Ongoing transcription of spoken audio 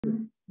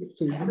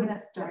please. I'm going to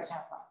start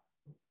now.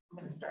 I'm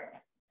going to start now.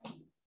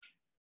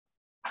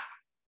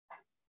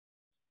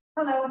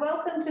 Hello,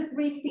 welcome to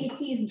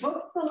 3CT's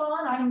Book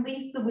Salon. I'm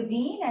Lisa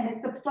Wedeen, and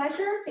it's a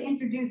pleasure to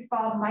introduce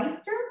Bob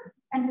Meister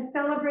and to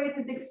celebrate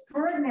his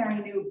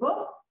extraordinary new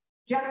book,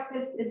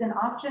 Justice is an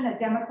Option, a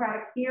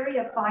Democratic Theory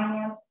of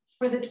Finance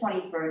for the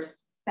 21st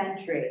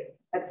Century.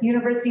 That's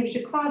University of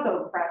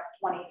Chicago Press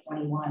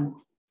 2021.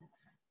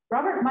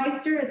 Robert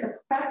Meister is a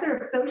professor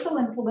of social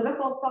and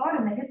political thought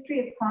in the History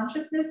of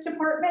Consciousness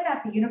Department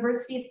at the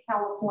University of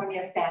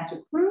California,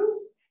 Santa Cruz.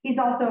 He's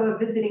also a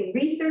visiting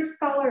research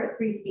scholar at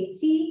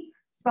 3CT,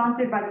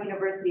 sponsored by the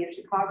University of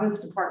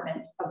Chicago's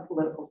Department of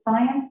Political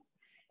Science.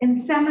 In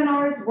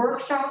seminars,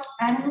 workshops,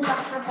 and in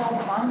lecture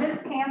halls on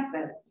this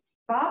campus,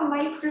 Bob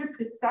Meister's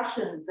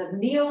discussions of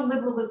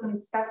neoliberalism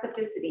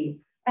specificities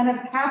and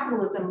of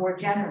capitalism more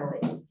generally,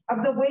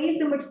 of the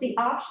ways in which the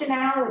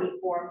optionality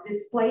form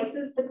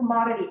displaces the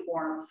commodity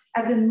form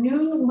as a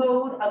new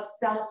mode of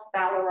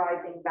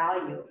self-valorizing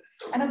value,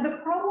 and of the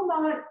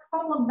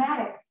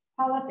problematic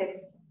politics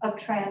of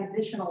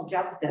transitional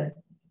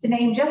justice, to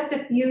name just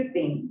a few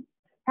things,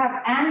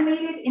 have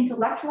animated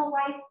intellectual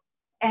life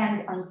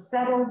and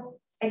unsettled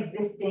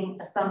existing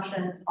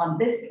assumptions on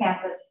this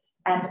campus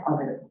and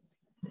others.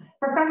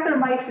 Professor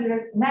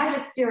Meister's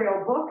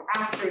magisterial book,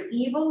 After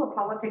Evil, A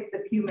Politics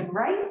of Human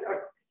Rights,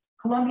 or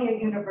Columbia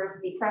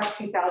University Press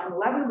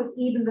 2011, was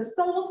even the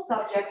sole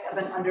subject of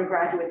an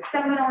undergraduate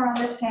seminar on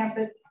this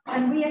campus,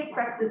 and we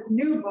expect this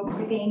new book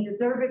to gain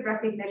deserved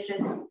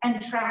recognition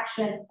and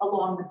traction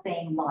along the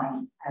same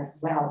lines as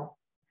well.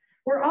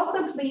 We're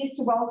also pleased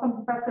to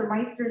welcome Professor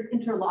Meister's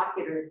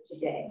interlocutors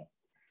today.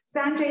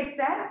 Sanjay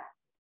Seth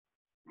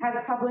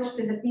has published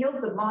in the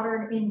fields of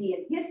modern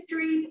Indian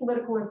history,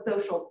 political and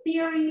social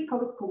theory,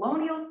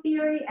 post-colonial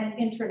theory, and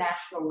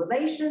international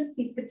relations.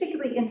 He's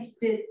particularly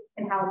interested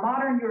in how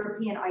modern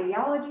European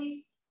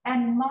ideologies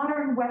and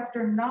modern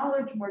Western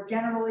knowledge more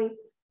generally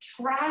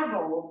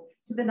travel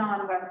to the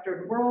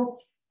non-Western world,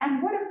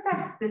 and what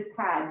effects this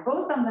had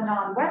both on the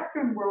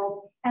non-Western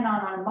world and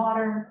on our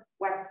modern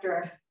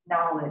Western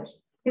knowledge.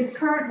 His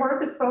current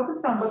work is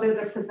focused on whether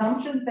the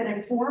presumptions that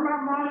inform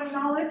our modern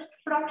knowledge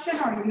production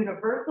are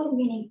universal,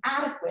 meaning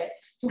adequate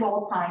to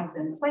all times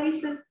and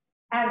places,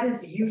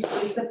 as is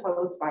usually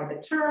supposed by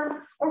the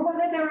term, or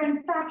whether they're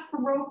in fact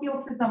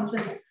parochial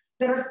presumptions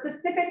that are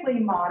specifically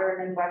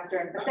modern and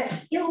Western, but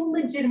that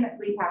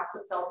illegitimately pass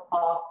themselves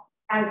off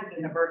as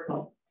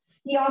universal.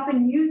 He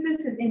often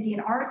uses his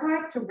Indian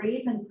archive to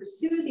raise and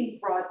pursue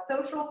these broad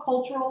social,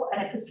 cultural,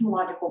 and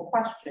epistemological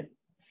questions.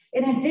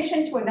 In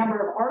addition to a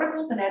number of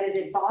articles and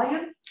edited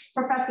volumes,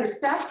 Professor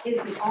Seth is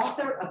the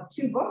author of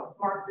 2 books,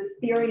 Marxist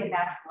Theory and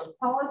Nationalist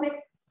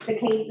Politics, The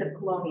Case of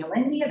Colonial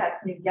India,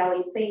 that's New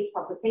Delhi Sage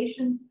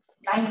Publications,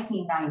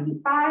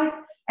 1995,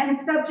 and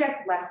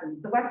Subject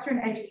Lessons, The Western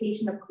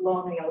Education of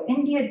Colonial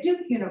India,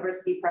 Duke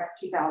University Press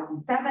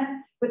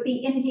 2007, with the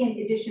Indian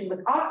edition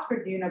with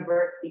Oxford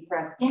University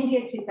Press,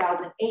 India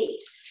 2008.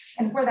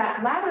 And for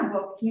that latter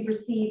book, he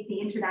received the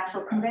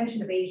International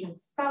Convention of Asian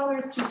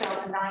Scholars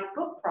 2009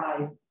 Book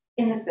Prize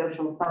in the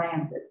Social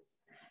Sciences.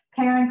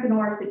 Karin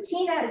Knorr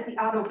Cetina is the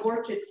Otto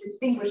Borchardt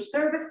Distinguished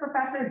Service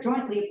Professor,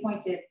 jointly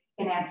appointed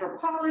in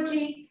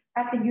anthropology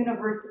at the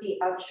University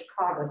of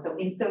Chicago, so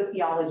in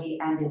sociology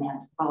and in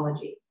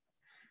anthropology.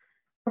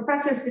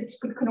 Professor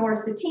Knorr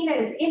Cetina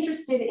is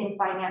interested in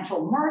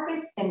financial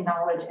markets and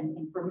knowledge and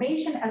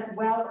information, as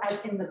well as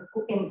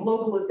in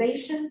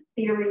globalization,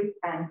 theory,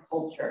 and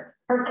culture.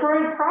 Her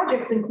current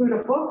projects include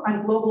a book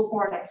on global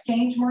foreign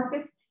exchange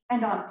markets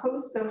and on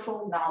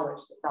post-social knowledge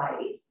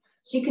societies.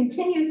 She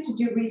continues to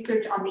do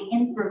research on the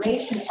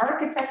information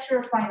architecture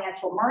of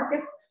financial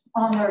markets,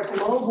 on their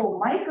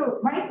global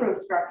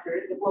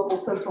microstructures, the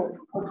global social and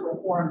cultural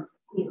forms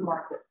these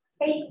markets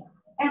take,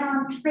 and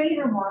on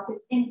trader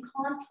markets in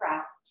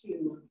contrast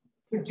to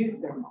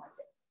producer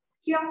markets.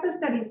 She also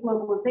studies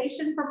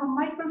globalization from a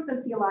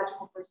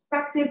micro-sociological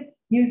perspective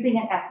using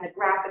an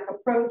ethnographic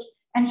approach,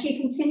 and she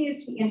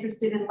continues to be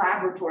interested in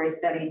laboratory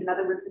studies, in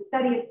other words, the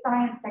study of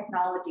science,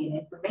 technology, and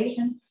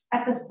information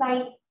at the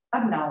site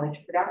of knowledge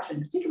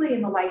production, particularly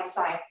in the life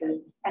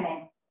sciences and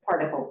in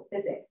particle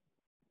physics.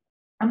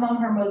 Among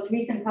her most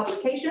recent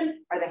publications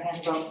are the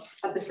Handbook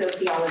of the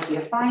Sociology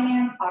of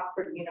Finance,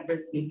 Oxford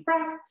University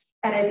Press,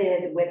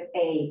 edited with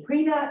A.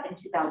 Prida in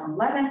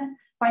 2011,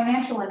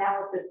 Financial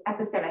Analysis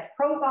Epistemic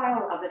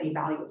Profile of an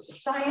Evaluative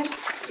Science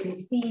in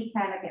C.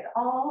 Panic et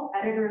al.,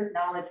 Editors,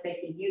 Knowledge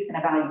Making, Use,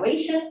 and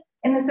Evaluation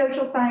in the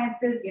Social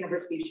Sciences,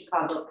 University of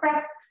Chicago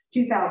Press,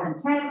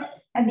 2010,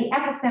 and The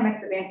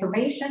Epistemics of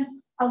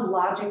Information, A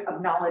Logic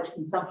of Knowledge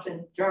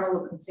Consumption,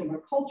 Journal of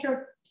Consumer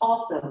Culture,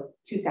 also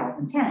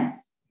 2010.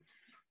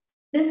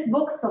 This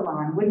book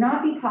salon would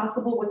not be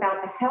possible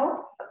without the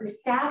help of the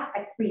staff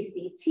at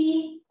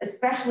 3CT,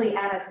 especially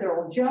Anna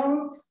Searle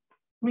Jones,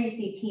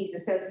 3CT's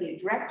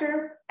Associate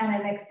Director, and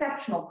an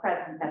exceptional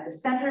presence at the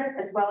center,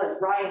 as well as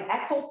Ryan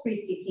Eckel,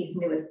 3CT's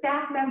newest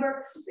staff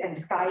member, and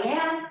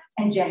Skyanne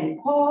and Jenny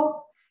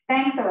Paul.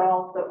 Thanks are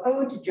also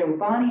owed to Joe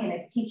Bonney and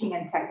his teaching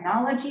and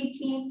technology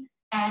team,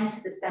 and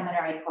to the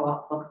Seminary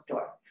Co-op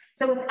bookstore.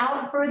 So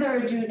without further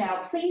ado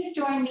now, please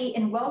join me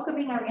in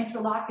welcoming our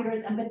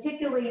interlocutors and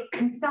particularly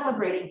in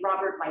celebrating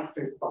Robert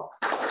Meister's book.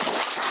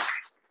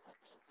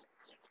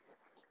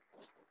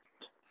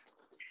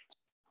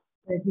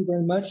 Thank you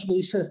very much,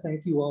 Lisa.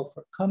 Thank you all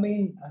for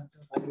coming. I'm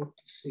delighted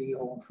to see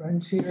old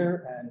friends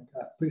here and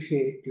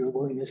appreciate your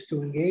willingness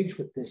to engage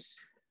with this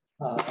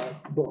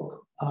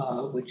book,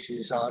 which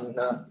is on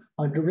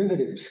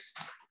derivatives,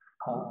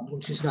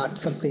 which is not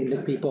something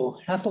that people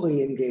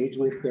happily engage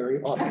with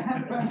very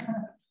often.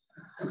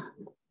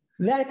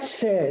 That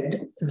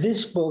said,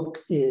 this book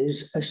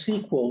is a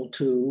sequel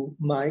to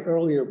my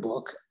earlier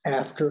book,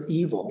 After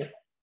Evil,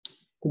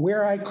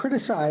 where I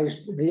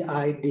criticized the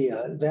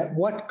idea that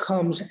what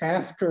comes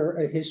after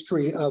a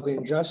history of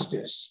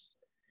injustice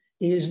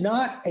is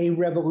not a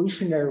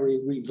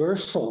revolutionary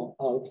reversal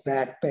of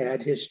that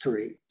bad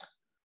history,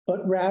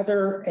 but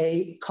rather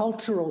a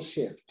cultural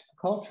shift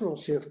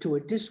to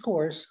a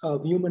discourse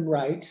of human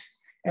rights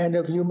and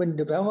of human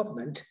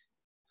development,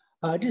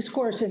 a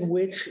discourse in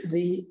which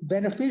the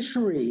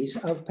beneficiaries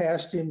of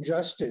past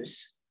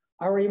injustice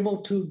are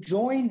able to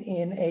join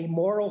in a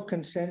moral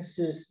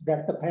consensus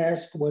that the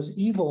past was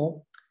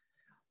evil,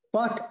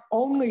 but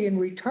only in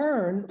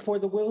return for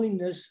the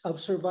willingness of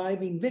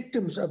surviving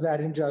victims of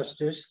that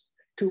injustice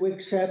to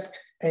accept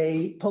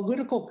a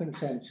political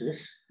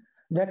consensus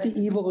that the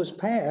evil is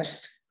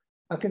past,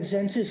 a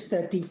consensus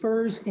that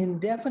defers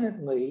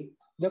indefinitely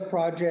the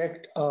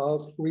project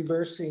of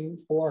reversing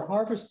or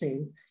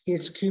harvesting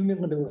its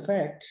cumulative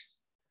effects,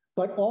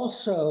 but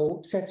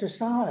also sets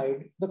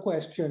aside the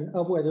question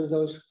of whether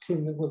those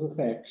cumulative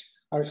effects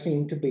are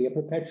seen to be a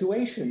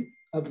perpetuation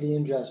of the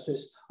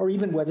injustice, or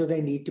even whether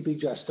they need to be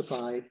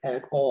justified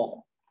at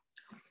all.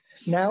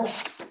 Now,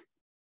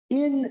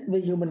 in the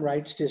human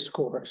rights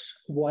discourse,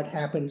 what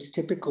happens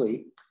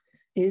typically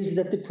is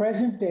that the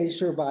present-day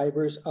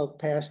survivors of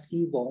past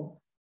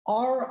evil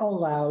are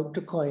allowed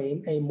to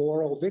claim a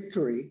moral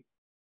victory,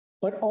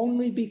 but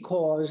only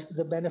because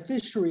the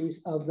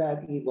beneficiaries of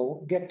that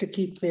evil get to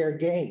keep their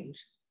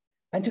gains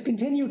and to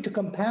continue to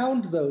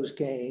compound those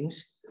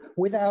gains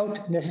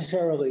without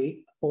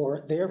necessarily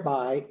or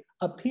thereby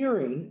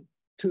appearing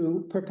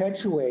to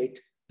perpetuate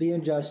the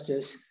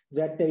injustice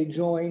that they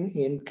join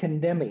in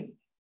condemning.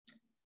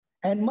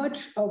 And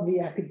much of the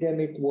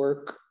academic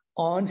work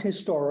on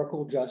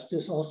historical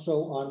justice,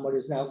 also on what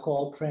is now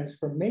called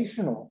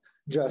transformational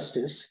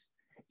justice,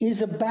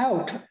 is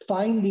about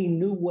finding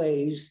new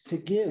ways to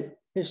give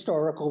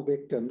historical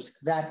victims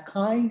that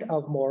kind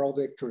of moral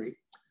victory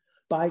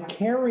by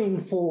caring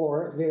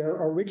for their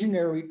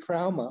originary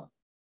trauma,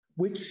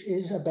 which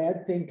is a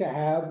bad thing to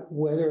have,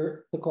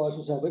 whether the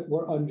causes of it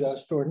were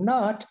unjust or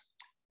not.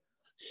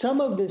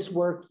 Some of this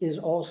work is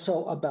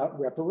also about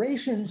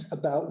reparations,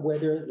 about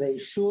whether they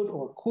should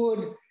or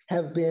could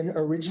have been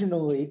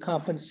originally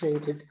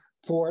compensated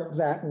for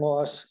that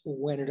loss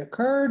when it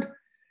occurred,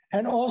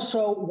 and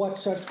also what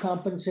such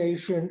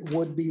compensation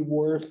would be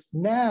worth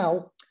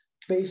now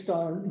based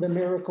on the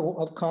miracle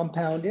of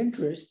compound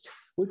interest,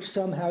 which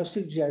somehow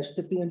suggests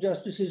that the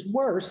injustice is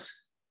worse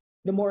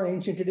the more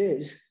ancient it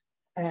is,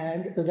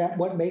 and that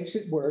what makes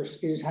it worse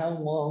is how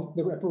long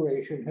the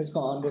reparation has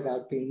gone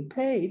without being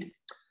paid.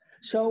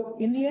 So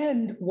in the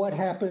end, what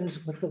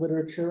happens with the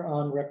literature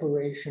on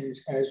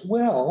reparations as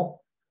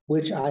well,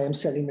 which I am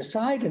setting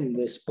aside in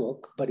this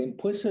book, but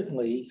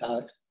implicitly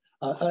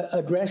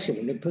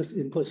addressing,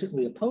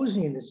 implicitly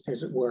opposing,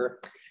 as it were,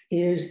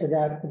 is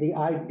that the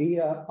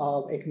idea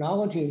of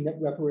acknowledging that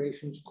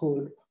reparations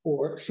could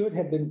or should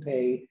have been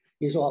paid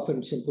is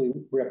often simply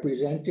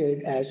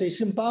represented as a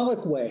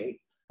symbolic way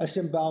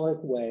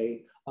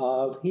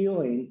of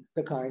healing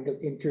the kind of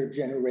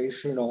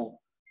intergenerational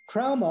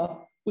trauma,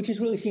 which is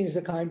really seen as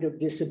a kind of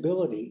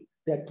disability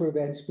that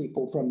prevents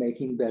people from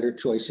making better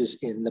choices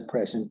in the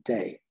present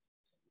day.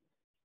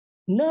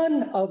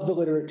 None of the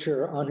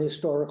literature on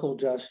historical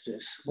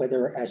justice,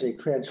 whether as a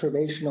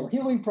transformational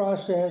healing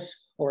process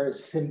or as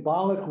a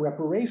symbolic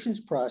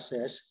reparations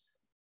process,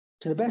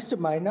 to the best of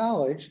my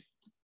knowledge,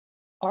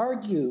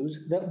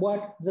 argues that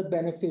what the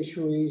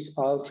beneficiaries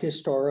of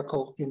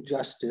historical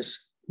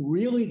injustice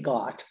really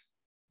got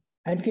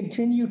and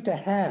continue to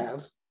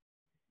have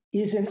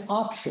is an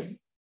option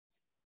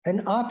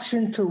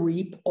to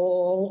reap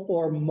all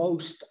or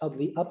most of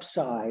the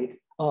upside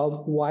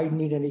of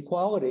widening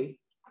inequality,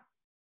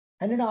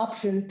 and an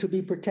option to be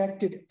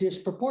protected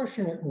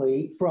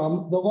disproportionately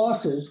from the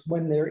losses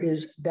when there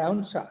is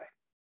downside.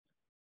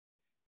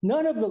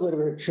 None of the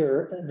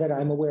literature that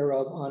I'm aware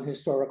of on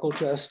historical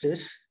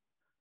justice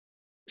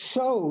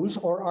shows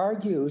or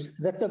argues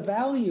that the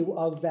value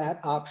of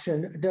that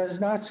option does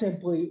not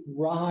simply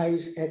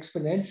rise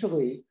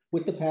exponentially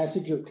with the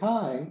passage of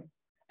time,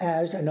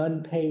 as an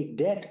unpaid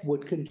debt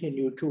would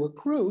continue to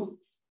accrue,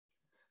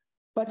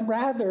 but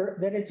rather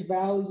that its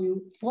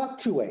value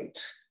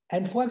fluctuates,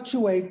 and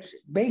fluctuates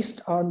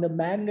based on the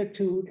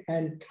magnitude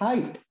and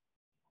type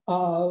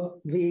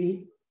of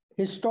the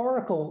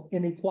historical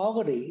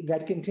inequality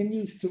that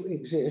continues to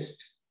exist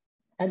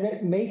and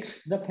that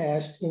makes the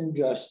past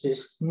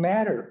injustice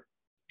matter.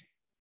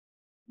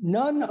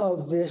 None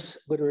of this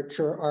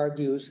literature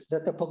argues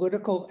that the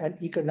political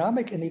and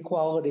economic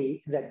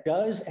inequality that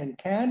does and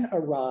can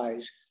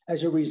arise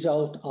as a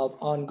result of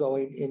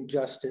ongoing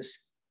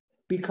injustice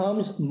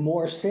becomes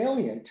more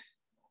salient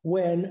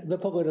when the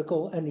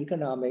political and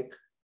economic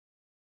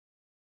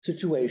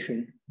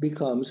situation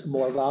becomes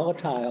more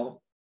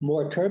volatile,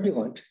 more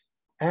turbulent,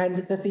 and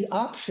that the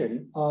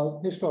option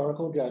of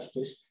historical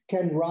justice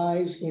can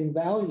rise in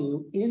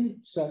value in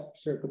such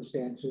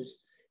circumstances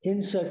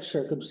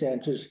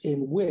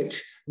in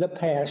which the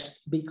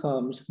past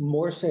becomes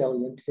more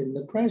salient in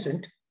the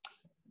present.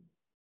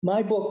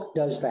 My book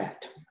does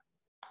that.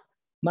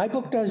 My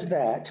book does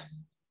that,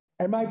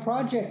 and my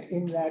project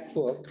in that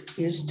book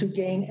is to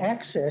gain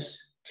access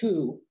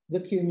to the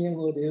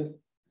cumulative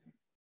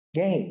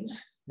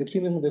gains, the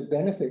cumulative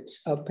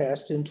benefits of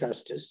past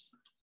injustice,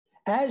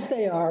 as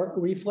they are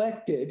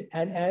reflected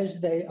and as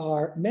they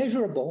are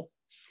measurable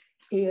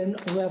in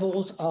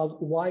levels of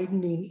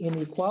widening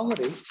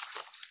inequality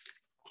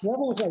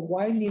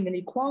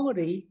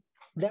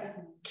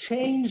that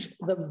change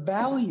the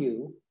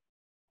value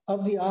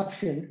of the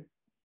option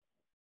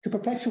to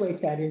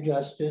perpetuate that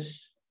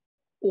injustice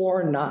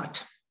or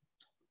not.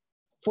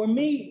 For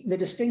me, the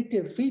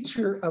distinctive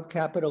feature of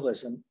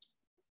capitalism,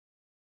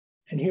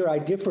 and here I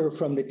differ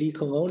from the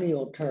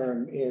decolonial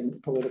term in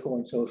political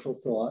and social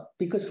thought,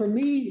 because for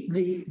me,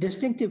 the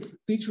distinctive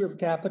feature of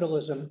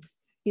capitalism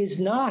is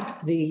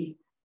not the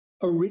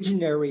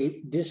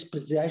originary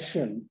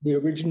dispossession, the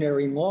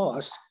originary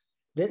loss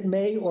that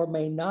may or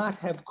may not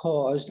have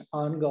caused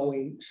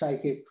ongoing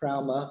psychic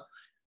trauma,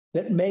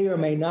 that may or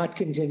may not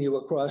continue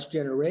across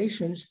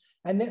generations,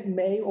 and that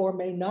may or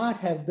may not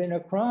have been a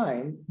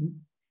crime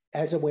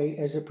as a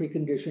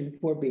precondition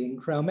for being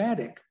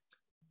traumatic.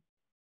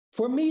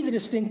 For me, the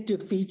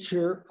distinctive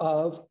feature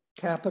of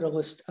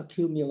capitalist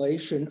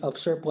accumulation of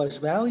surplus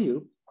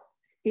value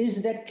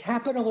is that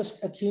capitalist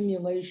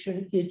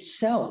accumulation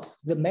itself,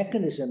 the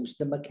mechanisms,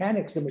 the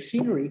mechanics, the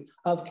machinery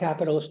of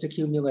capitalist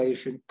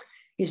accumulation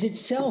is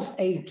itself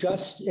an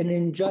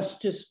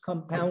injustice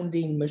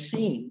compounding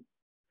machine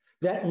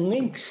that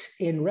links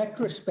in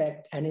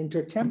retrospect and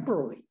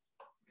intertemporally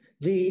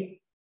the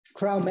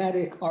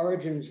traumatic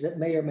origins that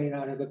may or may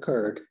not have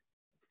occurred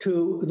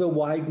to the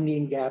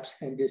widening gaps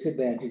and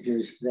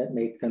disadvantages that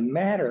make them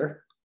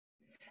matter.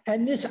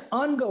 And this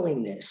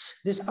ongoingness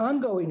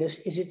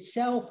is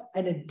itself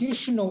an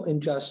additional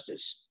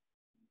injustice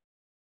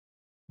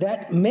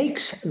that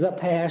makes the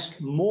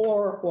past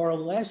more or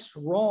less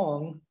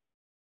wrong,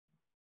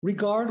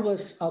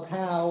 regardless of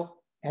how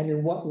and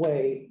in what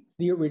way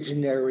the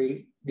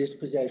originary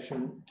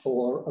dispossession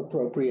or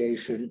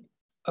appropriation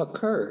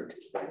occurred.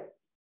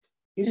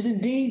 It is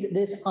indeed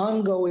this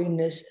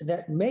ongoingness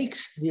that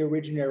makes the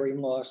originary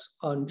loss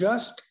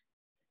unjust.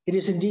 It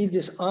is indeed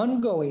this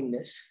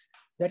ongoingness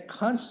that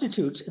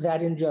constitutes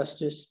that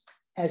injustice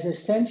as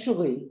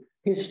essentially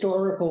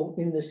historical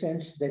in the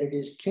sense that it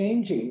is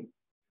changing,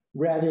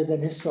 rather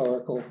than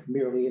historical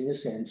merely in the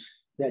sense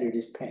that it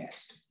is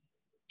past.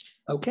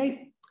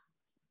 Okay?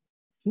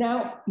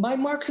 Now, my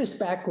Marxist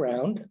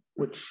background,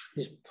 which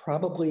is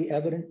probably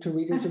evident to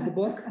readers of the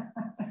book,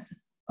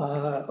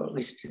 or at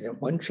least in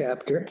one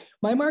chapter,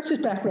 my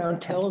Marxist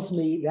background tells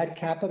me that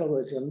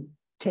capitalism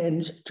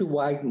tends to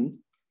widen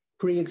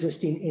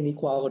pre-existing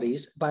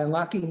inequalities by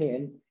locking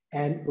in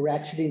and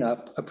ratcheting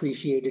up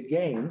appreciated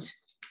gains,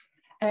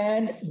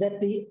 and that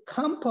the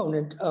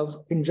component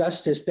of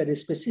injustice that is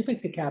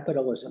specific to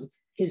capitalism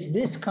is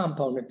this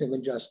component of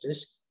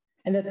injustice,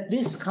 and that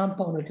this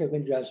component of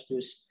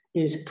injustice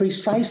is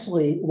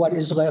precisely what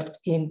is left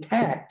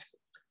intact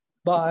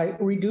by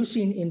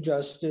reducing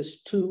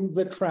injustice to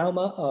the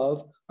trauma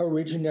of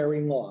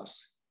originary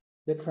loss,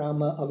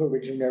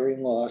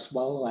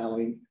 while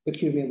allowing the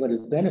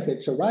cumulative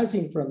benefits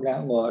arising from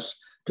that loss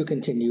to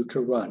continue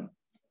to run.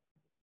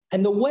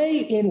 And the way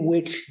in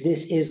which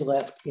this is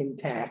left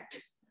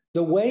intact,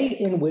 the way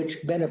in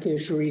which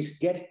beneficiaries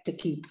get to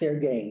keep their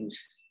gains,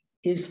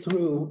 is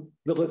through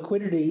the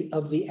liquidity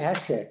of the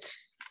assets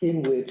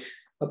in which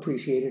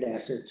appreciated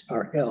assets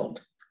are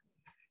held.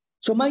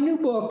 So my new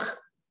book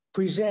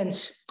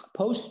presents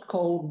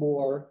post-Cold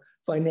War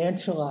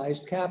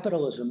financialized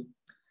capitalism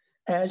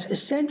as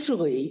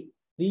essentially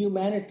the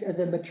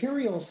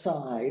material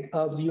side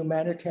of the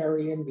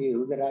humanitarian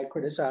view that I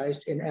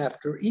criticized in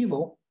After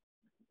Evil,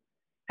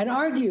 and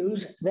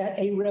argues that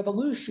a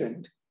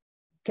revolution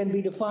can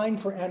be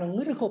defined for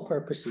analytical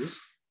purposes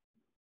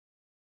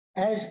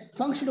as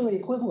functionally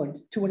equivalent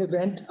to an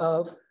event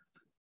of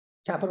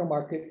capital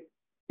market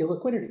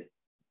illiquidity,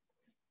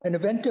 an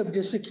event of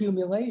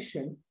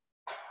disaccumulation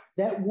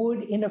that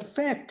would in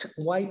effect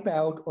wipe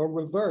out or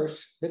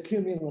reverse the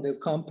cumulative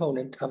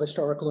component of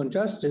historical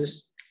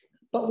injustice,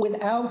 but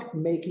without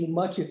making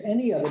much, if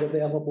any, of it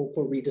available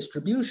for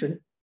redistribution.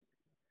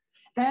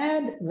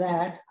 And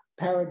that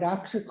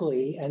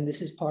paradoxically, and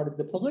this is part of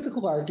the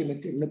political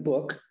argument in the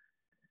book,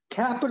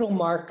 capital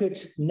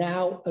markets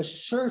now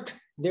assert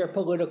their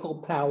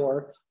political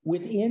power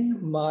within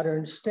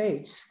modern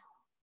states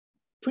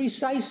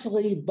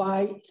precisely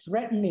by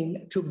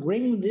threatening to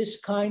bring this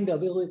kind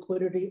of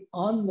illiquidity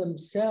on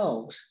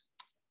themselves,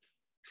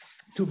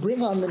 to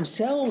bring on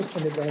themselves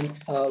an event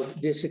of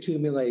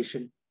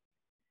disaccumulation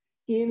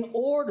in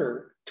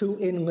order to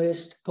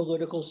enlist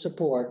political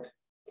support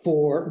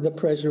for the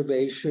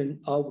preservation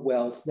of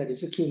wealth that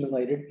is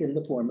accumulated in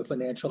the form of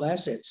financial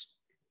assets.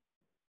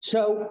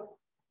 So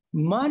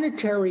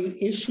monetary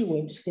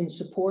issuance in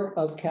support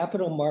of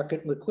capital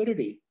market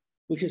liquidity,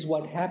 which is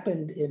what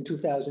happened in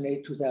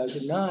 2008,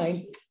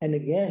 2009, and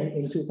again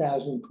in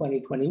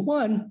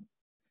 2020-21,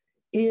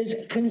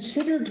 is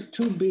considered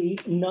to be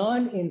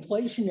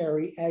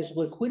non-inflationary as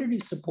liquidity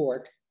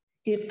support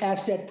if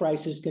asset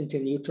prices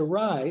continue to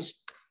rise,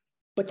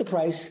 but the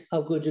price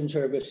of goods and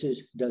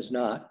services does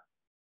not.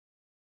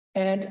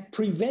 And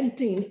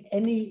preventing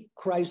any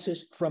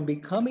crisis from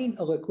becoming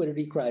a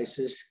liquidity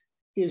crisis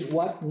is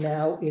what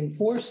now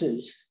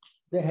enforces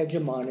the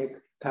hegemonic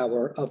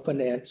power of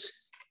finance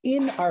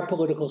in our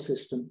political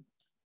system.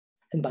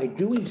 And by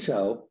doing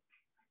so,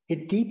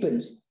 it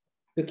deepens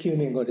the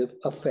cumulative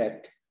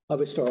effect of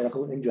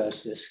historical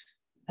injustice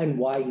and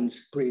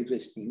widens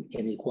pre-existing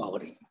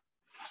inequality.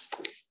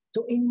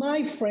 So in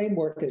my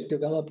framework as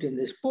developed in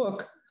this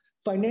book,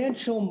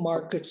 financial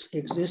markets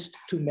exist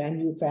to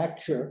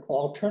manufacture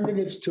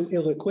alternatives to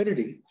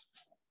illiquidity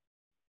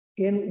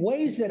in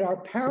ways that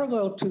are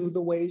parallel to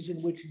the ways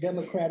in which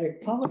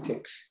democratic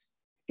politics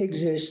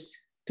exist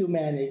to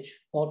manage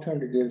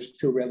alternatives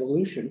to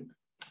revolution.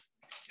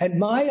 And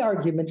my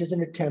argument is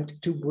an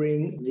attempt to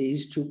bring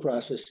these two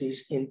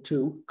processes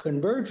into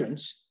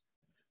convergence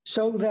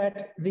so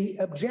that the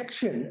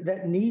objection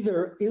that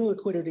neither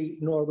illiquidity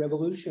nor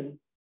revolution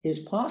is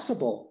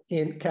possible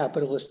in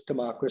capitalist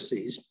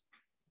democracies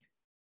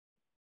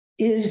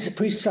is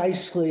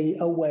precisely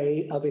a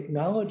way of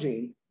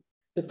acknowledging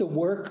that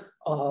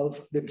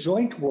the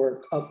joint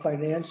work of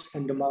finance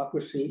and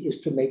democracy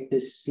is to make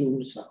this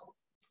seem so,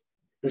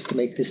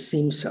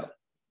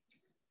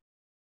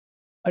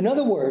 In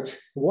other words,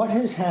 what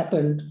has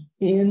happened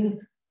in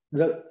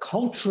the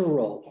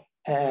cultural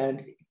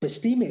and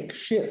epistemic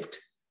shift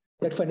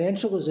that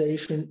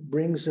financialization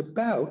brings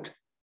about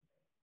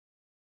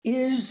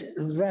is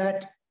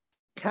that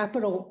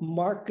capital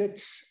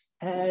markets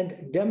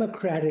and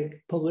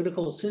democratic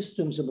political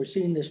systems, and we're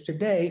seeing this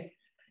today,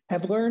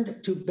 have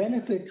learned to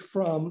benefit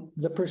from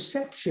the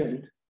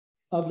perception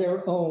of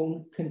their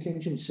own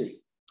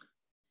contingency.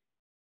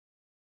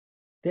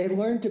 They've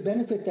learned to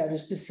benefit, that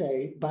is to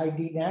say, by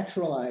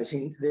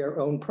denaturalizing their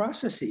own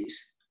processes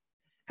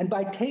and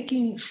by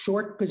taking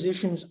short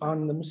positions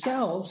on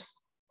themselves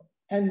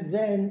and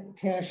then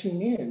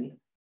cashing in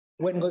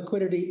when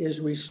liquidity is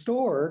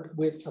restored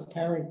with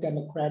apparent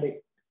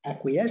democratic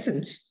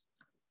acquiescence.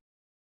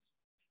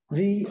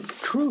 The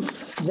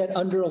truth that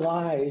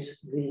underlies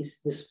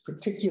this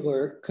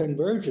particular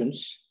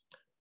convergence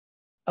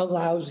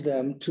allows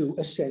them to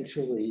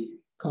essentially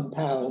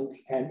compound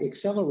and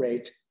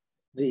accelerate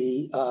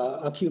the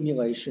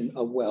accumulation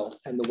of wealth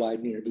and the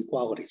widening of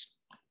inequalities.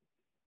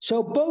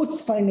 So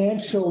both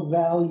financial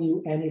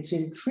value and its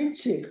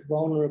intrinsic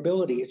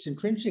vulnerability, its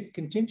intrinsic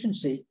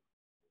contingency,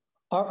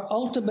 are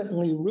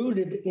ultimately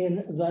rooted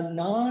in the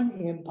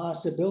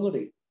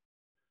non-impossibility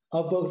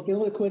of both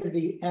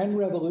illiquidity and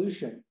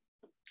revolution,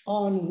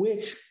 on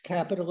which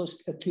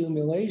capitalist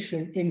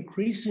accumulation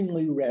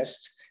increasingly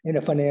rests in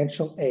a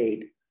financial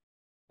aid.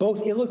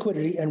 Both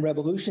illiquidity and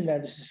revolution,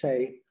 that is to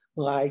say,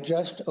 lie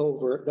just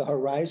over the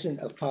horizon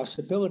of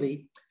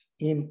possibility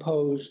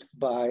imposed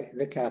by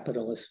the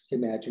capitalist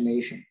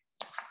imagination.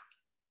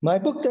 My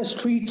book thus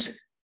treats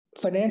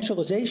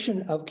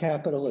financialization of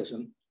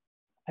capitalism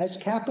as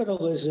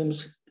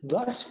capitalism's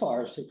thus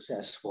far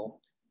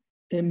successful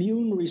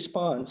immune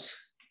response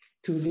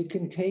to the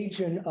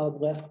contagion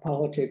of left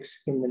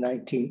politics in the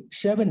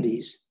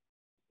 1970s,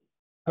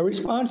 a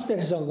response that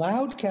has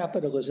allowed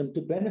capitalism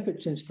to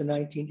benefit since the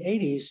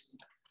 1980s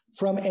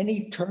from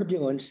any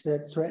turbulence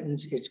that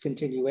threatens its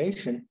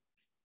continuation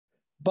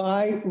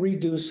by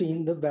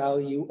reducing the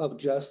value of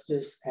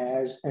justice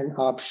as an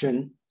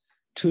option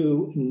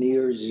to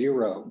near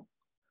zero,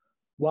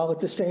 while at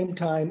the same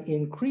time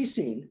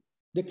increasing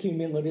the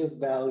cumulative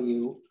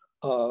value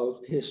of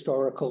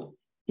historical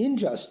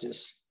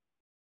injustice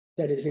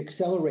that is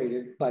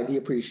accelerated by the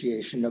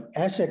appreciation of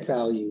asset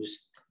values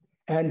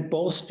and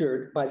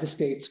bolstered by the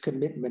state's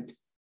commitment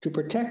to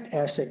protect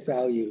asset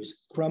values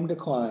from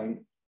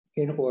decline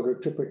in order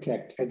to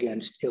protect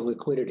against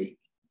illiquidity.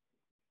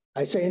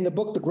 I say in the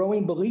book, the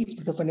growing belief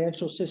that the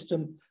financial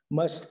system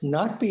must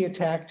not be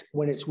attacked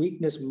when its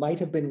weakness might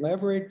have been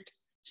leveraged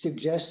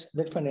suggests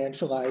that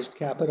financialized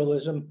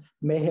capitalism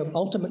may have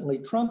ultimately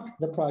trumped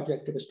the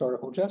project of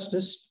historical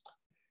justice.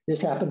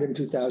 This happened in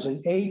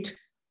 2008,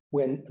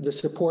 when the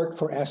support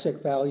for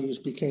asset values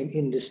became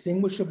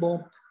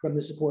indistinguishable from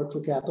the support for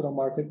capital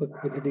market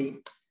liquidity.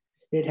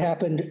 It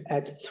happened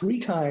at 3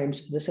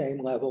 times the same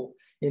level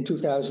in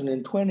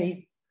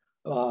 2020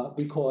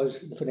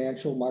 because the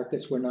financial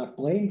markets were not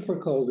blamed for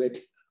COVID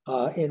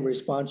in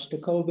response to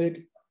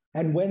COVID.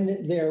 And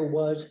when there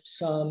was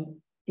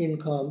some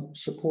income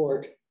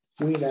support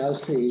we now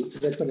see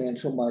that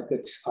financial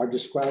markets are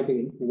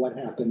describing what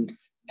happened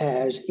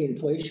as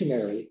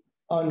inflationary,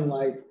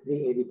 unlike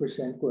the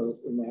 80% growth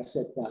in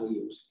asset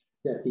values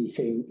that these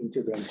same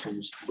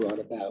interventions brought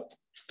about.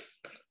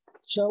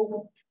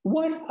 So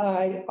what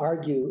I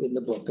argue in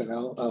the book, and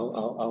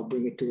I'll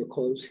bring it to a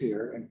close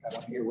here, and I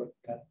want to hear what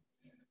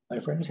my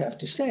friends have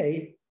to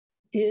say,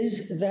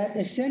 is that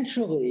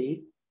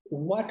essentially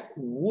what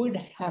would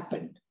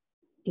happen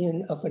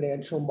in a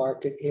financial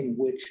market in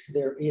which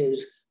there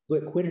is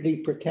liquidity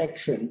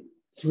protection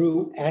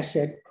through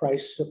asset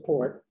price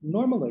support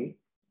normally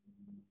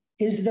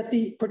is that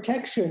the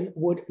protection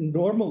would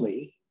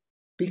normally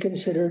be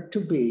considered to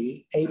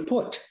be a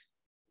put,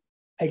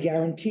 a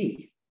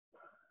guarantee,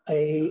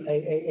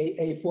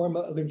 a form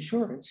of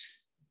insurance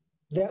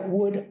that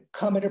would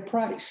come at a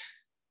price.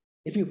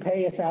 If you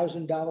pay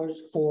 $1,000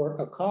 for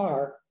a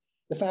car,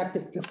 the fact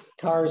that the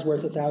car is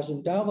worth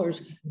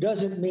 $1,000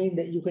 doesn't mean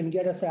that you can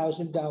get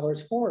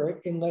 $1,000 for it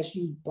unless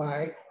you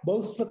buy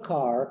both the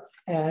car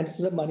and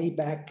the money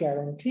back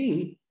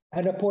guarantee.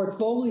 And a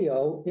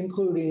portfolio,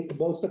 including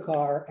both the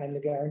car and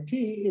the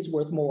guarantee, is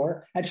worth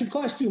more and should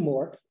cost you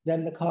more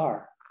than the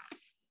car.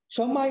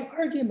 So my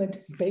argument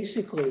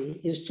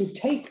basically is to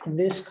take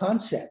this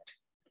concept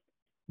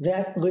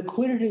that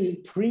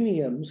liquidity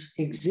premiums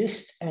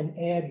exist and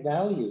add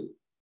value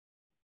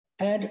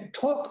and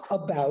talk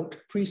about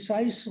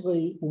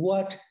precisely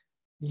what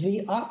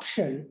the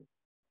option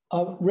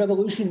of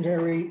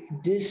revolutionary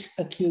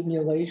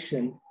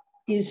disaccumulation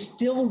is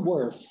still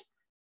worth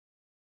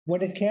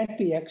when it can't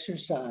be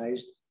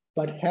exercised,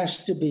 but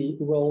has to be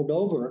rolled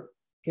over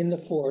in the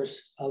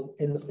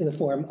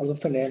form of a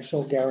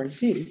financial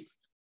guarantee.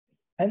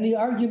 And the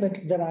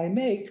argument that I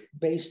make,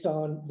 based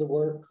on the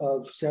work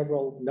of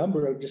several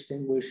number of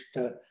distinguished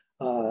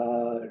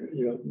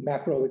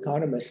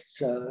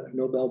macroeconomists,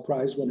 Nobel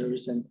Prize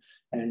winners, and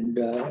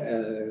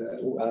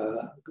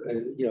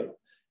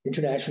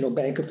international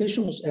bank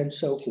officials, and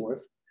so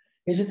forth,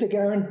 is that the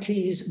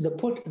guarantees, the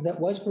put that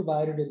was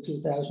provided in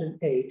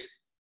 2008,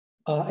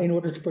 in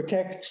order to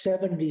protect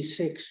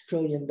 $76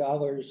 trillion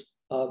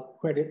of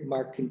credit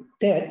market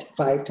debt,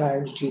 5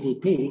 times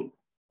GDP,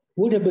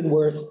 would have been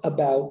worth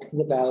about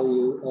the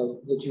value of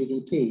the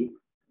GDP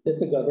that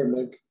the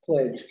government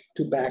pledged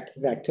to back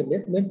that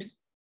commitment,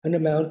 an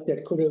amount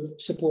that could have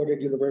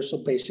supported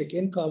universal basic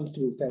income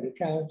through Fed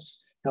accounts,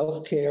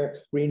 healthcare,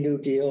 Green New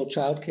Deal,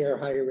 childcare,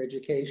 higher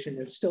education,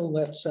 and still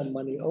left some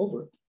money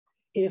over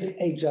if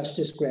a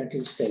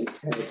justice-granting state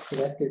had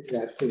collected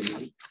that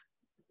premium.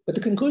 But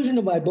the conclusion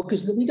of my book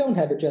is that we don't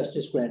have a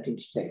justice-granting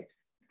state.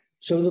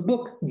 So the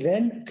book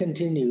then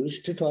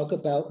continues to talk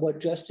about what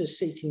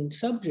justice-seeking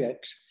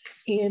subjects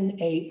in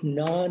a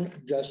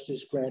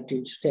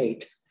non-justice-granting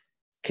state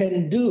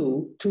can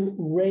do to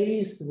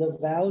raise the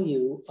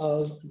value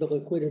of the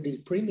liquidity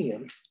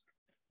premium,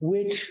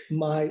 which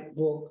my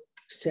book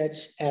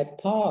sets at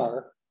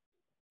par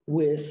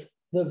with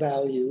the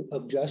value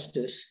of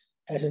justice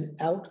as an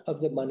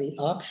out-of-the-money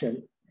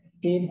option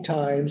in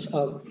times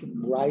of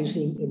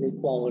rising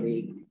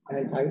inequality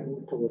and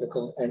heightened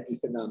political and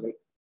economic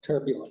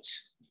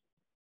turbulence.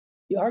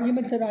 The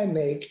argument that I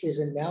make is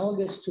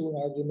analogous to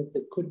an argument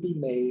that could be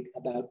made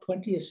about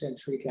 20th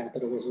century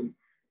capitalism,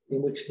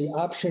 in which the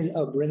option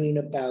of bringing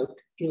about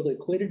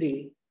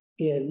illiquidity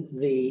in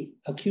the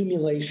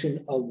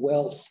accumulation of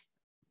wealth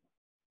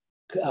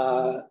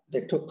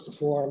that took the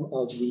form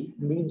of the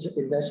means of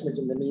investment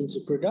in the means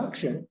of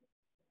production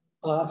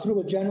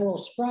through a general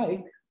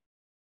strike,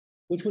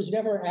 which was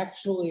never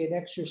actually an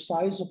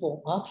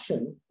exercisable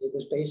option. It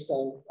was based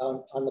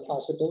on the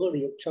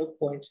possibility of choke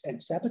points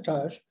and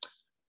sabotage.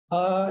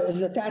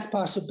 That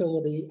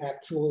possibility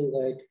actually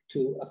led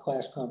to a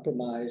class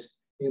compromise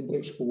in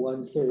which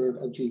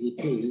 1/3 of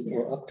GDP,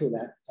 or up to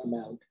that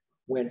amount,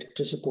 went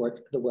to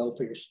support the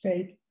welfare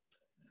state.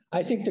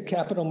 I think the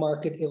capital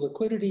market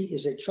illiquidity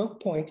is a choke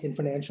point in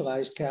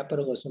financialized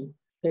capitalism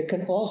that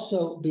can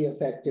also be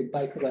affected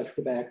by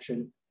collective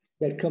action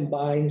that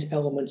combines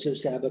elements of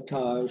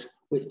sabotage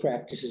with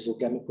practices of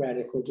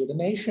democratic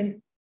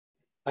legitimation.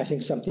 I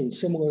think something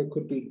similar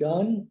could be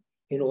done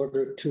in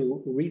order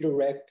to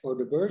redirect or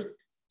divert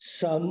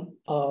some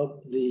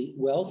of the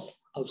wealth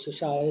of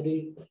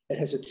society that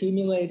has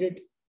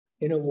accumulated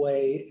in a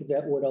way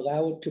that would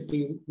allow it to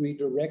be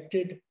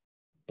redirected,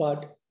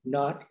 but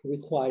not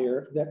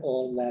require that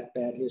all that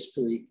bad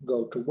history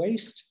go to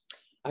waste.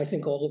 I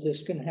think all of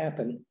this can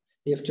happen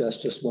if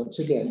justice once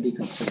again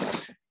becomes an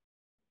option.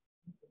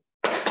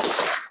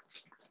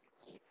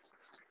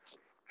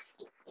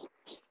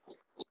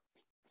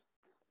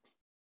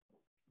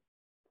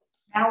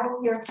 Now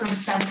we'll hear from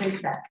Sanjay,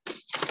 Seth.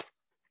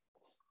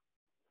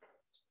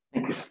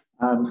 Thank you.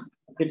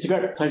 It's a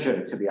great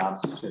pleasure to be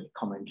asked to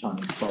comment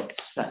on Bob's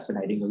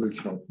fascinating,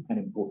 original, and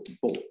important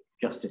book,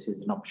 Justice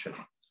is an Option.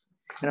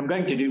 And I'm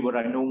going to do what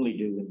I normally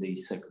do in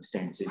these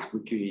circumstances,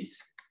 which is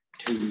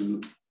to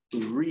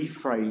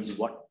rephrase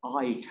what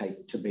I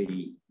take to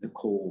be the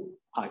core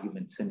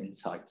arguments and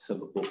insights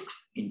of a book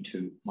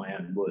into my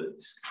own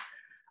words.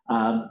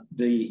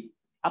 The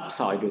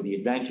upside or the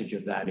advantage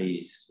of that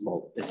is,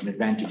 well, there's an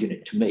advantage in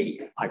it to me.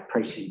 I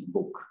precede the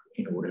book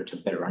in order to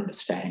better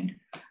understand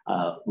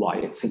why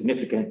it's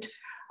significant.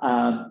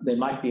 There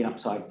might be an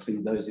upside for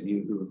those of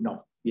you who have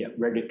not yet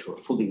read it or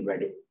fully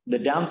read it. The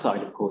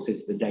downside, of course,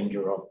 is the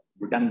danger of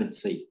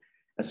redundancy,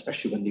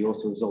 especially when the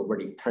author is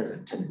already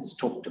present and has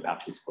talked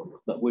about his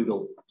book, but we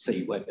will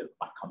see whether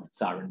my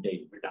comments are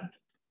indeed redundant.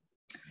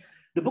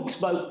 The book's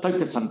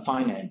focus on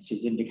finance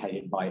is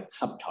indicated by its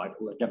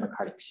subtitle, A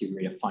Democratic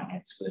Theory of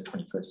Finance for the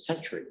 21st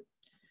Century.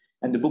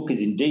 And the book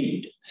is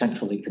indeed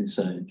centrally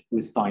concerned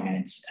with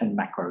finance and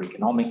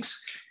macroeconomics,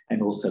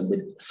 and also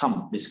with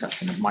some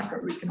discussion of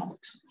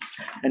microeconomics.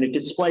 And it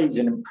displays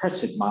an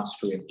impressive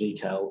mastery of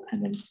detail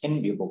and an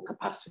enviable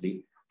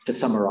capacity to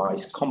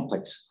summarize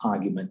complex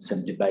arguments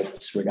and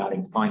debates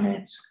regarding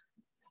finance,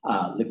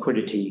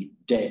 liquidity,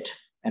 debt,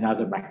 and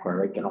other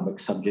macroeconomic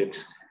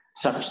subjects,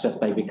 such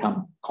that they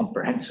become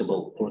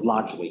comprehensible or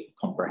largely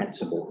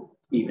comprehensible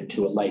even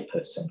to a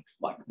layperson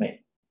like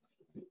me.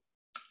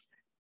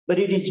 But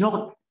it is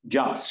not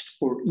just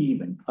or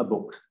even a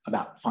book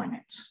about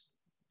finance.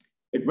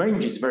 It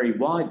ranges very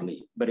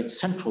widely, but its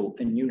central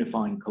and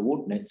unifying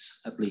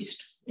coordinates, at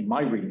least in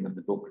my reading of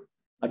the book,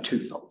 are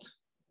twofold: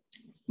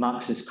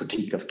 Marx's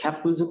critique of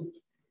capitalism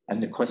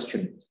and the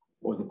question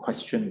or the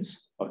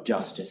questions of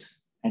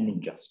justice and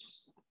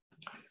injustice.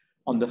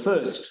 On the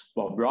first,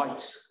 Bob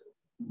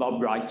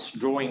writes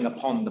drawing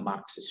upon the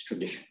Marxist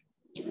tradition.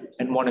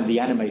 And one of the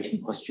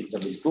animating questions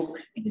of his book,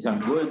 in his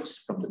own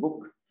words from the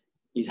book,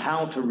 is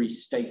how to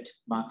restate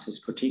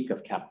Marx's critique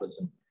of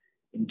capitalism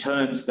in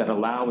terms that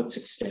allow its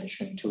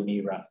extension to an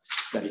era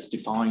that is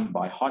defined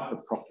by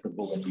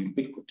hyper-profitable and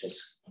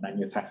ubiquitous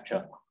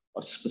manufacture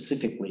of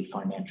specifically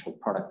financial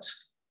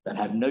products that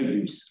have no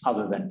use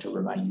other than to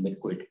remain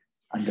liquid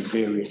under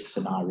various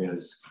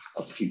scenarios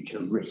of future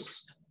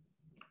risk.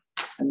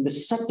 And the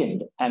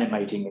second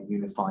animating and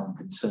unifying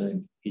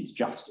concern is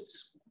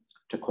justice.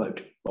 To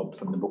quote Bob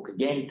from the book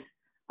again,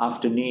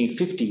 after near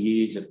 50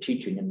 years of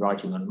teaching and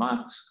writing on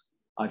Marx,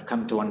 I've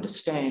come to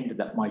understand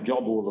that my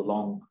job all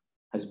along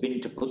has been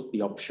to put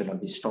the option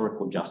of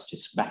historical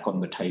justice back on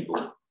the table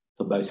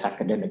for both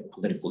academic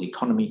political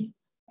economy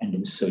and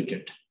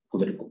insurgent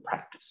political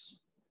practice.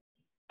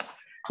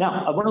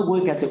 Now, I want to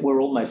work, as it were,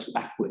 almost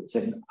backwards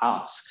and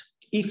ask,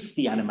 if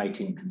the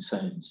animating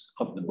concerns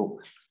of the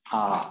book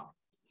are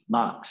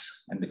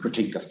Marx and the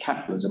critique of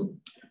capitalism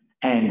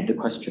and the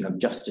question of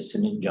justice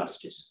and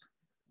injustice,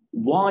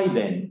 why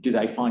then do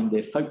they find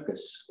their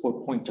focus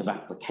or point of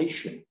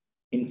application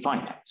in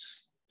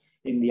finance,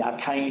 in the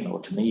arcane, or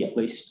to me at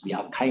least, the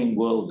arcane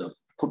world of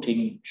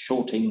putting,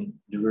 shorting,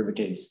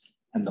 derivatives,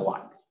 and the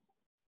like?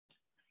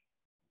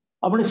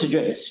 I want to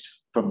suggest,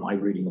 from my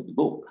reading of the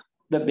book,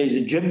 that there's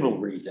a general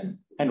reason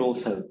and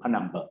also a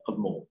number of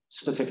more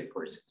specific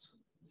reasons.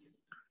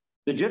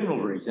 The general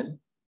reason,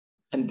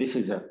 and this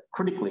is a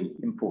critically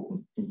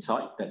important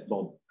insight that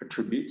Bob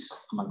attributes,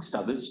 amongst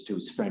others, to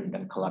his friend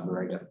and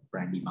collaborator,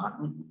 Brandy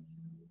Martin,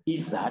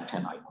 is that,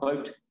 and I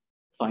quote,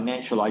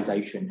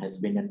 financialization has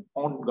been an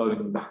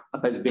organizing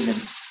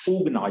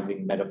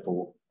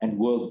metaphor and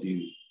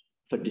worldview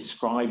for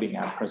describing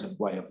our present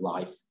way of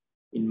life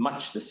in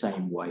much the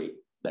same way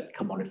that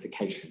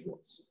commodification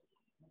was.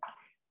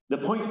 The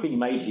point being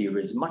made here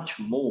is much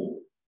more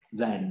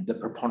than the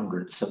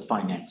preponderance of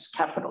finance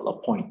capital,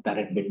 a point that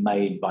had been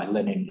made by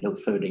Lenin,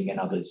 Hilferding, and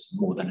others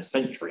more than a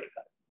century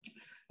ago.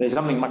 There's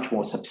something much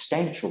more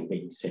substantial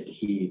being said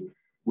here,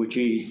 which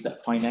is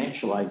that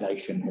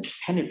financialization has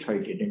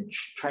penetrated and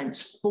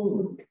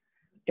transformed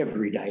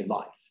everyday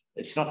life.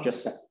 It's not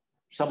just that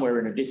somewhere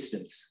in a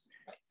distance,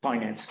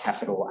 finance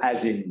capital,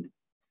 as in,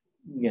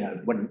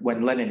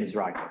 when Lenin is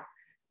writing,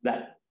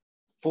 that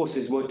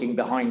forces working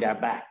behind our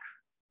back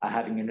are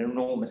having an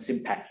enormous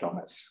impact on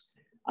us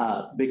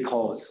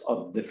because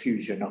of the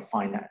fusion of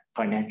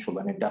financial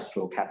and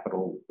industrial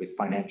capital, with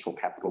financial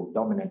capital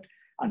dominant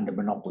under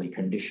monopoly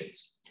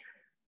conditions.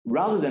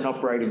 Rather than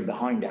operating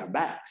behind our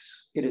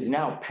backs, it has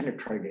now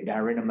penetrated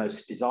our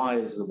innermost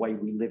desires, the way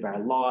we live our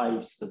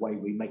lives, the way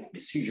we make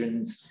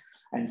decisions,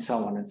 and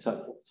so on and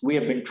so forth. We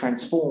have been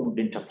transformed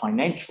into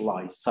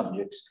financialized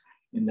subjects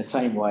in the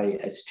same way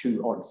as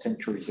 2 odd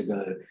centuries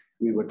ago,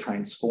 we were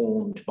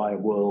transformed by a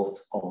world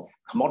of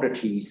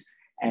commodities,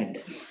 and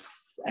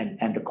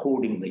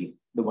accordingly,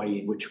 the way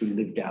in which we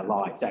lived our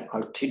lives, our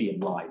quotidian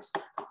lives,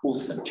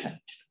 also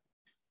changed.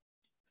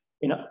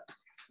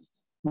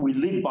 We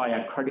live by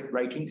our credit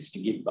ratings, to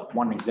give but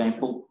one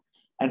example,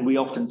 and we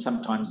often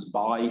sometimes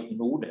buy in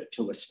order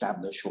to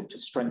establish or to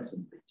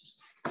strengthen these.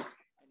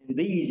 And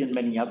these and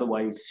many other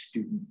ways,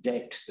 student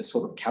debt, the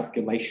sort of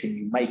calculation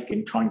you make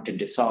in trying to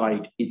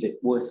decide, is it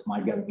worth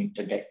my going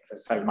into debt for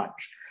so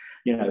much?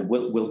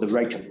 Will the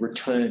rate of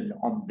return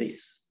on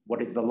this,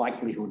 what is the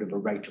likelihood of a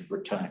rate of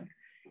return?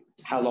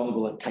 How long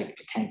will it take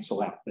to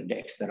cancel out the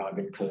debt that I've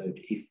incurred,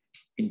 if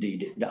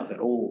indeed it does at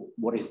all?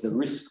 What is the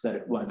risk that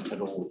it won't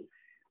at all?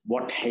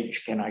 What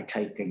hedge can I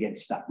take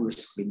against that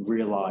risk being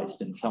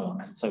realized, and so on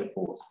and so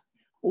forth?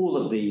 All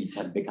of these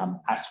have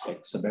become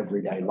aspects of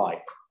everyday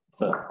life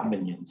for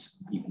millions,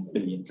 even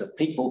billions of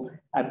people,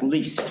 at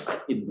least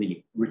in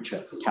the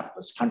richer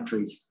capitalist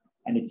countries.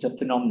 And it's a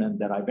phenomenon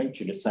that I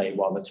venture to say,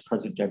 while it's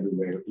present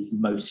everywhere, is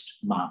most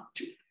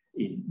marked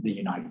in the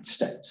United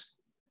States.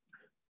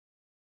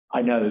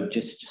 I know,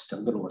 just a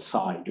little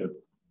aside, a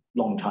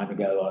long time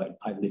ago,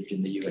 I lived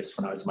in the US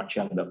when I was much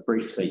younger,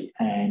 briefly,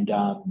 and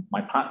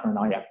my partner and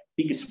I, our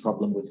biggest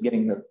problem was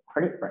getting the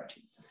credit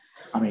rating.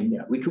 I mean,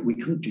 we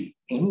couldn't do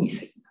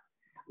anything,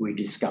 we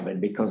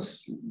discovered,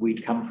 because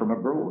we'd come from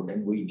abroad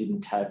and we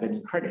didn't have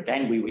any credit,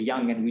 and we were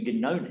young and we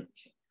didn't know anything.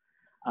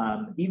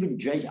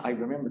 I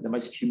remember the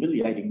most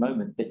humiliating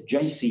moment that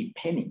J.C.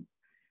 Penney,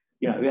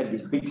 we had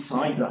these big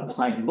signs up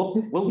saying,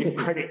 look, we'll give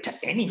credit to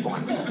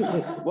anyone.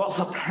 Well,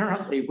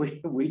 apparently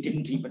we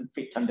didn't even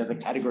fit under the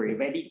category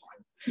of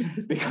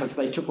anyone, because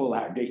they took all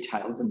our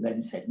details and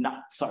then said, no,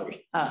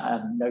 sorry,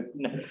 no,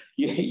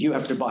 you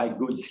have to buy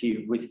goods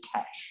here with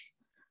cash.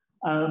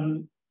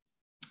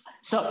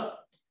 So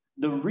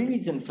the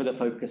reason for the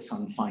focus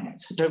on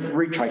finance, to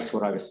retrace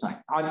what I was saying,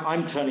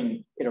 I'm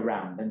turning it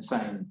around and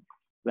saying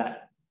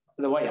that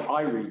the way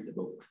I read the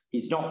book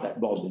is not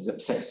that Bob is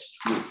obsessed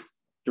with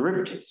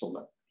derivatives,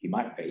 although he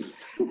might be.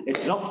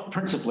 It's not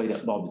principally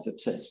that Bob is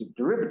obsessed with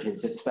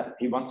derivatives, it's that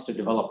he wants to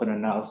develop an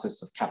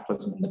analysis of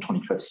capitalism in the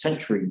 21st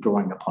century,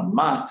 drawing upon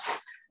Marx,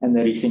 and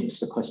that he thinks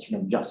the question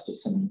of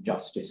justice and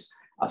injustice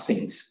are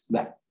things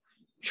that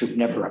should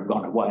never have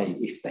gone away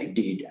if they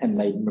did, and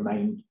they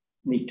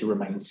need to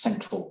remain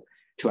central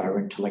to our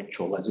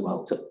intellectual as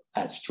well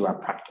as to our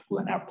practical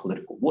and our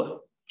political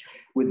work.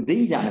 With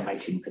these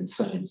animating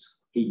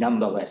concerns, he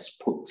nonetheless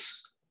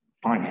puts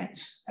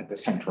finance at the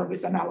center of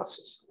his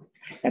analysis.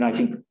 And I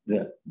think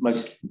the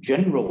most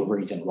general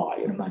reason why,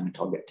 in a moment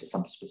I'll get to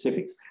some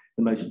specifics,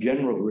 the most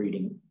general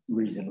reason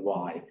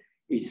why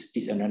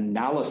is an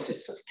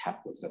analysis of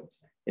capitalism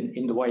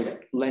in the way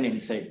that Lenin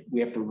said we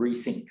have to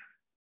rethink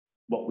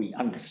what we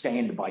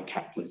understand by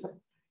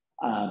capitalism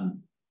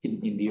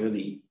in the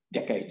early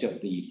decades of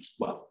the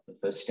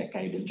first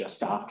decade and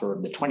just after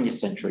of the 20th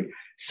century.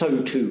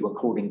 So too,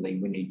 accordingly,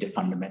 we need to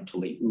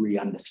fundamentally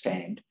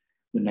re-understand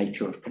the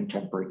nature of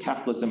contemporary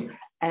capitalism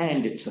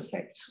and its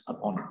effects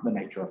upon the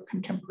nature of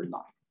contemporary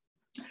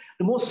life.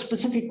 The more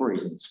specific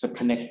reasons for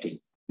connecting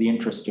the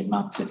interest in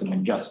Marxism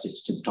and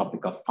justice to the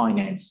topic of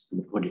finance,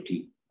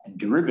 liquidity, and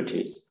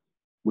derivatives,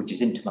 which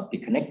is intimately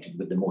connected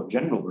with the more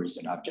general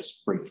reason I've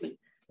just briefly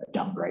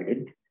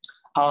downgraded,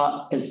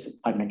 are, as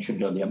I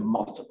mentioned earlier,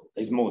 multiple.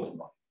 There's more than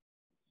one.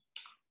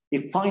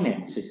 If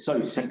finance is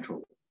so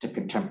central to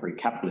contemporary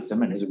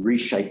capitalism and has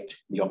reshaped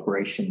the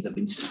operations of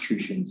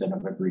institutions and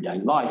of everyday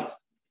life,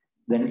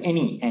 then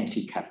any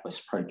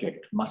anti-capitalist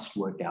project must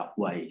work out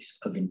ways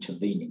of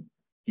intervening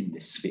in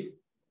this sphere.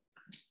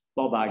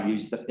 Bob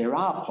argues that there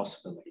are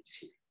possibilities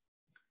here,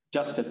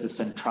 just as the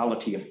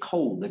centrality of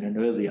coal in an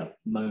earlier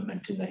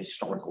moment in the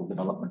historical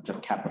development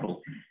of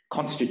capital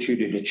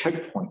constituted a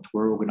choke point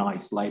where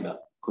organised labour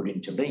could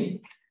intervene,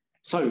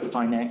 so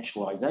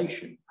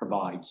financialisation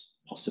provides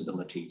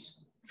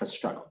possibilities for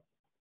struggle.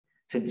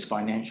 Since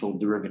financial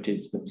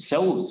derivatives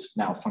themselves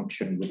now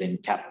function within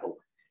capital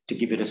to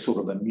give it a sort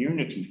of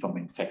immunity from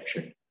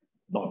infection,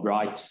 Bob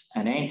writes,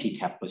 an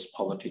anti-capitalist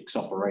politics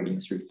operating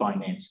through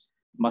finance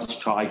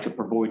must try to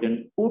provide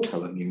an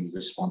autoimmune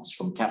response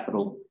from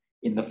capital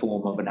in the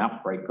form of an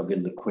outbreak of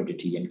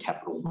illiquidity in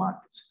capital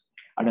markets.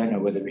 I don't know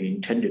whether he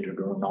intended it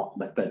or not,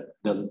 but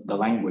the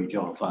language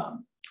of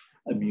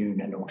immune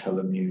and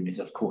autoimmune is,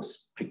 of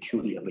course,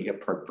 peculiarly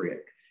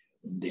appropriate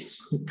in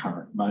this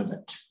current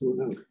moment.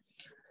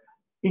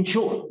 In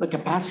short, the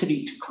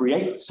capacity to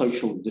create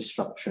social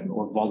disruption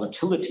or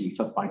volatility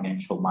for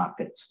financial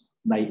markets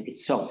may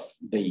itself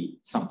be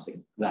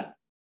something that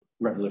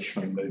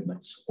revolutionary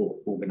movements or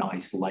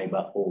organised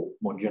labour, or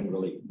more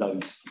generally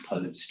those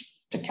opposed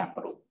to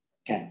capital,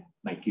 can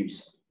make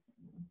use of.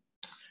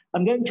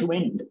 I'm going to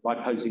end by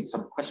posing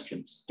some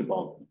questions to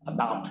Bob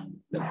about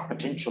the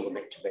potential of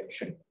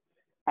intervention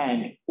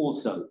and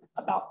also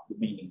about the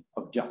meaning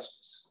of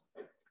justice.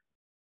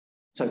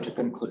 So to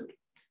conclude,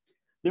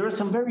 there are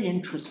some very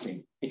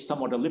interesting, if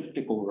somewhat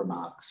elliptical,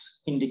 remarks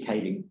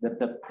indicating that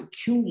the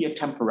peculiar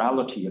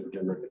temporality of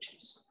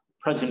derivatives,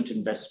 present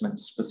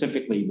investments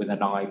specifically with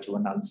an eye to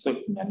an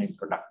uncertain and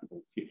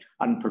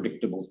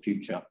unpredictable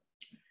future,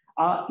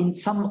 are in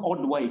some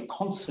odd way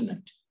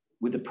consonant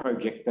with a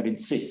project that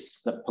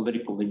insists that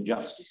political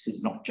injustice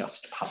is not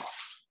just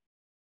past,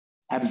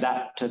 and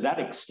that to that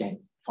extent,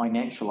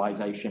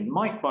 financialization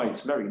might by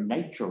its very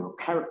nature or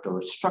character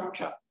or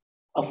structure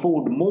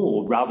afford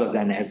more rather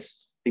than,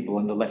 as people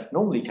on the left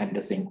normally tend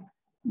to think,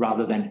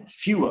 rather than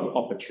fewer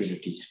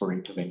opportunities for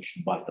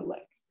intervention by the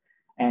left.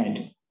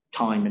 And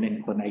time and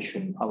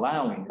inclination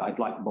allowing, I'd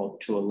like Bob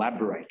to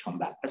elaborate on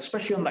that,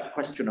 especially on that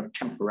question of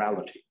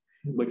temporality,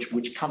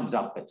 which comes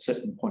up at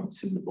certain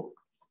points in the book.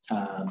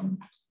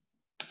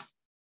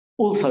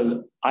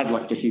 Also, I'd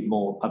like to hear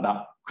more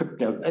about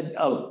crypto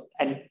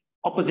and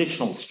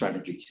oppositional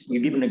strategies.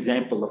 You give an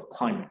example of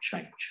climate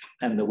change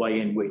and the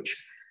way in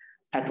which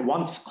at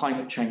once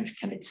climate change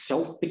can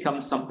itself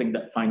become something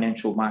that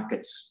financial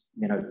markets,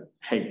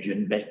 hedge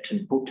and vet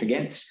and put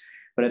against,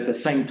 but at the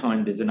same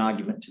time, there's an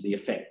argument to the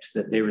effect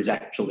that there is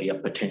actually a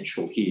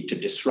potential here to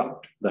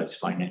disrupt those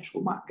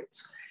financial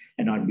markets.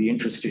 And I'd be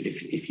interested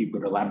if you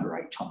could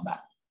elaborate on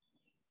that.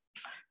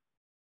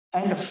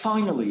 And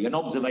finally, an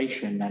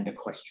observation and a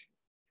question.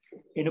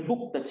 In a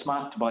book that's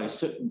marked by a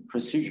certain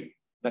precision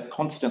that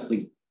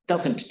constantly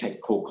doesn't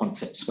take core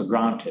concepts for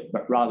granted,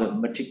 but rather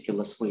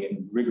meticulously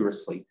and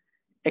rigorously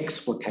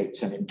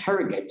explicates and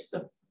interrogates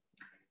them,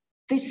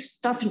 this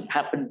doesn't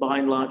happen by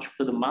and large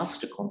for the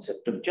master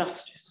concept of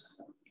justice.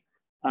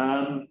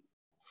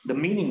 The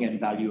meaning and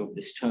value of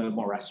this term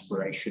or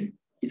aspiration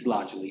is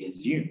largely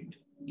assumed.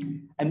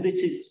 And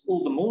this is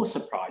all the more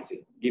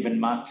surprising given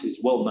Marx's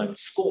well-known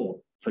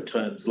scorn for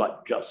terms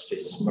like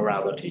justice,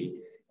 morality,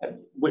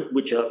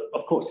 which are,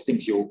 of course,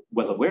 things you're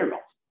well aware of.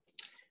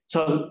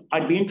 So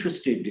I'd be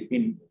interested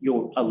in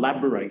your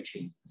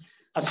elaborating,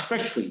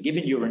 especially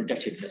given your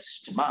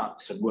indebtedness to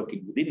Marx and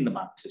working within the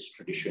Marxist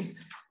tradition,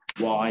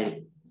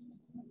 why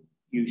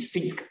you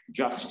think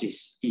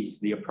justice is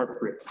the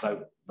appropriate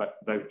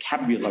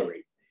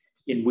vocabulary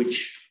in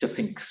which to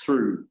think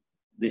through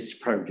this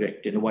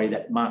project in a way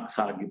that Marx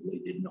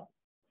arguably did not.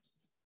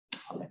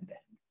 I'll end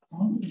there.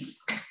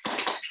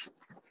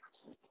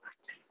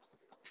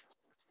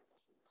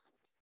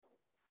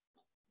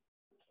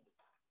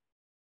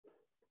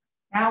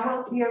 Now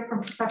we'll hear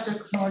from Professor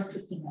Knorr.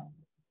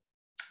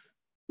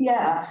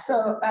 Yeah,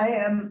 so I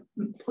am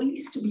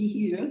pleased to be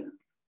here,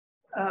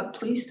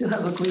 pleased to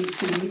have agreed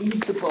to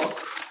read the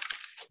book.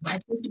 I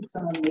think it's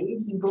an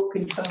amazing book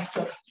in terms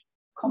of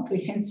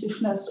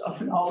comprehensiveness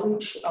of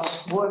knowledge,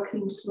 of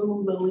working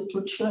through the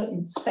literature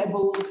in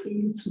several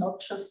fields, not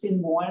just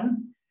in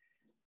one,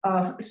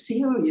 of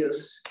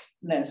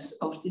seriousness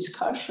of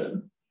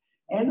discussion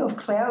and of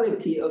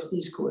clarity of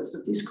discourse.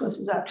 The discourse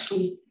is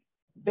actually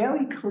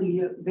very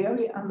clear,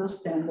 very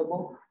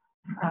understandable,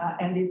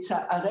 and it's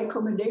a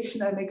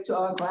recommendation I make to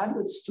our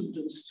graduate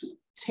students to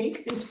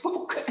take this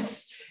book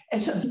as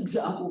an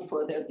example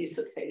for their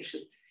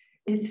dissertation.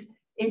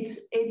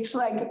 It's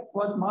like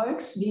what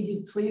Marx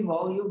needed 3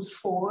 volumes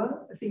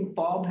for, I think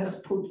Bob has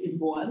put in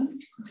 1,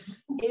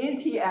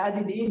 and he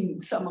added in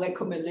some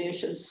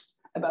recommendations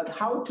about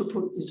how to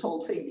put this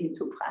whole thing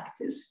into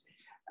practice,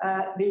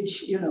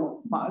 which,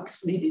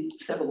 Marx needed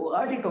several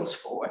articles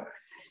for.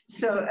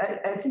 So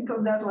I think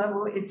on that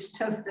level, it's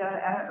just,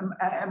 I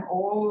am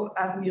all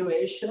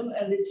admiration,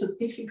 and it's a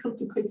difficult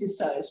to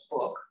criticize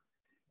book,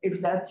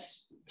 if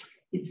that's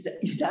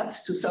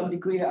to some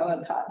degree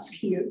our task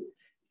here,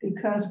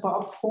 because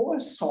Bob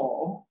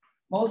foresaw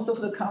most of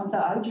the counter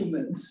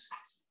arguments,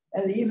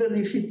 and even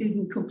if he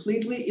didn't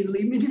completely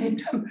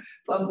eliminate them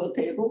from the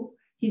table,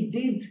 he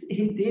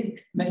did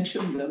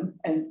mention them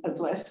and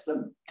address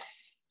them.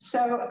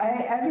 So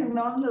I will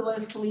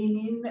nonetheless lean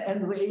in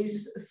and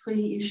raise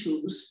 3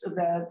 issues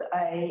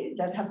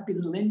that have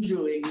been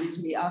lingering with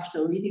me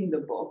after reading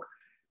the book,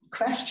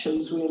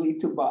 questions really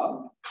to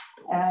Bob.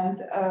 And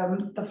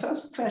the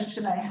first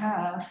question I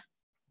have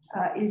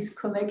is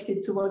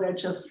connected to what I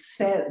just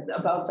said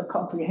about the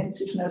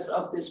comprehensiveness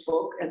of this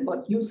book and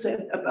what you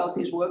said about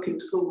his working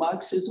through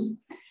Marxism,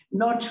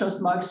 not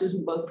just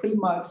Marxism, but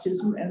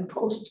pre-Marxism and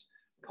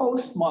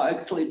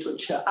post-Marx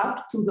literature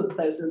up to the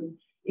present,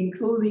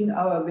 including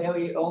our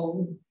very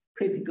own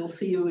critical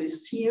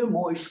theorist here,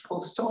 Moïse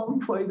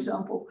Poston, for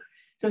example.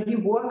 So he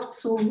worked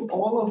through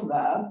all of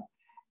that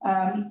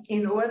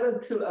in order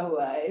to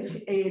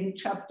arrive in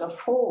chapter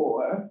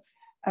 4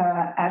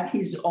 at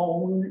his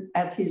own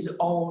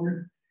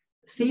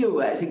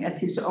theorizing, at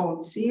his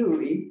own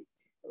theory.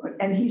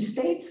 And he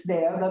states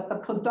there that the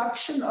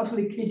production of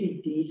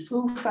liquidity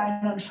through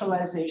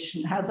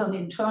financialization has an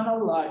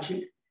internal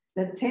logic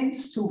that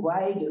tends to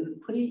widen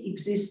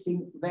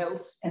pre-existing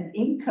wealth and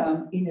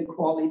income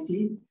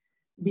inequality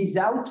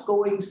without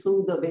going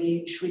through the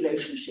wage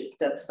relationship.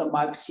 That's the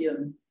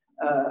Marxian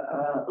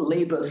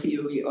labor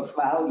theory of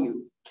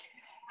value.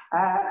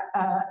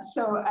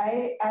 So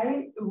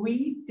I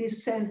read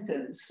this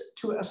sentence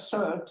to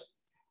assert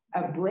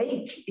a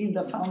break in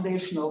the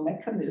foundational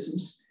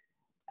mechanisms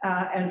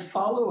and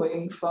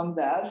following from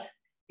that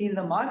in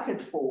the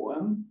market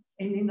form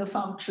and in the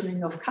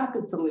functioning of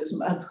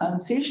capitalism, a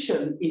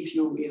transition, if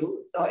you will,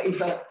 or if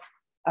a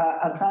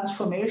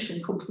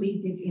transformation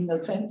completed in the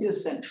 20th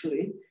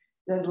century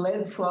that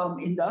led from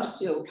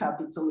industrial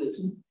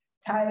capitalism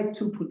tied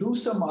to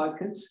producer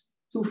markets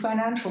to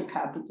financial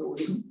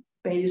capitalism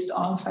based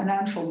on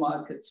financial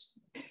markets,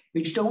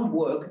 which don't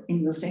work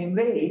in the same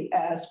way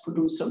as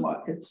producer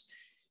markets.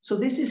 So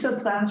this is a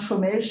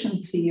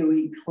transformation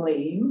theory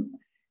claim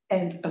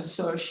and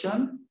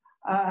assertion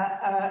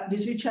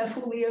with which I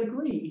fully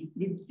agree.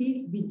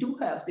 We do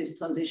have this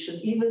transition,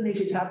 even if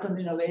it happened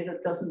in a way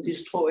that doesn't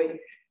destroy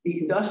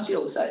the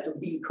industrial side of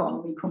the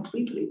economy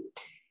completely.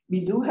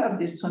 We do have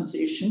this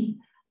transition.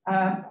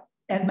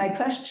 And my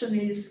question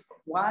is,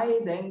 why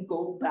then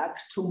go back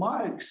to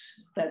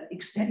Marx that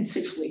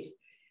extensively?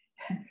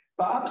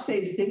 Bob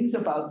says things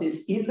about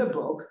this in the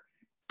book,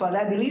 But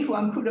I believe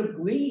one could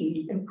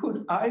agree and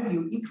could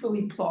argue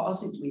equally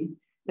plausibly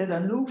that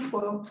a new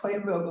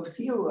framework of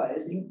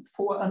theorizing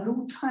for a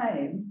new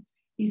time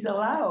is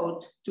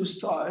allowed to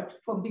start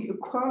from the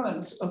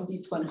occurrence of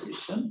the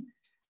transition.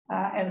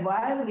 And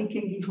while we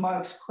can give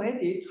Marx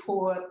credit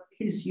for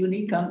his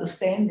unique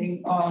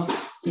understanding of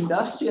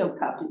industrial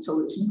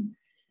capitalism,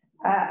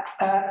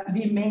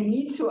 we may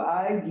need to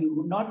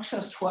argue not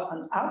just for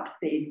an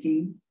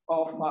updating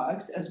of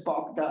Marx, as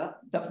Bob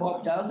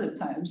does at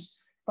times,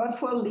 but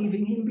for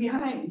leaving him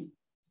behind.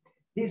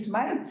 This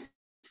might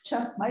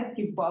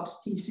give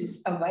Bob's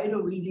thesis a wider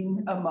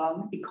reading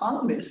among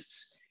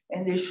economists,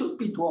 and they should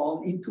be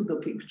drawn into the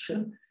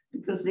picture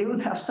because they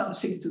would have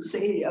something to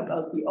say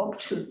about the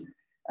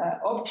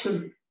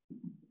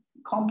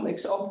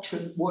complex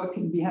option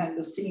working behind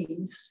the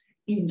scenes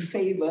in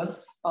favor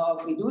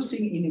of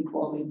reducing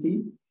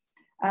inequality,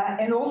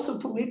 and also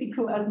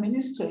political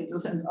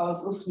administrators and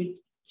others, which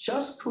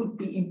just could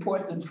be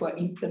important for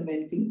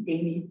implementing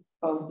any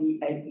of the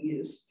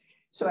ideas.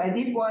 So I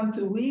did want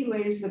to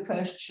re-raise the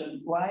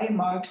question, why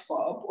Marx,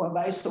 Bob, or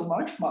why so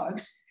much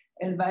Marx,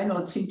 and why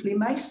not simply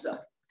Meister?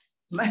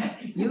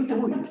 You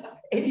do it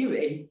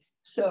anyway.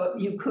 So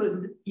you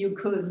could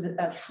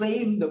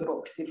frame the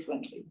book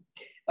differently,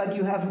 but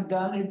you haven't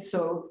done it,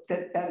 so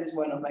that is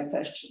one of my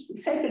questions. The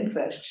second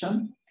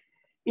question,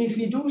 if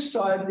we do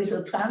start with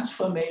a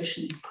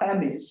transformation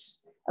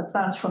premise, a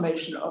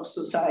transformation of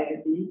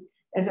society,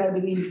 as I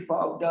believe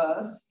Bob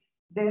does,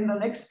 then the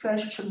next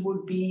question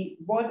would be,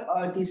 what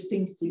are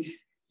distinctive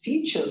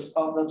features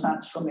of the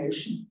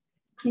transformation?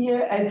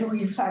 Here, I do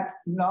in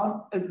fact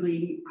not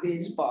agree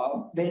with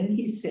Bob when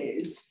he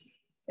says,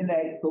 and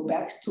I go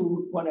back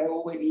to what I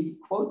already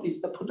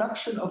quoted, the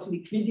production of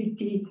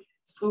liquidity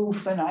through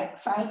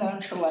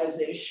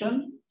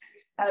financialization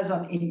as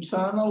an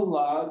internal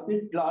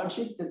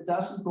logic that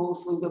doesn't go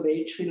through the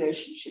wage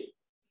relationship.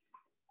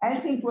 I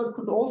think what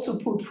could also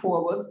put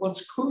forward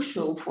what's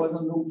crucial for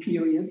the new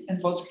period and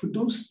what's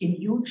produced in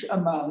huge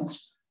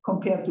amounts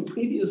compared to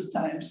previous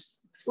times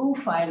through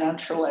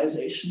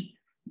financialization,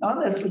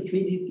 not as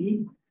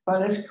liquidity,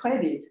 but as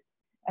credit.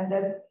 And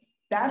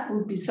that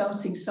would be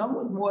something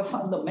somewhat more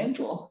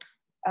fundamental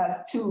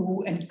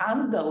to and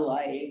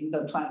underlying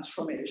the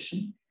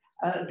transformation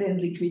than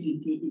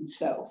liquidity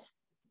itself.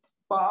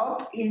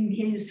 Bob, in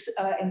his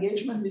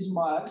engagement with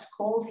Marx,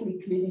 calls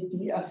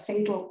liquidity a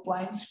fatal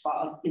blind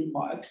spot in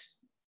Marx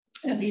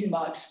and in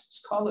Marx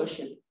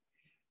scholarship.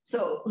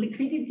 So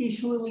liquidity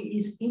surely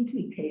is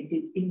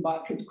implicated in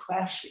market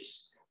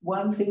crashes.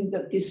 One thing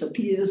that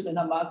disappears when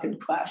a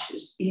market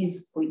crashes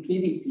is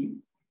liquidity.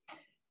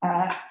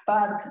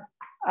 But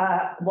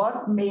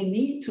what may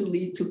need to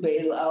lead to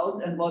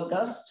bailout and what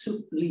does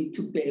lead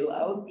to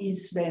bailout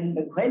is when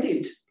the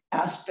credit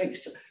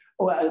aspect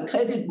or a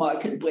credit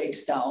market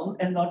breaks down,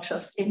 and not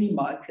just any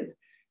market.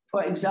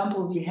 For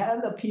example, we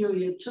had a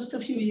period just a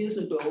few years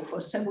ago,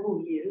 for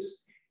several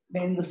years,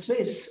 when the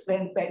Swiss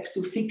went back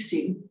to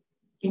fixing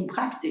in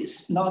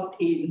practice, not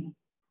in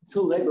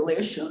through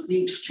regulation,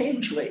 the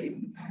exchange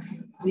rate.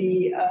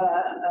 The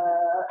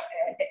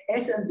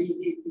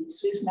SNB, the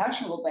Swiss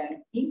National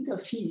Bank,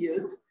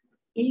 interfered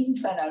in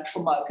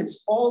financial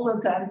markets all the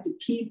time to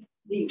keep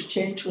the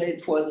exchange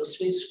rate for the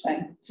Swiss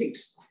franc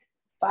fixed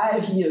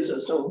 5 years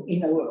or so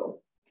in a row.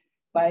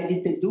 Why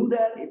did they do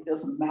that? It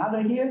doesn't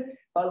matter here.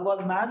 But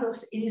what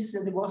matters is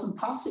that it wasn't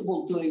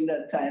possible during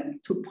that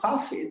time to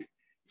profit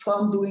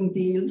from doing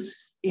deals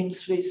in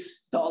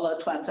Swiss dollar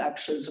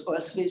transactions or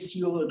Swiss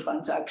euro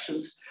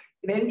transactions.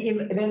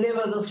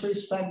 Whenever the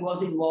Swiss franc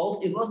was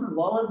involved, it wasn't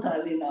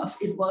volatile enough.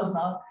 It was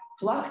not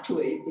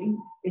fluctuating.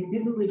 It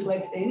didn't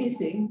reflect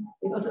anything.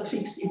 It was a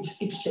fixed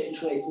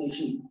exchange rate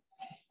regime.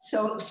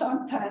 So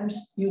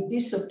sometimes you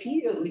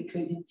disappear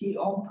liquidity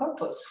on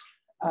purpose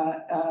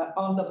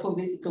on the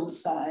political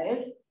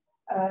side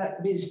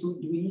with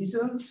good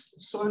reasons,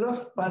 sort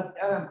of, but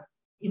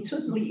it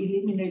certainly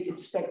eliminated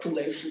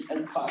speculation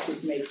and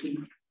profit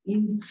making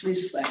in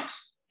Swiss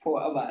francs for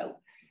a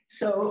while.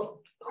 So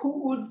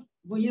who would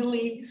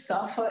really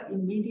suffer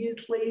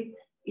immediately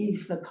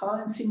if the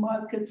currency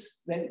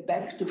markets went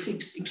back to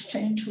fixed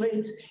exchange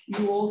rates?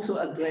 You also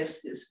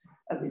address this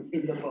a bit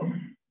in the book.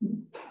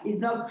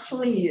 It's not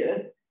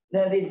clear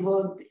that it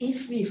would,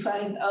 if we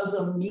find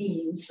other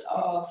means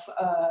of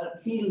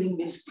dealing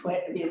with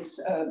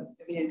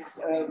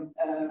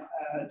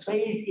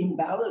trade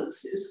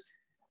imbalances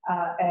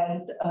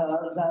and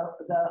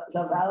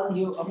the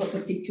value of a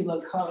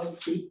particular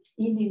currency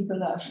in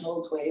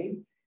international trade,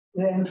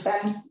 then in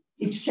fact,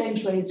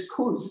 exchange rates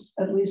could,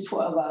 at least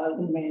for a while,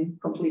 remain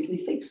completely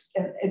fixed.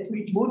 And it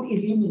would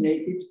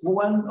eliminate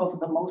one of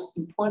the most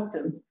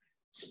important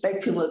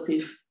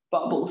speculative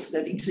bubbles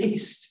that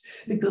exist,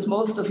 because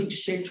most of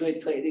exchange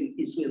rate trading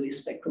is really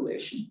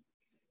speculation.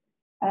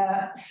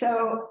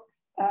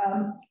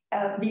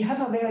 We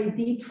have a very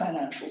deep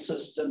financial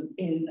system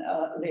in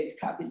late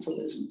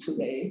capitalism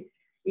today.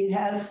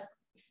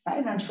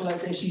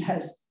 Financialization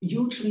has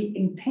hugely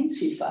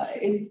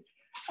intensified,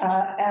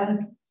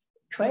 and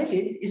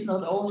credit is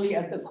not only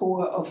at the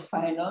core of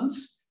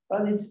finance,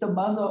 but it's the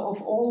mother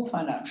of all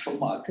financial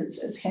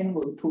markets, as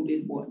Henwood put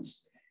it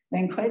once.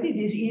 When credit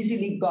is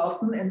easily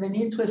gotten and when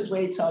interest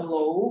rates are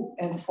low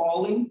and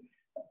falling,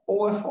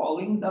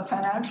 the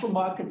financial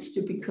markets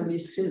typically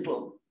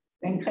sizzle.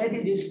 When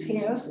credit is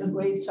scarce and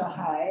rates are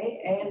high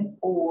and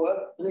or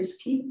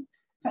risky,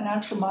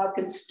 financial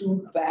markets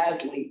do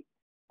badly.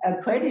 A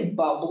credit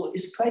bubble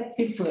is quite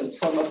different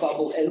from a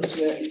bubble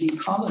elsewhere in the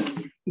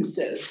economy, he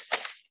says.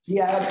 We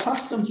are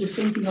accustomed to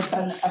thinking of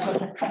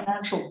a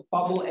financial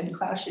bubble and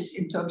crashes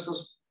in terms of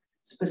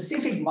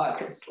specific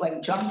markets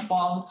like junk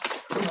bonds,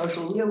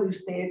 commercial real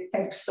estate,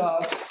 tech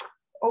stocks.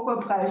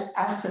 Overpriced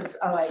assets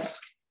are like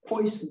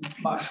poison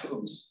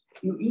mushrooms.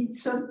 You eat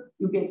them,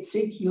 you get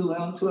sick, you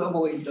learn to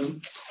avoid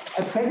them.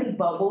 A credit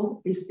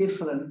bubble is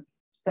different.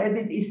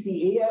 Credit is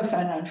the air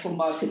financial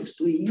markets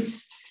breathe,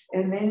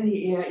 and when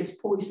the air is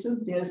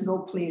poisoned, there's no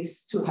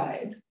place to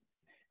hide.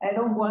 I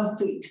don't want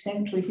to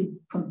extensively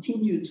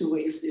continue to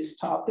raise this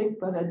topic,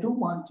 but I do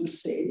want to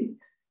say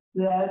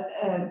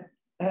that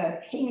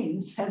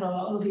Keynes had a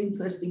lot of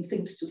interesting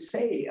things to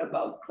say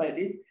about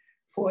credit.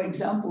 For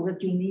example,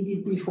 that you need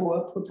it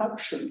before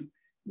production.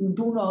 You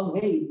do not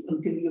wait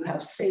until you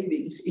have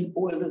savings in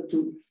order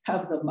to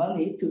have the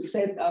money to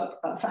set up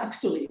a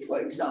factory,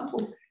 for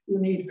example. You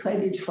need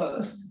credit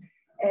first.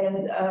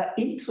 And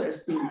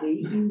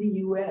interestingly, in the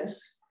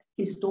US,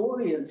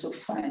 historians of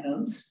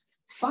finance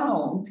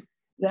found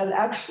that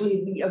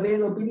actually the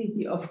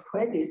availability of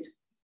credit,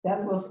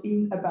 that was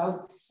in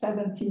about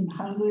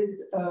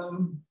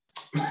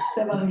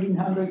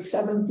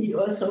 1770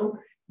 or so,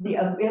 the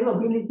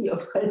availability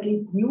of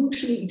credit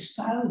hugely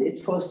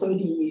expanded for 30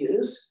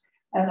 years.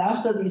 And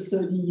after these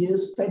 30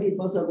 years, credit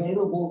was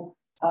available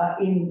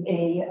in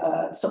a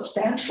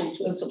substantial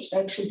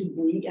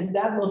degree, and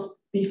that was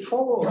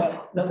before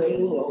the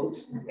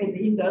railroads and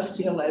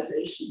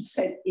industrialization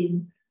set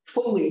in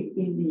fully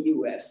in the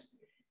US.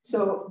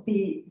 So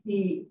the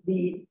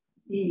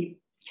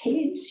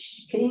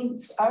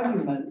Keynes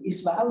argument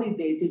is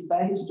validated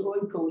by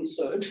historical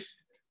research,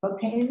 but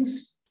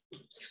Keynes'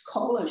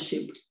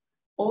 scholarship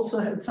also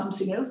had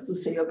something else to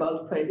say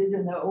about credit,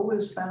 and I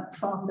always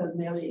found that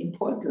very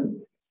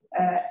important.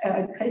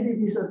 Credit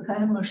is a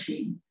time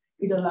machine.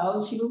 It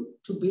allows you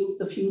to build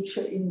the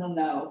future in the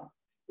now.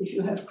 If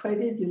you have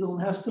credit, you don't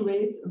have to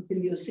wait until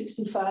you're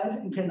 65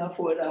 and can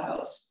afford a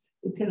house.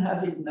 You can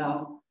have it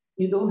now.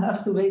 You don't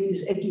have to wait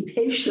with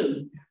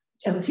education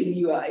until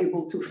you are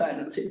able to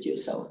finance it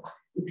yourself.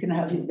 You can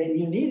have it when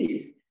you need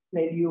it,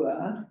 when you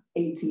are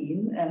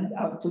 18 and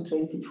up to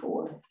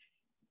 24.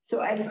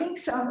 So I think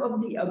some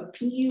of the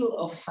appeal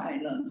of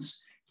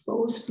finance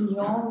goes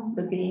beyond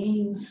the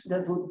gains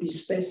that would be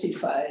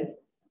specified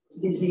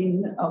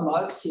within a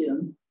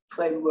Marxian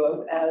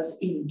framework as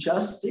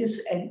injustice,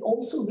 and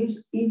also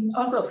within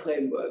other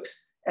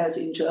frameworks as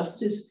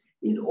injustice.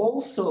 It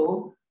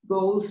also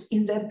goes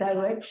in that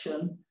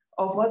direction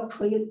of what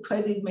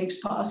credit makes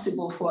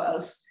possible for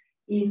us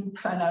in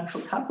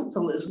financial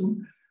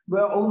capitalism,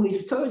 where only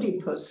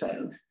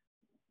 30%,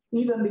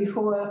 even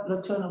before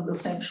the turn of the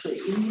century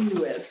in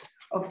the US,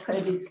 of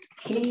credit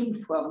came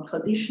from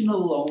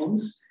traditional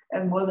loans,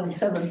 and more than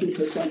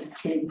 70%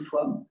 came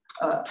from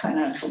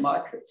financial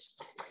markets.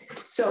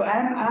 So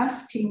I'm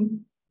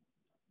asking,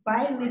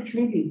 by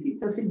liquidity,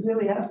 does it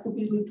really have to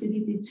be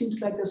liquidity? It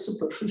seems like a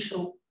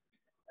superficial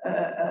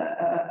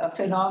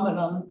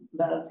phenomenon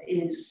that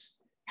is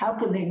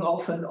happening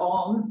off and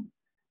on,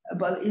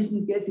 but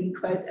isn't getting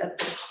quite at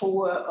the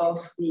core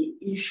of the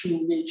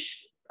issue,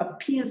 which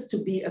appears to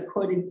be,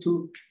 according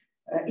to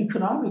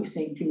economic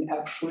thinking,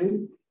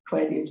 actually,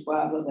 credit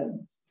rather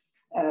than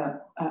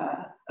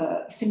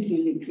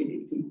simply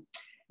liquidity.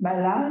 My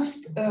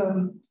last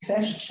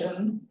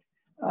question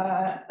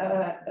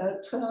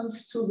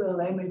turns to the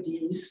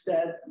remedies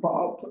that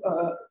Bob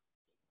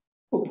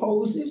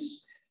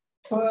proposes,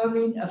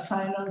 turning a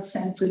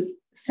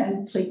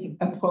finance-centric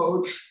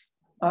approach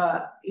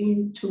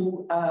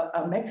into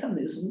a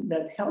mechanism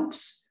that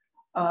helps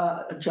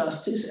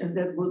justice and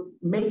that would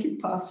make it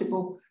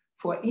possible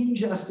for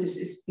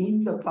injustices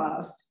in the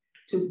past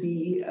to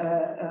be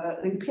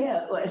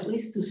repaired, or at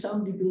least to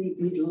some degree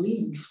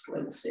relieved,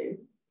 let's say.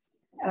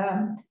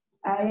 I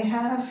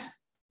have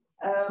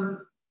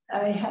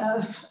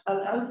an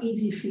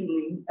uneasy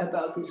feeling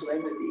about this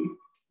remedy.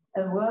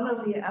 And one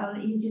of the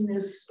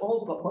uneasiness,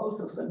 both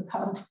of them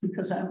come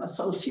because I'm a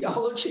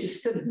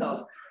sociologist and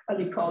not an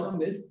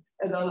economist,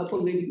 and not a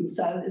political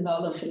scientist, and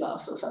not a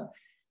philosopher.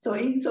 So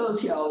in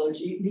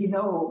sociology, we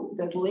know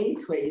that lay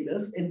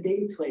traders and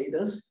day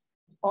traders,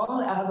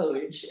 on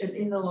average and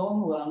in the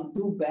long run,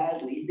 do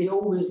badly. They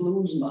always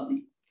lose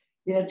money.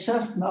 They're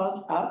just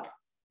not up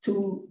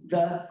to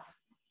the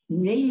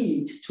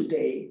need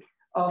today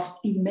of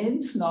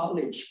immense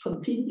knowledge,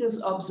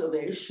 continuous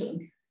observation,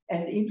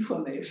 and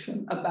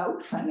information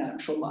about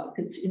financial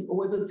markets in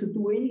order to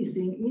do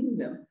anything in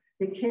them.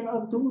 They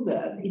cannot do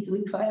that. It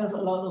requires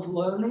a lot of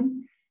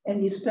learning,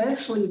 and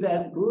especially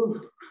that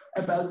group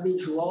about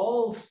which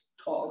Rawls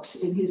talks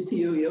in his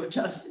theory of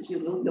justice,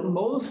 the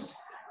most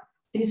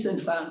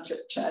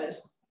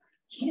disenfranchised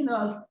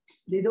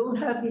they don't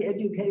have the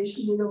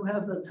education, they don't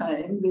have the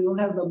time, they don't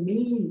have the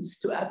means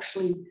to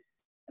actually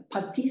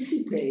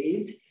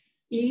participate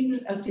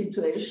in a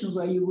situation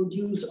where you would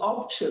use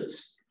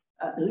options,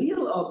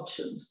 real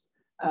options,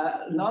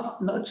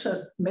 not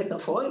just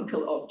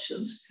metaphorical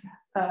options,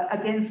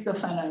 against the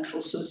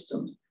financial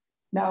system.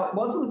 Now,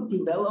 what would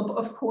develop,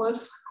 of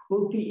course,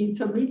 would be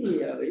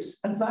intermediaries,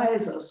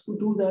 advisors who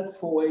do that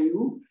for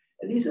you.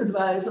 And these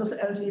advisors,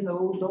 as we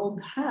know, don't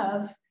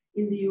have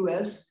in the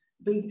US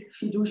big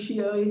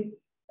fiduciary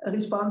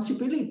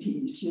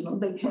responsibilities.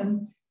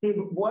 They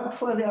work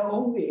for their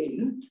own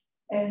gain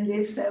and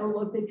they sell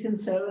what they can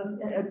sell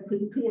and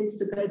it creates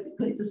the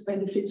greatest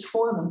benefits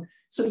for them.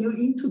 So you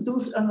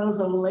introduce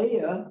another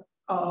layer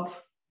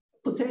of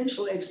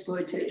potential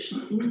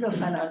exploitation in the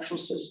financial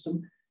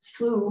system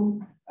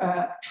through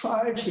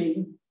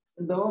charging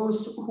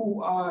those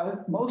who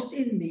are most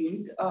in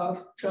need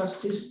of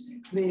justice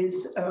with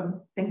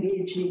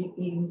engaging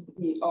in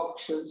the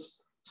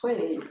options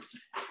trade.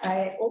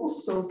 I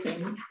also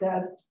think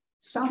that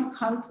some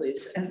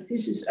countries, and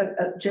this is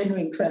a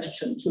genuine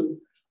question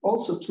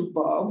also to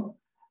Bob,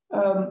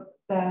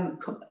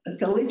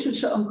 the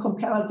literature on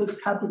comparative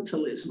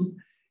capitalism,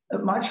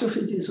 much of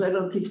it is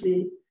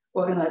relatively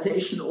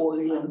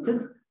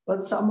organization-oriented,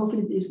 but some of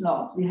it is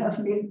not. We have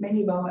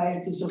many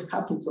varieties of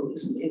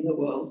capitalism in the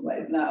world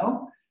right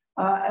now.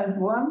 And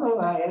one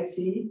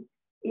variety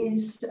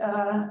is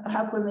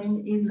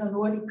happening in the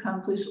Nordic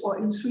countries or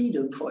in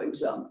Sweden, for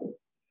example.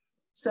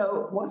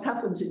 So what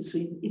happens in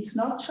Sweden? It's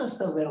not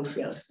just a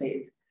welfare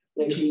state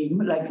regime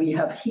like we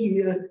have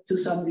here to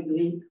some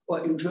degree,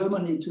 or in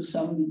Germany to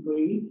some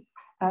degree.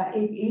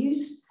 It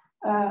is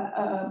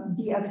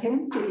the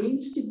attempt to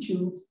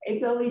institute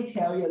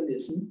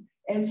egalitarianism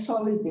and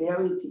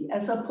solidarity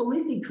as a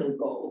political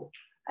goal.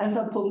 As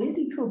a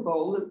political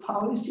goal that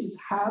policies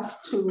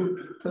have to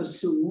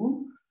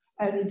pursue,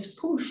 and it's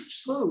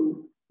pushed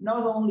through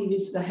not only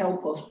with the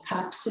help of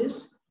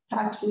taxes.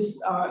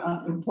 Taxes are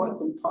an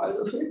important part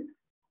of it,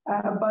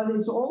 but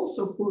it's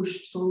also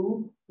pushed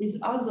through with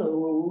other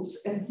rules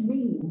and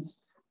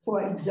means.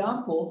 For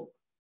example,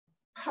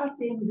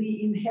 cutting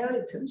the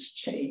inheritance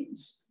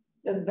chains.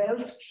 The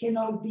wealth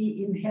cannot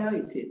be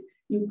inherited.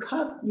 You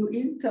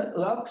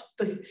interrupt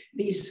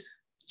these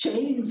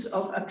chains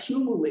of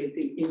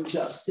accumulating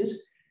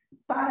injustice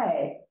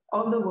by,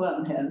 on the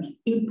one hand,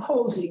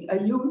 imposing a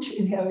huge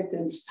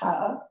inheritance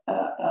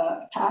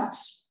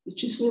tax,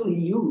 which is really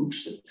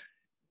huge.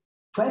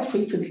 Quite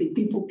frequently,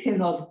 people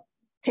cannot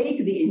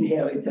take the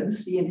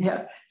inheritance.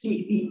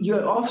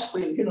 Your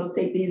offspring cannot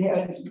take the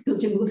inheritance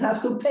because you would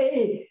have to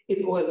pay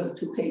in order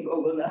to take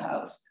over the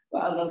house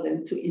rather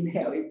than to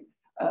inherit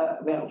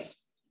wealth.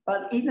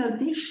 But in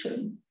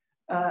addition,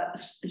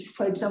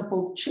 for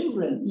example,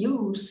 children,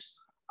 youth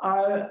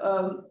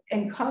are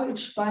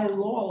encouraged by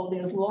law.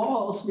 There's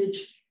laws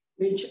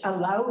which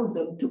allow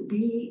them to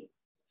be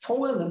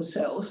for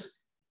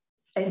themselves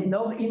and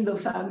not in the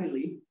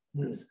family,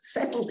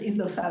 settled in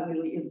the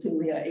family until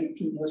they are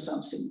 18 or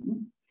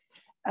something.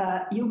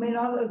 You may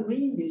not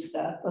agree with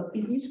that, but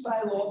it is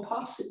by law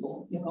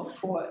possible,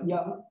 for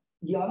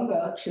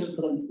younger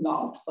children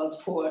not,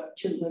 but for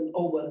children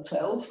over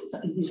 12,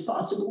 it is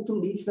possible to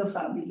leave the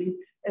family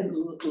and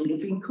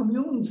live in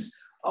communes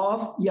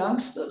of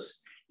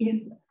youngsters.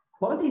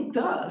 What it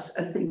does,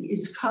 I think,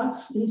 is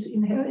cuts these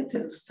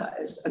inheritance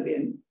ties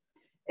again.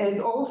 And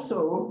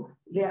also,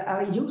 there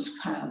are youth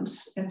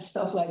camps and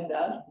stuff like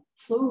that,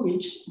 through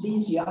which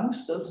these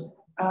youngsters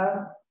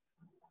are,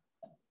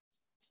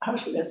 how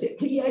should I say,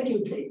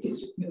 pre-educated.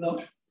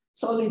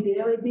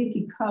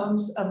 Solidarity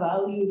becomes a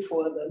value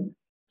for them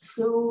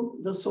through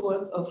the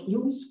sort of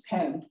youth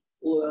camp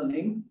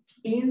learning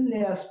in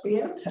their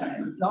spare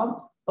time,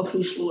 not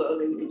official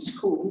learning in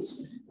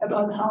schools,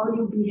 about how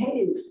you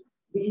behave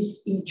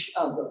with each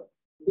other,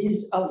 with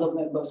other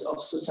members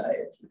of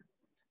society.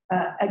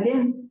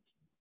 Again,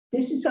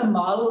 this is a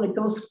model that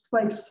goes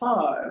quite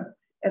far.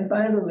 And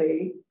by the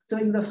way,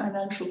 during the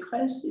financial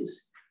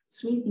crisis,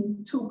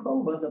 Sweden took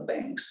over the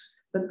banks.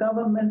 The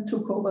government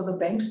took over the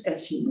banks,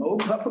 as you know,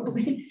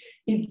 probably.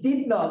 It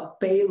did not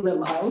bail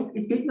them out.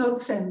 It did not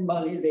send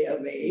money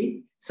their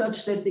way,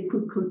 such that they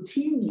could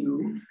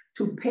continue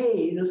to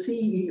pay the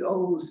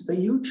CEOs the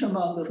huge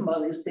amount of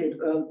money they'd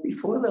earned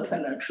before the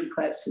financial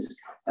crisis.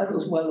 That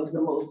was one of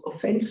the most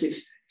offensive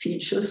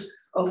features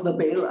of the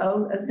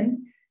bailout, I think,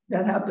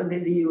 that happened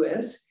in the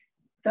US.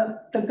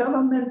 The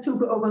government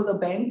took over the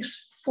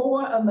banks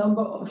for a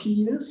number of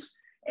years,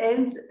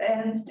 and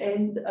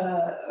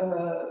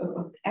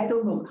I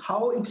don't know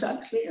how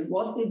exactly and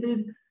what they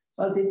did,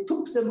 but they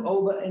took them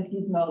over and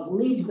did not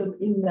leave them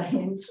in the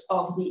hands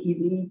of the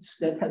elites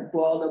that had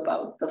brought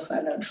about the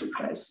financial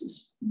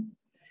crisis.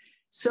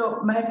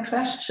 So my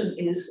question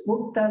is,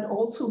 would that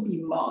also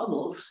be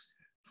models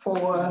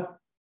for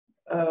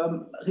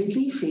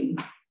relieving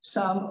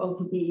some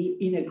of the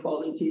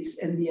inequalities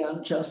and the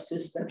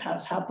injustice that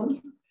has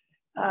happened?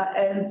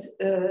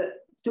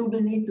 Do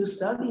we need to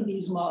study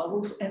these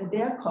models and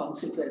their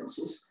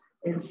consequences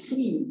and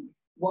see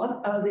what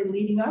are they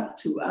leading up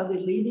to? Are they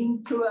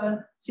leading to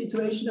a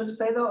situation that's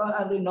better, or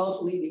are they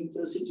not leading to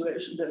a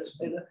situation that's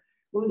better?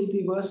 Would it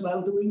be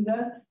worthwhile doing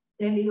that?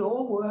 And it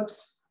all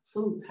works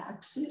through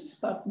taxes,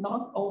 but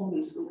not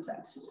only through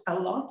taxes. A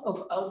lot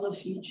of other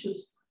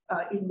features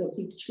are in the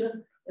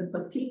picture, and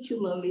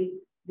particularly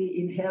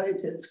the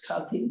inheritance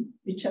cutting,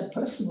 which I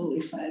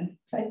personally find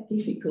quite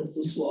difficult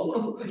to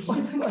swallow.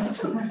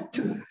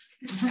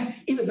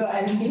 Even though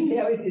I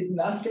inherited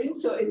nothing,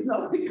 so it's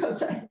not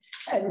because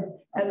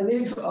I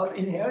live on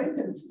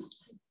inheritances,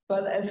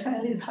 but I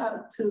find it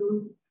hard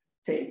to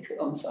take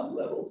on some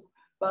level.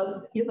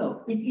 But you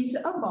know, it is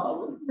a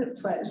model that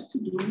tries to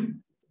do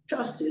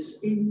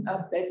justice in a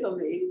better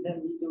way than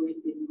we do it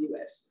in the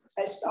US.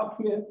 I stop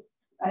here.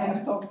 I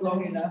have talked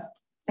long enough.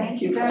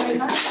 Thank you very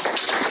much.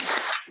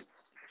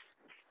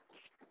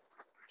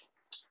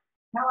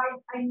 Now,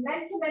 I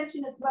meant to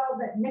mention as well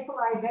that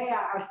Nikolai Vea,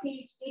 our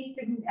PhD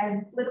student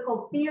in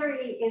political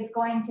theory, is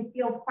going to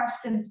field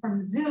questions from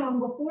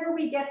Zoom. Before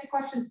we get to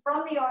questions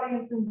from the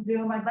audience in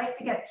Zoom, I'd like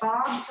to get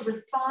Bob to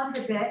respond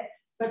a bit.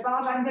 But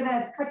Bob, I'm going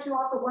to cut you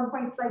off at one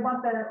point because I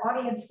want the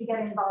audience to get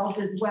involved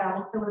as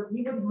well. So if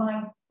you wouldn't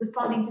mind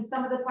responding to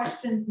some of the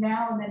questions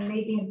now, and then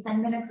maybe in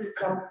 10 minutes or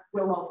so,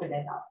 we'll open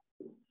it up.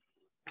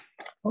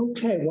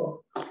 Okay,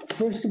 well,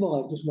 first of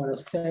all, I just want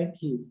to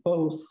thank you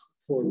both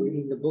for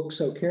reading the book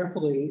so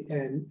carefully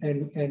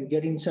and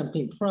getting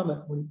something from it.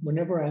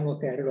 Whenever I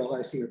look at it, all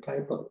I see are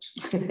typos.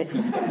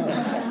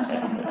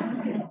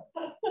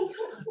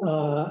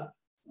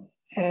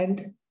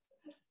 And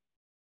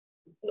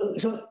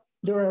so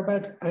there are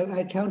about,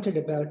 I counted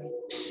about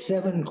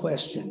 7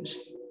 questions,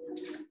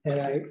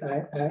 and I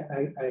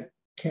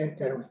can't,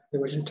 there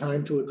wasn't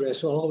time to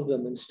address all of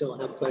them and still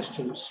have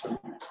questions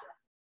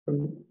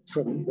from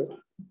the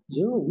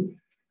Zoom.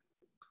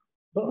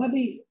 But let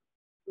me,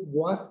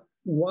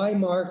 why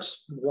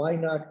Marx? Why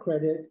not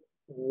credit?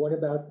 What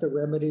about the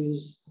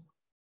remedies?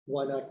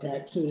 Why not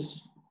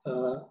taxes?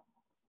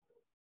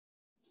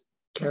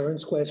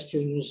 Karin's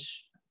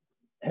questions,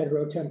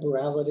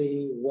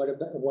 heterotemporality, what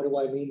do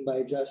I mean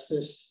by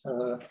justice?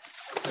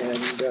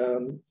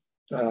 And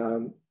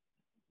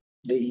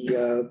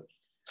the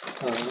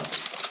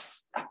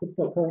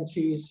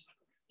cryptocurrencies,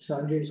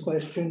 Sanjay's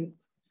question.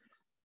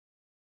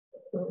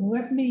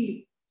 Let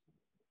me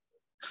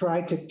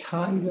try to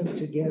tie them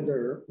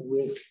together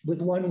with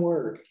one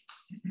word,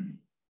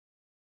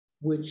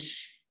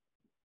 which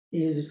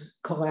is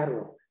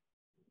collateral.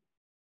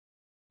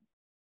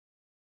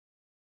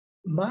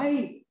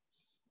 My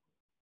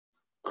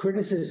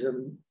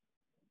criticism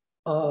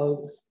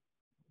of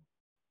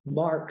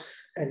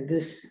Marx, and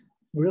this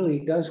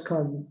really does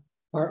come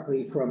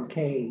partly from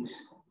Keynes,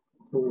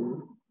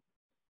 who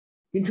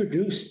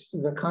introduced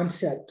the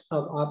concept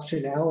of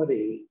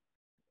optionality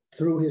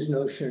through his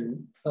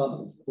notion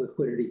of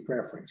liquidity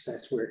preference.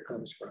 That's where it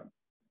comes from.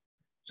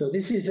 So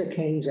this is a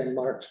Keynes and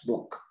Marx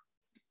book.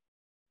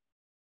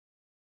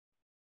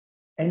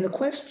 And the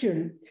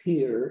question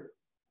here,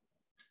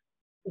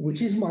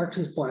 which is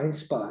Marx's blind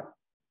spot,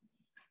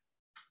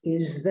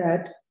 is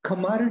that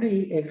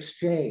commodity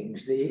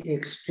exchange, the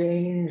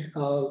exchange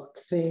of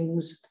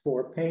things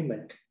for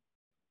payment,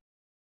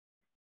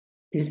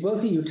 is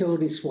both a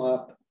utility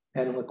swap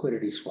and a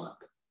liquidity swap.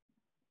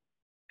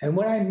 And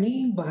what I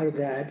mean by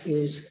that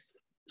is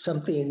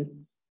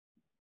something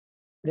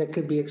that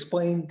could be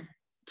explained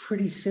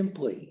pretty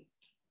simply.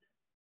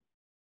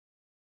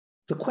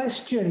 The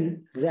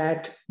question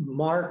that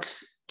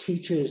Marx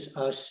teaches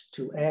us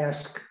to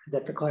ask,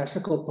 that the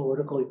classical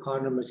political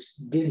economists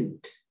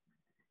didn't,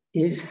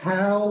 is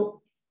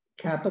how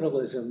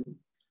capitalism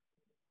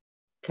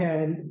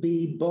can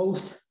be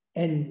both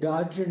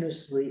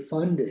endogenously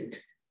funded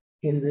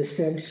in the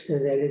sense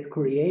that it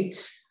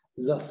creates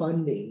the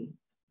funding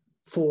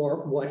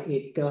for what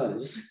it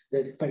does,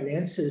 that it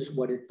finances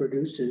what it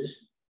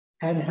produces,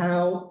 and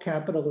how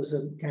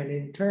capitalism can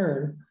in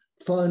turn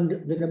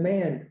fund the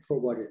demand for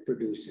what it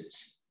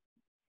produces.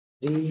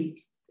 The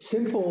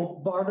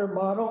simple barter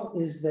model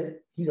is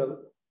that, you know,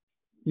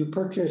 you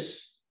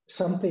purchase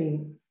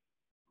something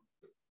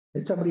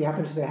that somebody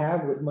happens to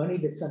have with money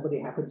that somebody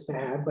happens to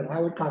have, but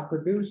how it got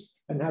produced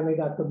and how they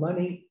got the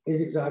money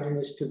is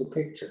exogenous to the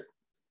picture.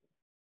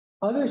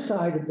 Other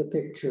side of the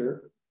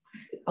picture,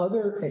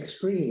 other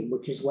extreme,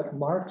 which is what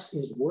Marx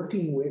is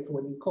working with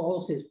when he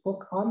calls his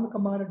book On the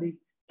Commodity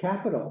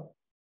Capital,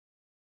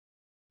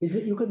 is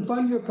that you can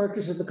fund your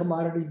purchase of the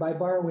commodity by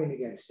borrowing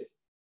against it.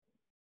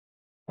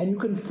 And you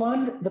can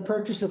fund the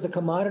purchase of the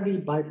commodity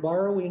by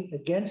borrowing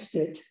against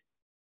it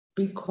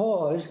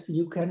because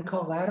you can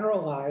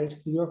collateralize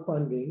your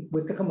funding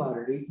with the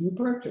commodity you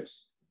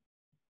purchase.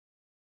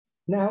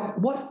 Now,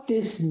 what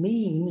this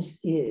means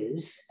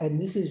is, and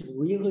this is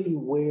really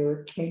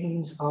where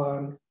Keynes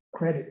on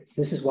credit,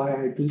 this is why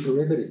I do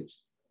derivatives,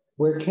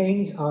 where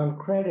Keynes on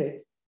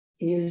credit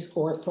is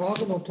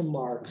orthogonal to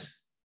Marx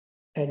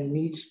and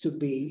needs to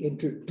be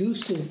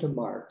introduced into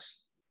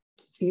Marx,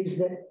 is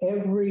that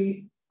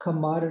every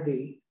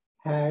commodity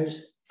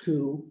has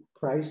 2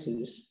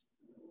 prices.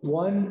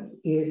 One,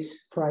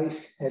 its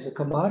price as a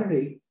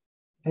commodity,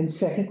 and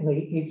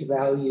secondly, its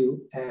value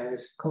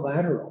as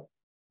collateral.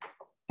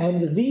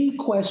 And the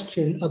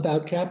question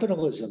about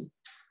capitalism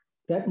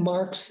that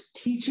Marx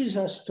teaches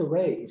us to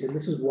raise, and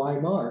this is why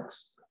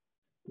Marx,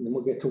 and then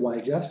we'll get to why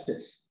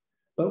justice,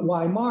 but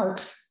why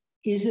Marx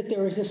is that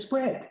there is a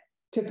spread,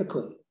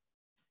 typically,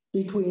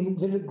 between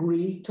the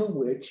degree to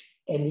which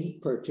any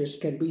purchase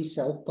can be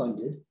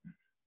self-funded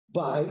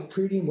by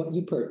treating what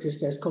you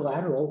purchased as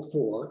collateral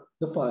for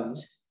the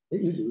funds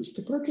that you use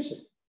to purchase it.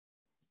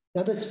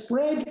 Now, the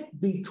spread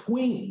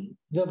between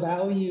the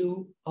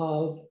value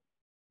of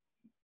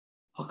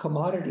a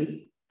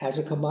commodity as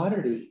a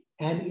commodity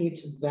and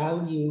its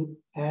value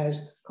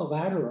as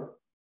collateral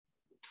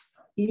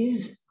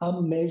is a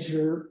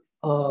measure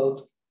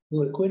of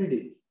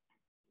liquidity.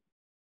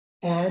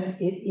 And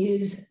it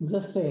is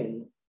the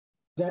thing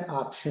that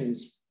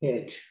options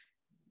hedge.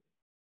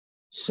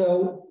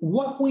 So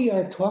what we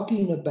are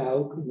talking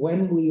about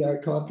when we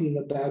are talking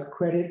about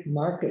credit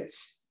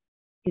markets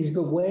is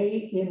the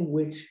way in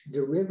which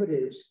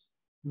derivatives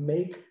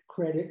make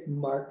credit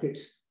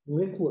markets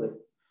liquid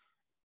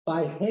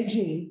by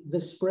hedging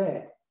the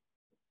spread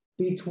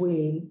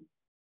between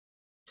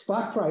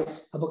spot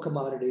price of a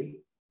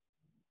commodity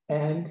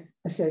and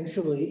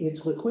essentially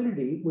its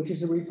liquidity, which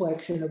is a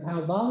reflection of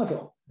how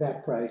volatile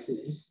that price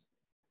is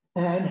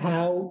and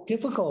how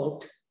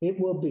difficult it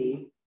will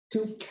be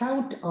to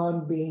count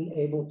on being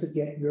able to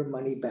get your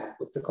money back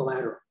with the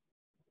collateral.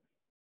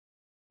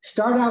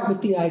 Start out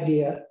with the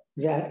idea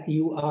that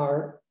you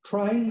are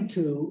trying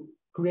to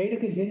create a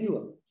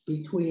continuum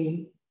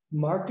between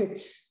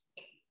markets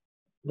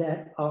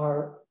that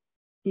are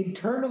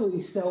internally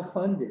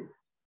self-funded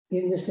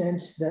in the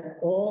sense that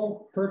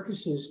all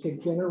purchases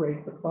can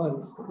generate the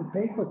funds that would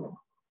pay for them.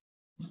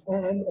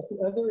 And at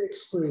the other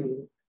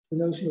extreme, the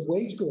notion of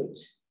wage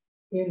goods,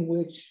 in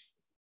which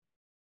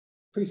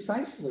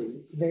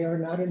precisely they are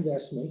not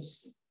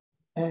investments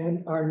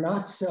and are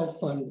not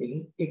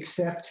self-funding,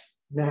 except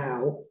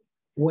now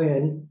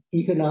when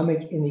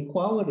economic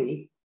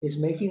inequality is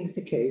making it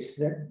the case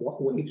that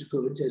wage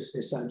goods, as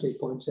Sanjay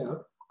points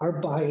out, are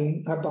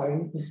buying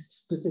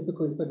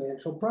specifically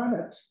financial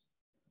products.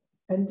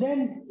 And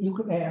then you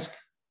can ask,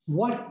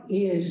 what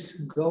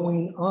is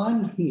going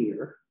on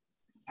here?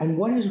 And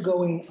what is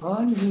going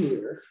on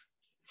here,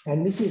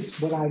 and this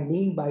is what I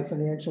mean by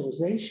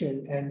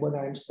financialization and what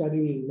I'm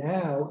studying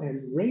now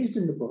and raised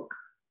in the book,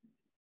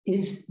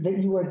 is that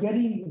you are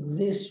getting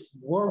this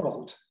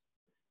world,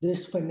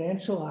 this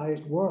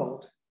financialized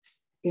world,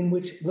 in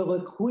which the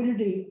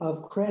liquidity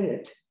of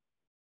credit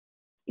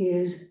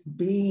is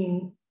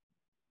being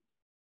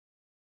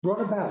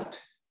brought about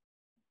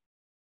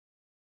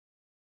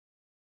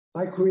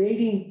by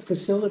creating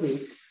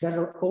facilities that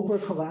are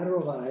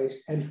over-collateralized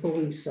and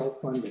fully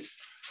self-funded.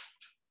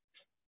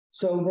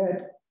 So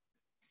that,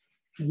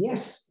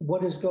 yes,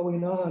 what is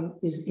going on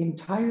is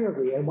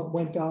entirely, and what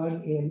went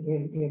on in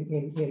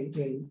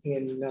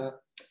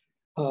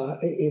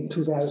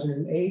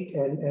 2008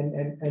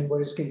 and what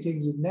has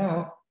continued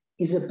now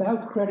is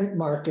about credit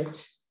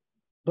markets,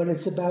 but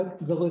it's about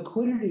the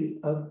liquidity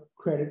of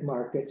credit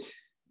markets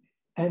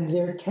and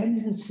their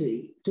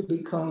tendency to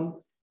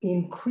become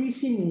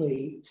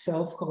increasingly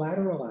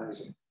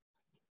self-collateralizing,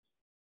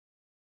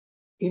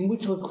 in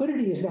which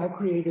liquidity is now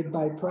created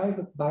by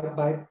private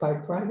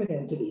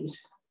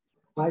entities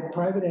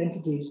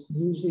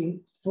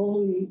using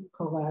fully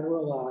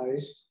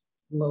collateralized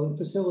loan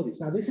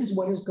facilities. Now, this is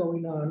what is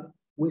going on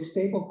with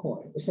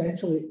stablecoin.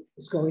 Essentially,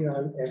 it's going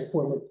on as a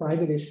form of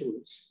private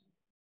issuance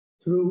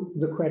through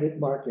the credit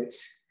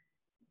markets,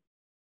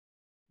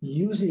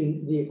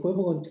 using the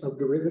equivalent of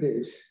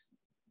derivatives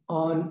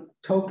on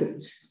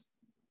tokens.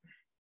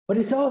 But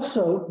it's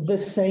also the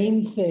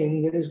same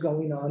thing that is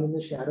going on in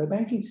the shadow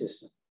banking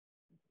system.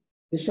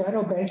 The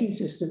shadow banking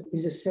system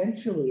is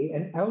essentially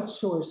an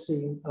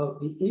outsourcing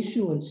of the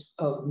issuance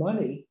of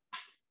money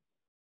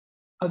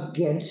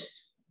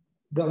against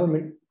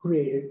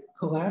government-created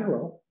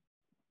collateral,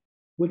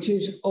 which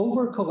is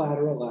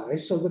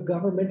over-collateralized, so the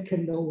government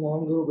can no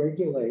longer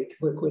regulate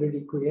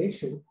liquidity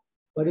creation,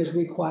 but is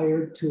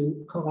required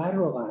to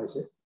collateralize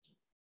it.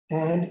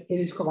 And it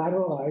is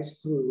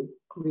collateralized through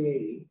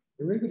creating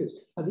derivatives.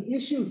 Now, the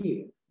issue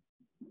here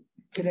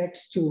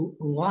connects to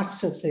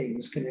lots of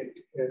things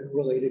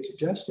related to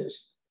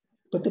justice.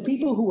 But the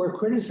people who are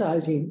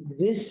criticizing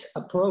this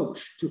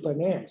approach to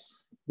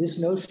finance, this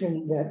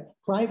notion that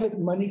private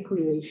money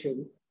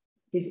creation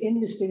is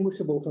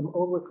indistinguishable from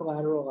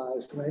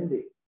over-collateralized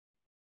lending,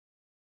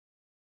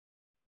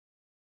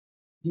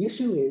 the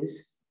issue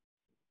is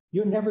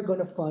you're never going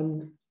to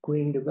fund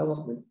green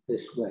development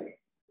this way.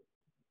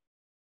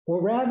 Or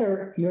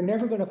rather, you're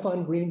never going to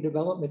fund green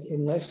development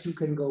unless you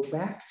can go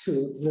back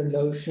to the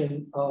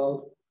notion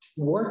of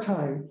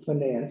wartime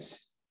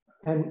finance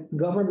and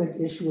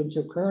government issuance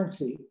of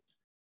currency.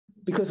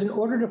 Because in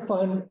order to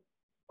fund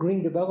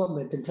green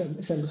development, and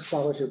some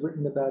scholars have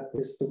written about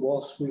this, the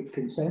Wall Street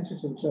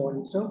consensus and so on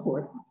and so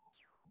forth,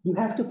 you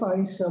have to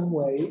find some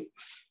way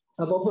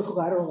of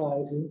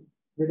over-collateralizing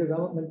the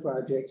development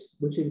projects,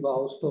 which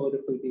involves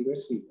politically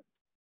de-risking them.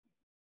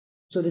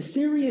 So the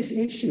serious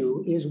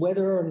issue is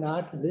whether or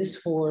not this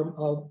form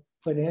of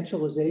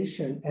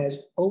financialization as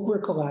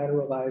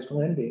over-collateralized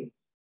lending,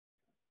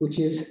 which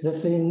is the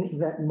thing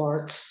that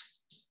Marx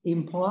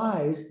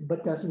implies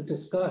but doesn't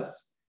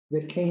discuss,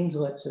 that Keynes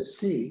lets us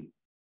see,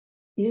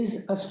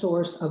 is a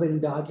source of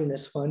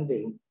endogenous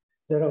funding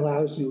that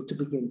allows you to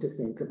begin to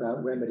think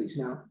about remedies.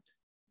 Now,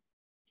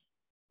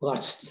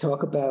 lots to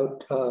talk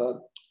about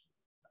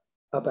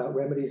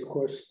remedies. Of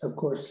course,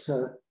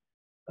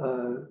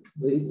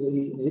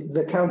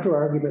 the counter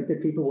argument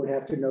that people would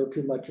have to know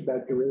too much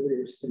about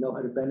derivatives to know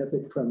how to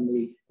benefit from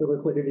the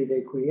liquidity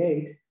they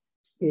create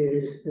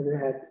is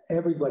that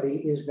everybody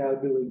is now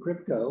doing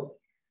crypto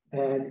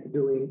and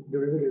doing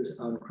derivatives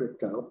on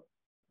crypto.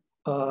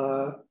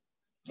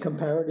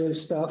 Comparative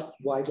stuff,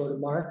 why go to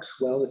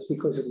Marx? Well, it's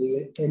because of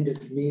the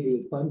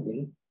intermediate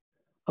funding.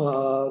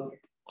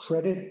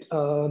 Credit,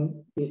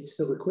 it's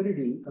the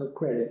liquidity of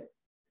credit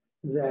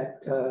that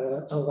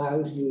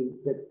allows you,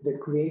 that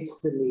creates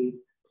the need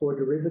for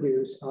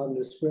derivatives on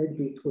the spread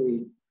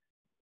between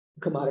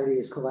commodity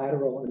as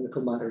collateral and the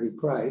commodity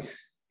price.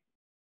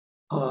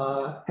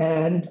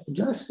 And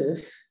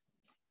justice,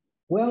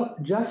 well,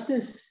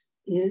 justice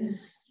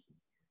is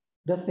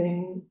the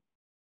thing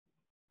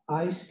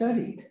I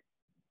studied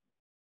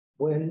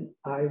when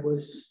I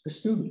was a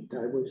student.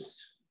 I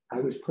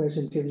was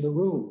present in the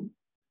room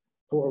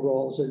for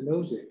Rawls and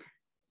Nozick.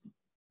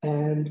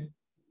 And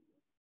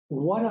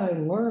what I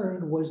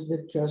learned was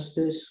that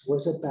justice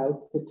was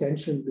about the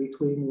tension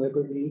between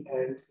liberty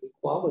and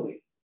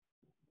equality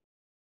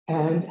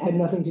and had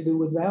nothing to do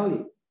with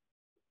value.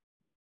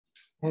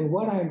 And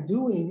what I'm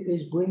doing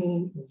is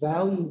bringing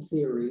value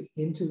theory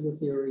into the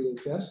theory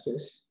of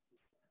justice,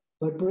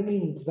 but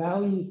bringing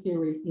value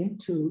theory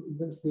into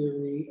the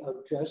theory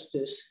of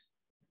justice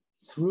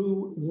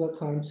through the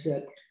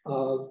concept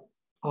of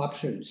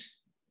options.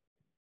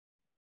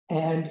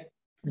 And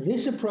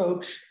this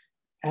approach,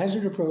 as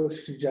an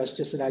approach to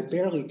justice, and I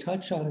barely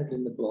touch on it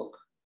in the book,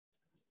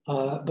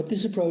 but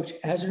this approach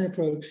as an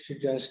approach to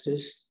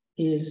justice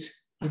is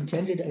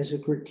intended as a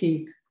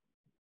critique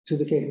to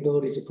the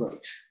capabilities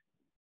approach.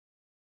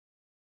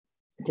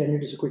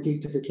 Intended as a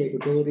critique to the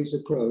capabilities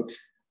approach,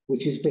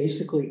 which is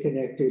basically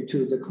connected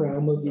to the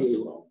Crowmer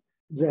view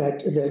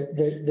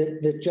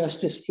that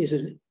justice is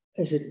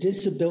a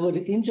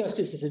disability,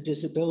 injustice is a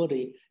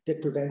disability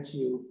that prevents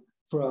you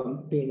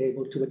from being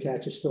able to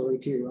attach a story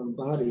to your own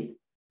body,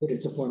 that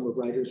it's a form of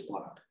writer's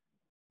block.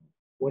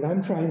 What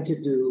I'm trying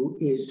to do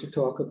is to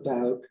talk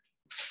about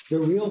the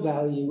real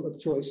value of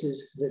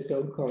choices that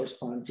don't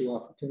correspond to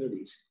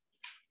opportunities,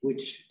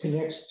 which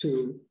connects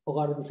to a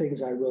lot of the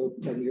things I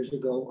wrote 10 years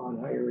ago on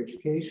higher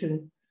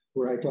education,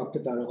 where I talked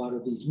about a lot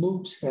of these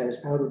MOOCs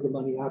as out of the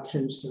money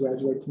options to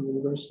graduate from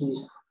universities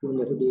you'll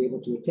never be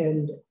able to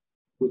attend,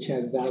 which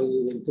have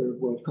value in third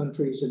world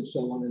countries and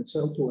so on and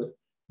so forth.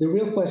 The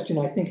real question,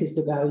 I think, is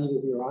the value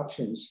of your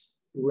options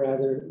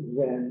rather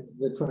than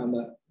the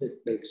trauma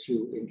that makes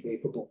you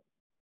incapable.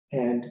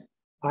 And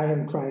I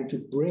am trying to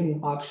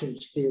bring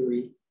options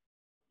theory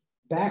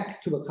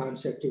back to a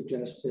concept of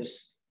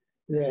justice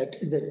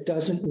that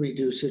doesn't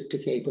reduce it to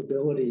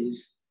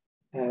capabilities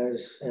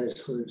as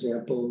for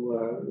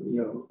example,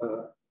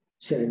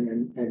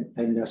 Sen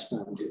and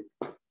Nussbaum do.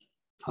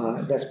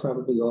 That's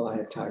probably all I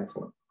have time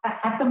for.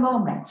 At the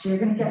moment, you're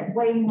going to get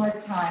way more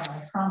time,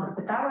 I promise,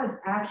 but that was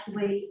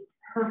actually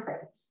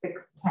perfect,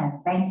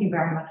 6:10. Thank you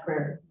very much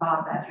for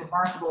Bob, that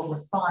remarkable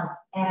response.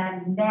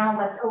 And now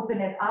let's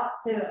open it up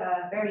to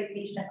a very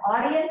patient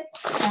audience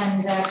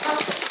and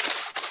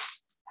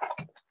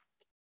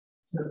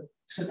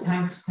So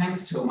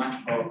thanks so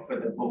much, Bob, for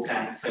the book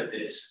and for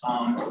this.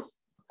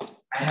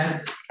 I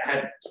had,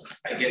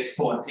 I guess,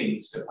 4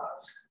 things to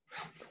ask.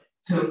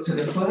 So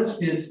the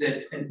first is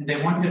that, and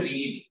I want to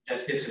read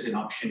Justice as an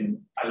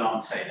Option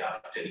alongside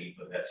After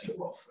Evil as you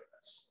offer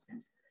us.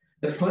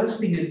 The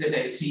first thing is that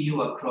I see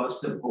you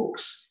across the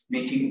books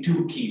making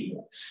 2 key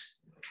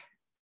moves.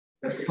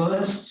 The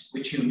first,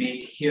 which you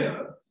make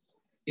here,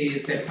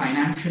 is that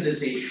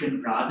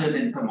financialization rather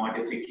than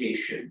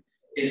commodification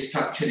is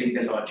structuring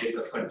the logic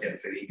of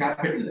contemporary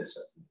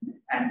capitalism.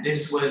 And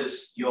this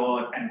was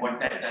and what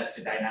that does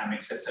to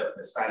dynamics of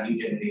surplus value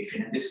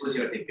generation. And this was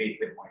your debate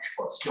with Moish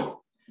Forstone.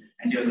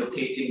 And you're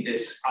locating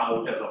this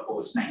out of a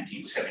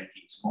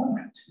post-1970s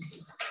moment.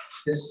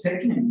 The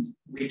second,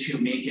 which you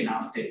make in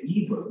After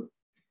Evil,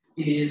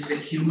 is that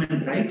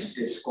human rights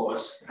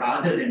discourse,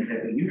 rather than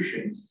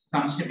revolution,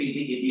 comes to be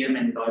the idiom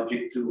and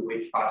logic through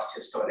which past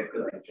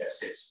historical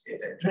injustice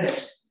is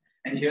addressed.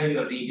 And here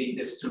you're reading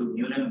this through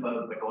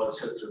Nuremberg, but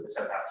also through the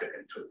South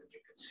African Truth and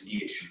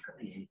Reconciliation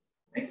Committee.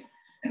 Right?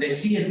 And I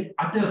see an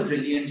utter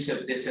brilliance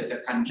of this as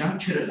a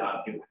conjunctural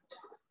argument.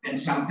 And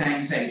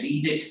sometimes I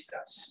read it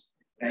thus.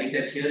 Right,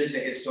 as here is a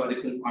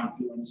historical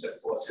confluence of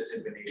forces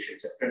and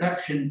relations of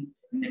production,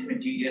 and it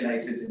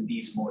materializes in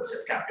these modes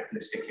of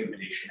capitalist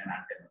accumulation and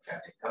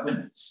undemocratic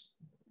governance.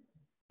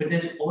 But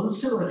there's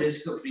also a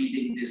risk of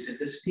reading this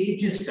as a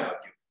stagist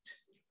argument,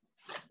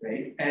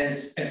 right?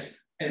 As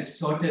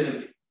sort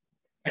of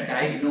a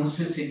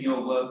diagnosis in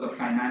your work of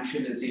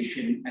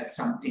financialization as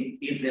something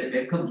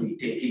irrevocably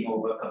taking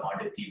over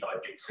commodity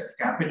logics of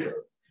capital,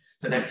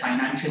 so that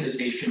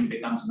financialization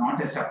becomes not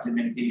a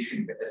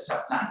supplementation, but a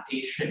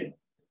supplantation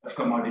of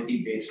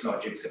commodity-based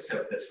logics of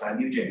surplus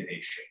value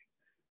generation.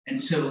 And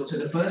so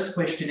the first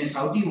question is,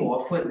 how do you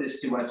offer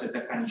this to us as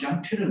a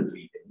conjunctural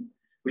reading,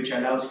 which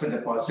allows for the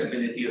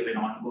possibility of an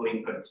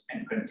ongoing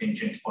and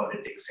contingent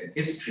politics and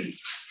history,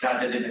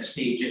 rather than a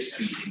stages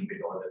reading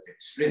with all of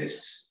its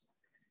risks?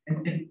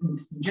 And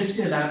just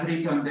to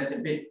elaborate on that a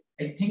bit,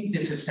 I think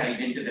this is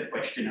tied into the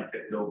question of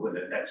the global,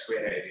 and that's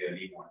where I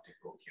really want to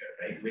go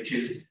here, right? Which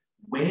is,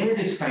 where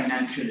is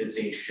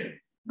financialization,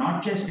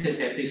 not just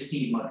as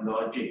episteme or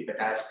logic, but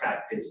as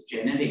practice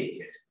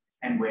generated,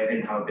 and where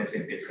and how does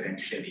it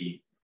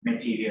differentially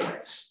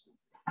materialize?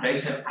 Right,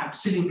 so I'm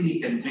absolutely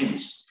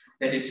convinced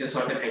that it's a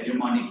sort of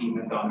hegemonic,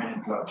 even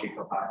dominant logic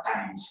of our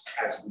times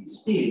as we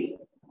state,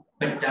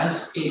 but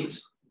does it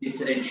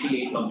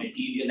differentiate or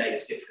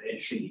materialize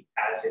differentially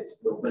as it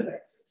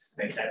globalizes?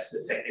 Right, that's the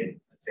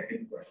second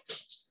question.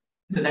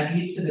 So that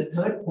leads to the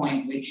third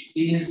point, which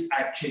is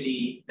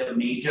actually the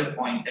major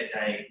point that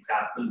I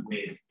grapple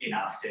with in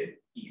After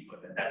Evil,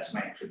 and that's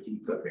my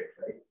critique of it,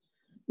 right?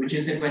 Which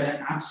is that, well,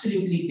 I'm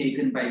absolutely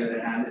taken by your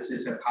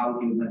analysis of how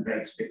human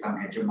rights become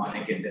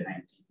hegemonic in the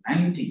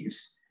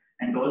 1990s,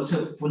 and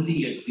also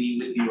fully agree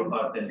with you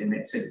about the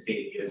limits and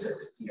failures of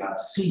the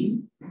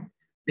TRC.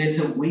 There's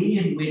a way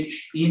in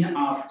which in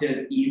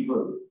After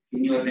Evil,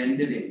 in your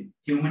rendering,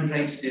 human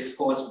rights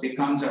discourse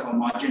becomes a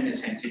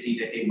homogeneous entity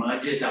that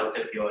emerges out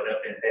of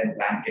Europe and then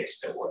blankets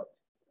the world,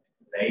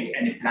 right?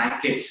 And it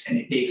blankets and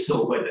it takes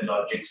over the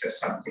logics of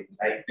something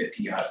like the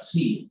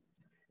TRC.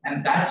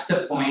 And that's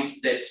the point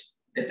that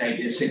I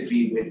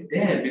disagree with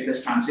there,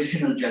 because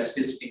transitional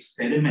justice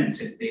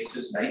experiments in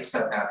places like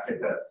South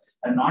Africa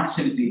are not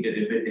simply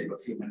derivative of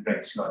human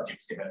rights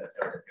logics developed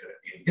out of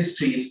European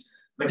histories,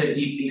 but are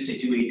deeply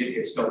situated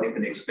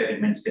historical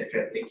experiments that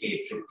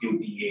replicate,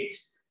 repudiate,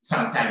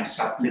 sometimes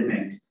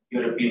supplement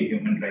European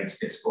human rights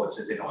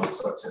discourses in all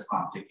sorts of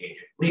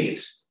complicated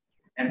ways.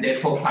 And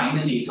therefore,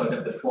 finally, sort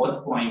of the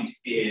fourth point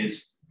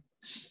is,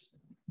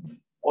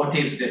 what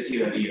is the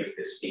theory of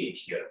the state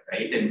here,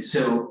 right? And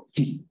so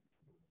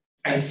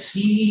I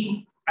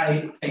see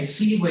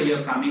where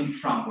you're coming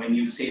from when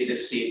you say the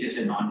state is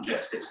a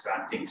non-justice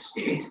granting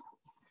state,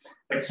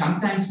 but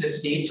sometimes the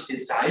state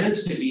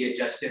desires to be a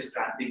justice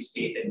granting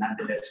state and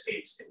nonetheless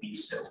fails to be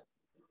so.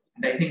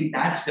 And I think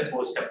that's the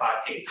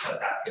post-apartheid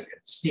South African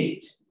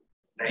state,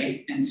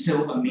 right? And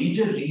so a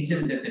major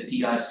reason that the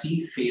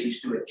TRC failed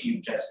to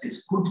achieve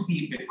justice could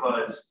be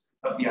because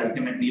of the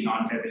ultimately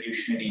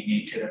non-revolutionary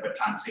nature of a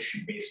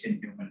transition based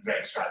in human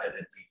rights rather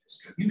than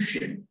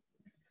redistribution.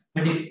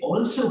 But it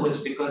also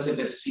was because of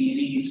a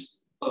series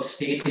of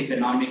state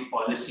economic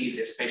policies,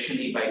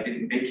 especially by the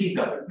Mbeki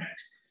government,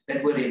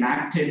 that were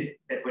enacted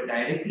that were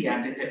directly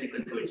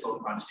antithetical to its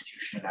own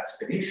constitutional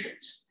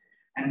aspirations.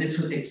 And this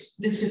was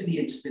explicitly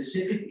and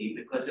specifically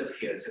because of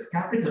fears of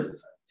capital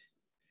flight.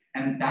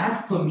 And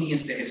that, for me,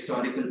 is the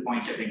historical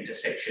point of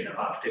intersection of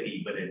After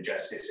Evil and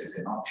justice as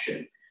an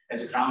option,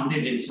 as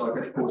grounded in sort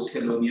of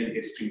post-colonial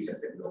histories of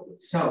the global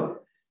South.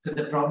 So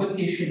the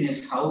provocation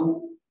is,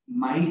 how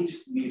might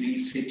we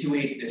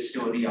resituate this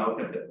story out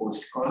of the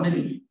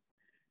post-colony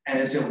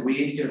as a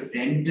way to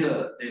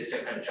render this a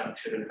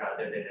conjunctural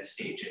rather than a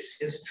stages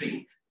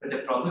history? But the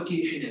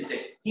provocation is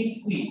that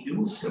if we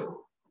do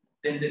so,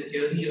 then the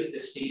theory of the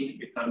state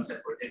becomes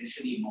a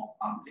potentially more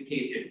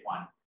complicated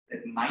one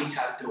that might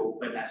have to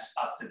open us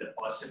up to the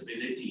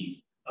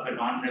possibility of a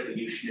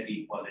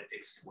non-revolutionary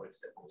politics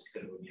towards the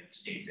post-colonial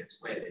state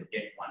as well, and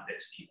yet one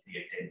that's deeply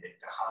attended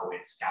to how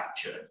it's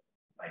captured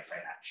by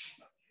financial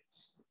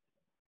markets.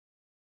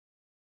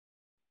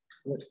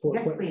 That's four.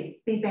 Yes,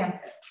 please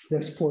answer.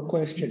 That's 4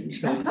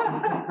 questions. That's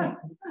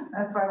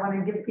why I want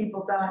to give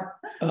people time.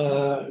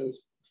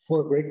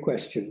 4 great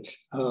questions.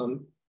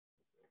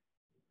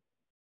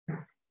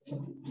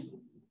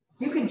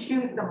 You can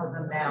choose some of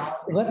them now.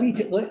 Let me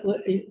take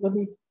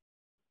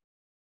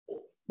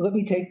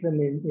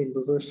them in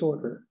reverse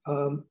order.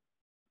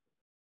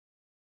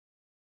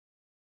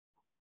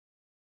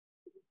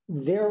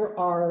 There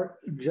are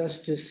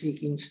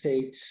justice-seeking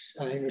states,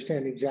 I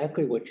understand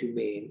exactly what you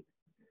mean,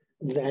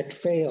 that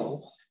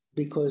fail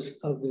because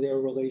of their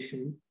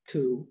relation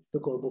to the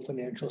global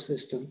financial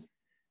system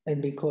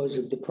and because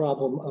of the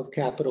problem of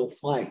capital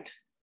flight.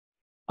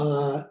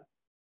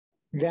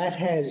 That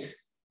has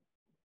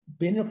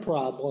been a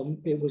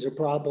problem. It was a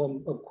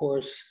problem, of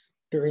course,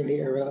 during the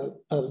era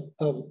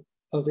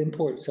of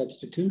import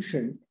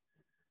substitution.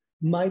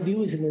 My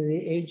view is that in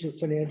the age of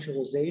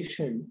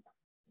financialization,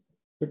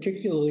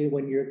 particularly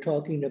when you're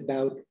talking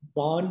about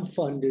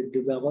bond-funded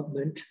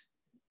development,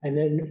 and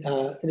then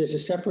there's a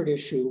separate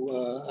issue.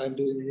 I'm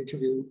doing an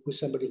interview with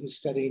somebody who's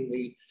studying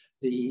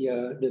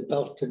the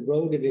Belt and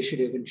Road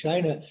Initiative in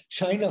China,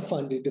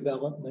 China-funded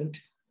development,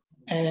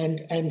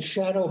 and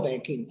shadow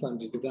banking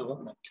funded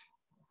development,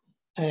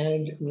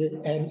 and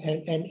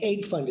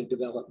aid funded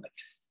development.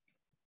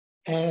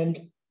 And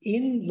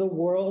in the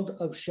world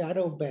of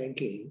shadow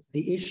banking,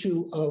 the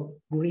issue of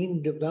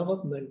green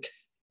development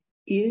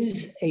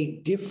is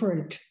a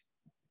different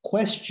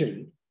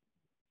question,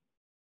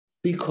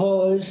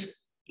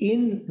 because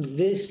in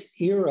this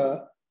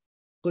era,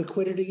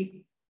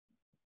 liquidity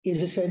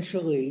is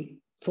essentially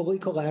fully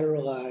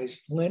collateralized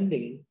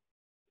lending,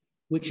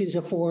 which is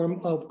a form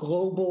of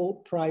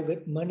global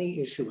private money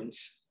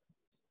issuance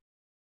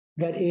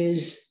that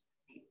is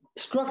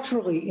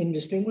structurally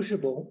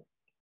indistinguishable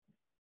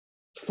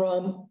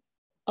from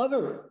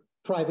other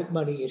private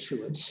money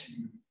issuance,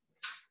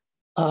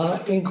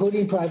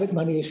 including private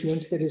money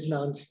issuance that is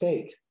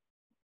non-state.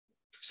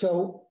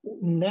 So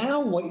now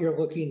what you're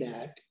looking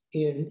at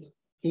in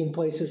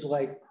places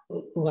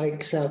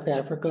like South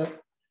Africa,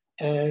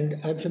 and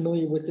I'm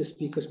familiar with this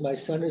because my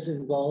son is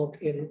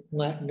involved in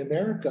Latin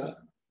America,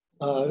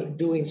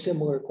 doing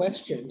similar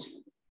questions,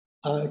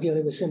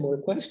 dealing with similar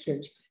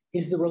questions,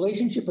 is the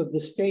relationship of the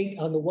state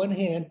on the one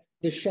hand,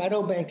 the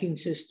shadow banking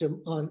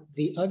system on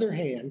the other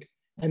hand,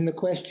 and the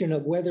question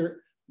of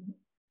whether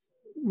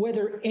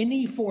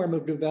any form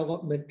of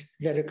development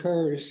that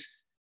occurs,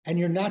 and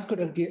you're not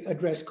going to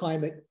address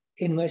climate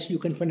unless you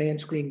can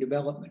finance green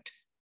development.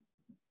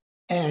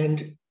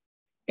 And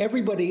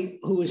everybody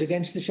who is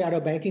against the shadow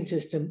banking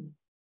system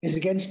is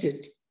against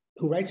it,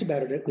 who writes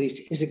about it at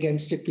least, is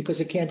against it because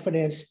it can't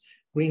finance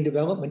green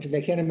development, and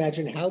they can't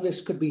imagine how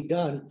this could be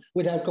done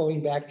without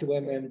going back to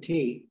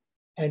MMT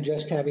and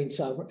just having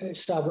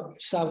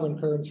sovereign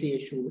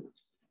currency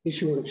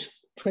issuers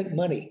print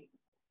money.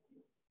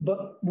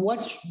 But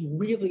what's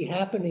really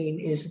happening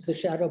is the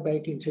shadow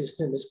banking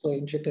system is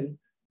playing chicken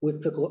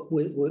with the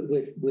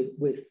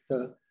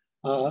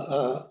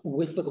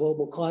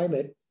global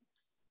climate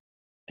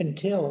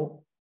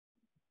until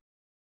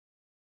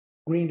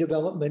green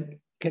development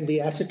can be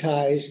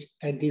assetized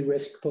and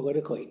de-risked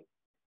politically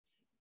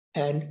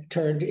and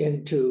turned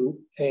into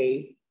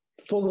a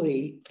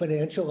fully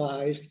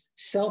financialized,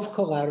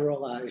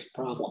 self-collateralized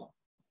problem.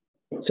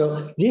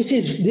 So this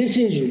is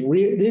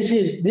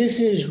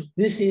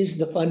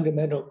the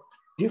fundamental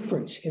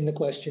difference in the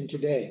question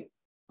today.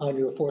 On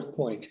your fourth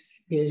point,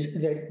 is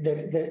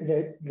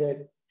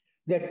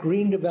that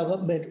green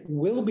development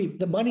will be,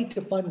 the money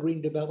to fund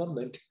green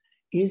development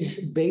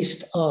is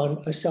based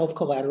on a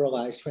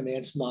self-collateralized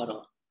finance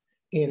model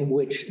in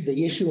which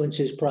the issuance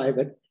is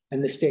private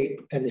and the state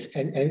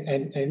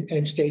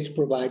and states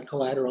provide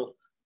collateral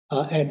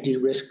and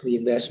de-risk the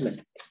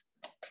investment.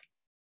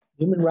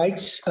 Human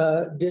rights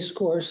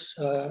discourse,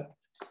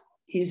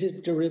 is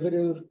it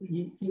derivative?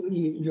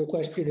 Your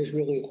question is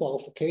really a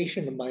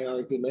qualification of my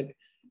argument.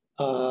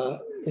 The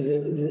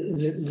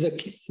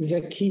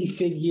key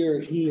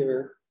figure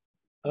here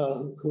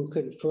who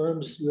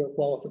confirms your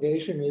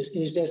qualification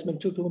is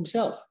Desmond Tutu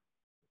himself,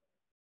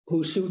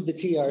 who sued the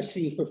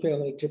TRC for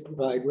failing to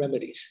provide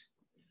remedies,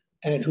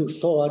 and who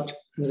thought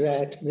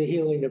that the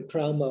healing of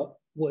trauma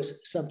was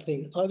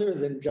something other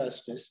than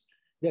justice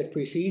that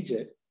precedes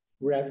it,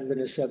 rather than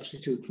a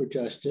substitute for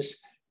justice,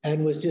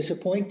 and was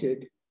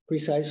disappointed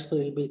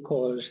precisely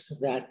because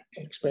that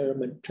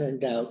experiment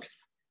turned out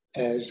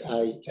as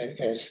I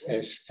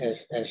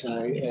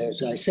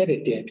said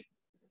it did,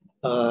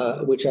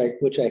 which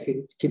I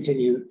can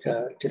continue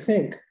to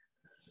think.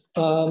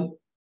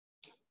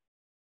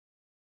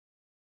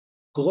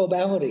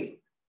 Globality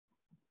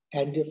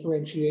and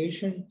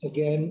differentiation,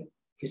 again,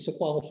 is a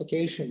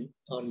qualification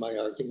on my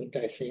argument,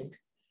 I think,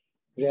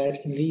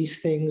 that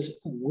these things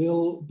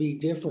will be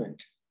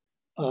different.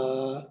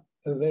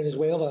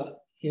 Venezuela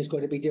is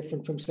going to be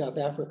different from South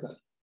Africa,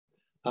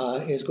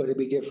 is going to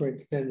be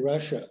different than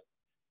Russia.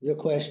 The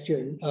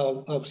question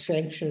of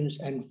sanctions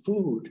and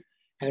food,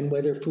 and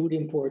whether food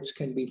imports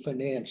can be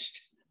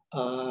financed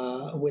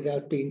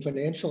without being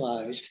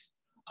financialized,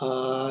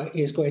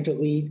 is going to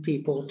lead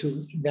people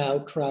to now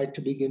try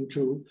to begin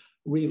to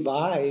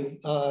revive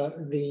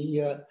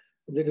the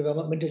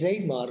development as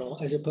aid model,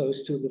 as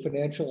opposed to the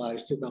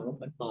financialized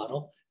development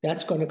model.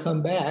 That's going to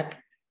come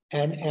back.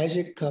 And as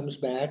it comes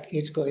back,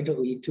 it's going to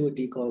lead to a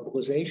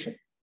deglobalization.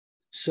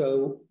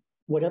 So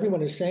what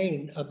everyone is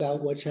saying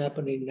about what's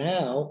happening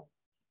now,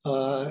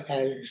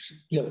 as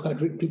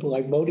people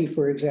like Modi,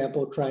 for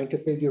example, trying to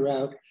figure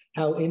out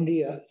how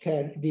India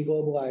can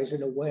deglobalize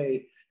in a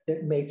way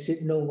that makes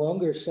it no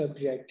longer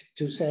subject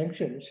to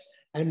sanctions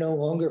and no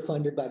longer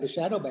funded by the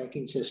shadow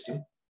banking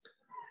system,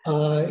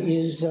 I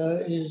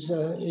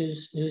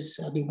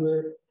mean,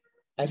 we're,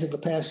 as of the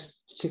past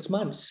 6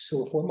 months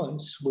or 4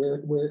 months,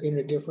 we're in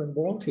a different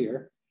world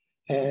here.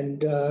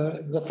 And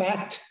the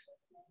fact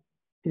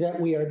that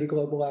we are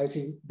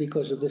deglobalizing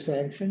because of the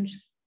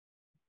sanctions,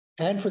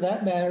 and for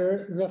that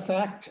matter, the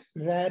fact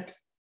that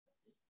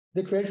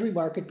the treasury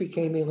market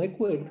became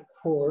illiquid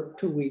for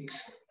 2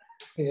 weeks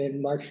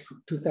in March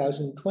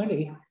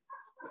 2020,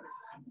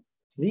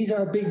 these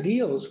are big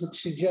deals,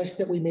 which suggest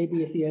that we may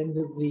be at the end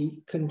of the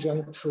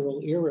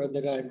conjunctural era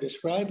that I'm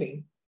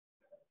describing.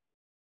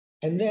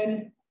 And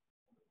then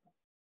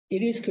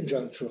it is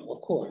conjunctural,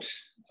 of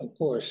course.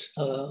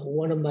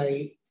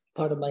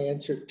 Part of my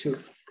answer to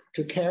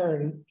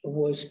Karin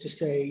was to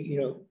say,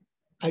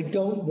 I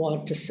don't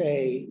want to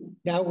say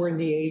now we're in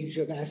the age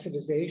of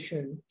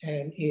assetization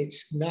and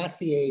it's not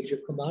the age of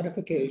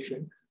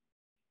commodification.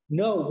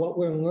 No, what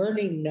we're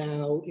learning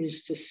now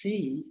is to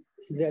see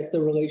that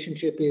the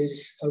relationship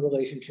is a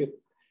relationship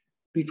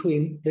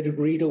between the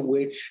degree to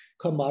which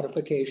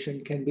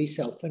commodification can be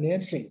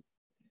self-financing,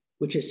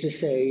 which is to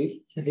say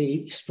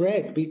the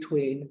spread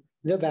between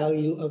the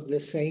value of the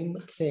same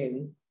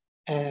thing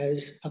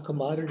as a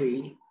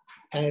commodity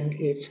and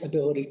its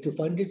ability to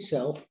fund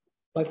itself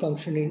by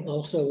functioning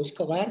also as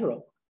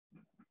collateral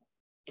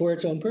for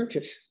its own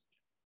purchase.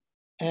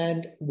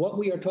 And what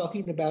we are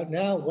talking about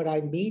now, what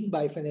I mean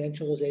by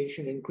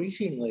financialization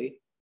increasingly,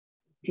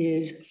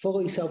 is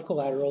fully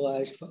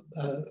self-collateralized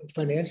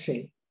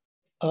financing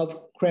of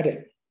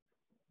credit,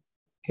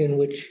 in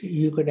which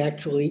you can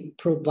actually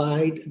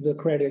provide the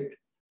credit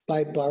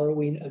by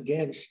borrowing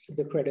against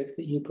the credit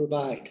that you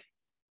provide.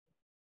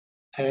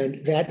 And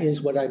that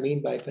is what I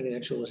mean by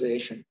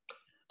financialization.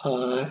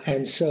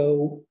 And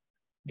so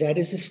that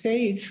is a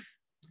stage,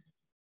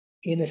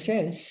 in a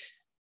sense,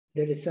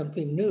 that is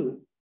something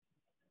new,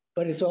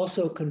 but it's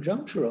also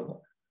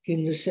conjunctural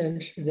in the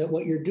sense that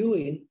what you're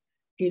doing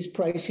is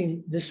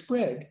pricing the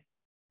spread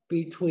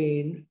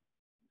between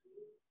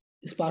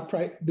spot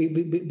price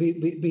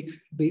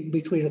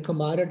between a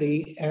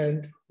commodity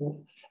and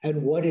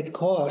what it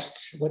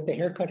costs, what the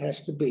haircut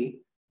has to be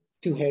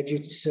to hedge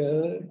its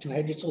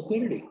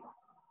liquidity.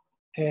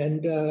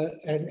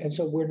 And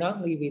so we're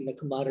not leaving the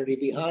commodity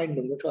behind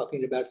when we're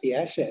talking about the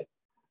asset.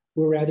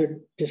 We're rather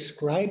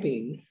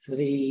describing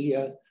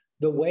the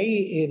way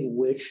in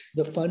which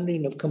the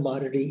funding of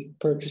commodity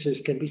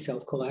purchases can be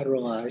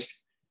self-collateralized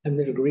and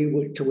the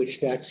degree to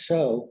which that's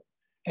so,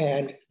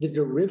 and the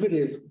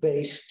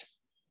derivative-based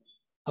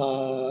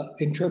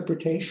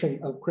interpretation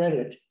of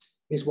credit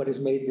is what has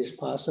made this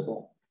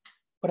possible.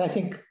 But I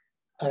think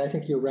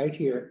you're right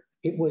here,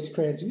 it was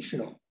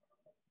transitional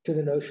to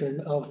the notion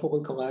of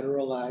fully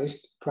collateralized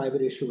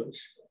private issuance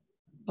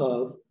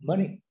of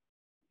money,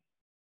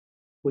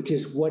 which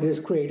is what has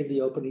created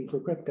the opening for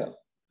crypto,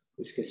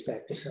 which gets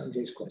back to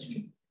Sanjay's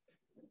question.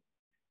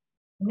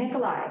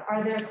 Nikolai,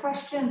 are there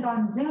questions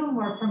on Zoom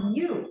or from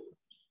you?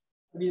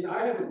 I mean,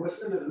 I have a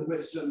question. There's a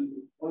question,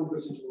 one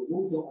question from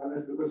Zoom, so I'll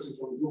ask the question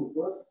from Zoom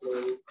first.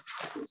 So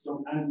it's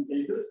from Andy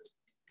Davis.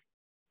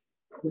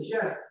 So she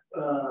asks,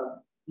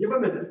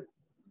 given that,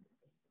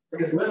 I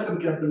guess, Western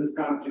capitalist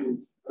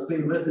countries are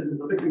saying invested in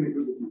protecting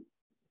liquidity,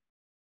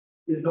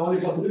 is the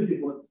only possibility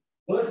for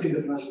bursting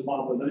the financial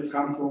bubble that it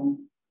comes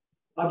from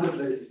other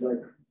places,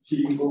 like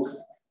she invokes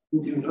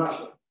Putin's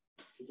Russia,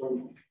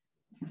 from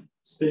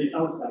states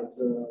outside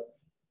the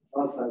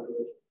West.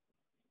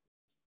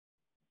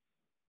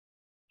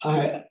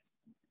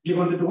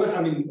 Given that the West,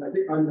 I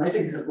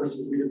think her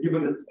question is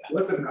given that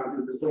Western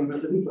countries are so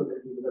invested in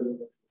protecting the value of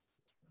West.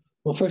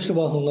 Well, first of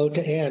all, hello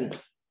to Anne.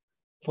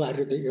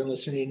 Flattered that you're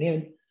listening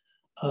in.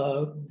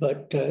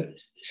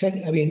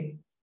 Second, I mean,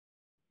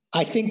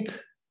 I think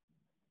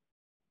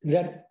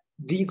that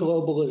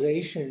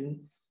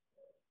deglobalization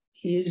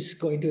is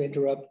going to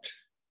interrupt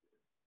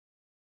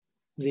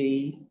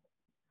the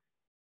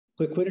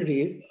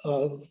liquidity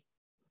of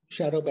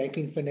shadow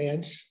banking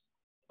finance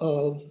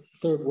of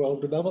third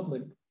world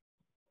development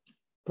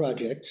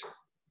projects.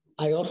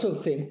 I also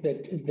think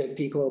that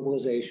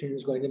deglobalization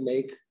is going to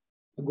make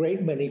a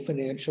great many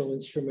financial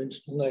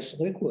instruments less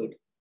liquid.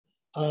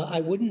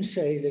 I wouldn't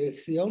say that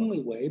it's the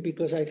only way,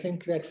 because I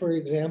think that, for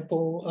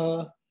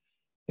example,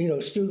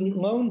 student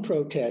loan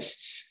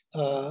protests,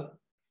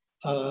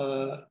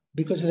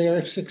 because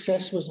their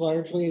success was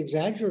largely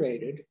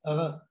exaggerated,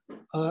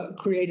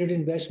 created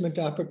investment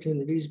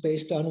opportunities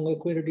based on a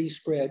liquidity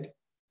spread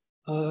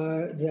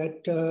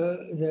that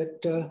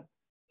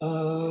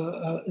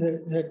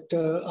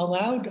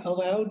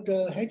allowed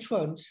hedge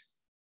funds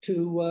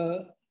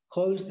to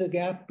close the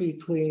gap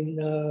between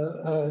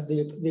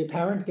the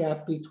apparent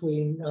gap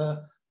between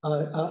a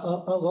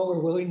lower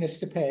willingness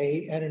to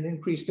pay and an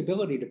increased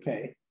ability to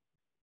pay.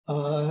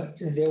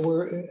 There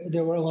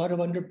were a lot of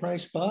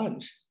underpriced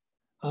bonds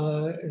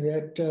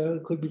that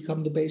could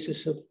become the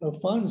basis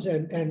of funds,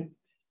 and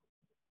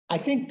I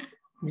think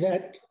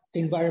that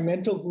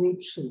environmental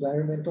groups,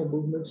 environmental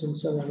movements, and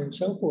so on and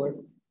so forth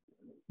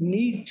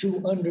need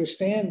to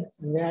understand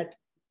that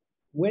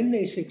when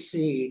they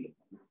succeed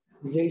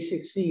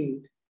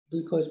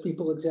because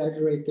people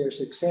exaggerate their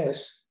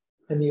success,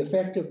 and the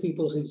effect of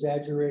people's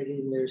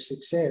exaggerating their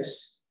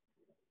success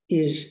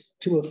is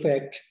to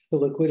affect the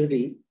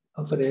liquidity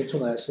of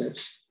financial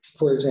assets,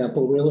 for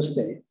example, real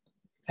estate,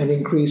 and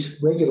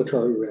increase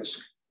regulatory risk.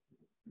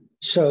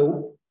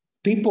 So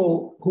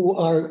people who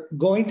are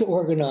going to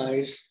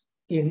organize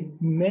in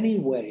many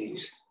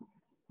ways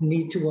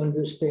need to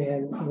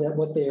understand that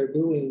what they are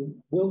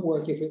doing will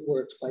work if it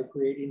works by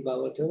creating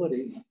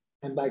volatility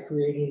and by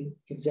creating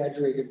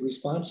exaggerated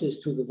responses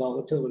to the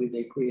volatility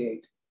they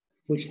create,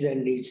 which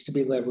then needs to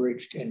be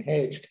leveraged and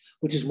hedged,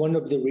 which is one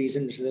of the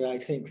reasons that I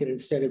think that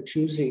instead of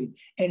choosing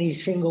any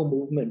single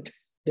movement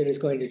that is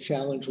going to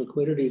challenge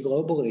liquidity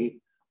globally,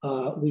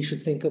 we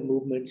should think of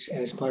movements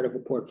as part of a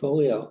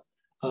portfolio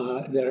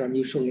that are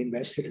mutually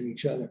invested in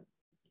each other.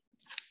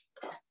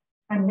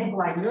 And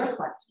Nikolai, your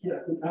question.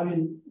 Yes, I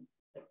mean,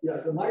 yeah,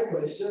 so my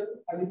question,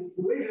 I mean,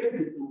 very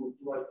related to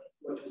what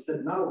you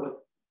said now, but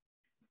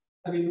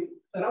I mean,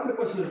 around the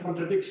question is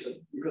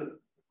contradiction, because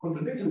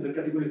contradiction is a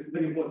category is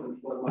very important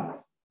for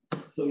Marx.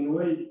 So in a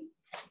way,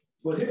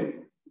 for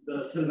him,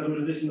 the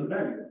self-realization of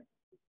value,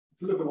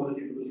 to the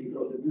commodity producing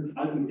process is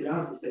ultimately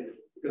unsustainable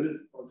because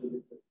it's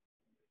contradictory.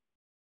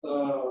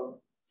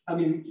 I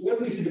mean, where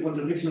do we see the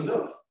contradictions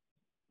of?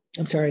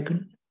 I'm sorry, I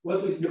couldn't. Where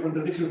do we see the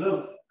contradictions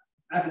of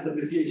asset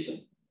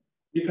appreciation?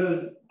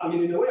 Because, I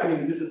mean, in a way, I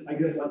mean, this is, I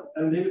guess, what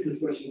Davis's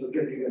question was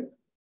getting at.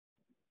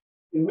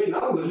 In a way,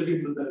 now we're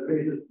living through the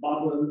greatest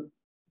bubble,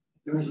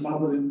 financial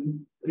bubble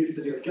in the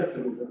history of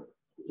capitalism.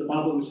 It's a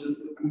bubble which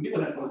is, I mean,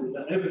 people have called this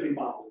everything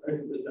bubble, right?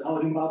 So there's the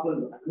housing bubble,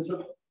 the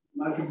financial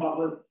market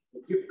bubble,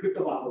 the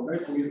crypto bubble, right?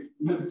 So we've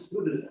lived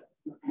through this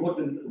more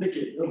than a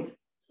decade of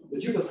the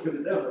cheapest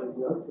credit ever as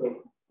well.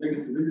 So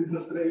negative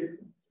interest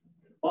rates,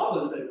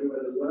 bubbles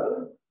everywhere as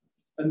well.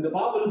 And the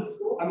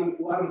bubbles, I mean,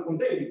 aren't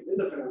contained in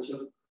the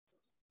financial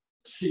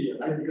sphere,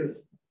 right?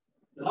 Because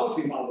the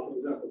housing bubble, for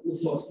example,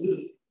 whose source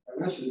is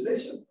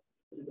financialization.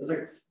 It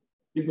affects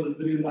people's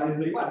real lives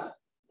very much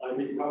by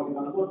making housing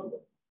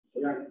unaffordable for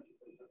young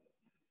people.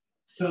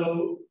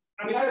 So,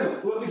 I mean, I don't know.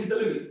 So, what do we see the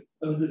limits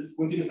of this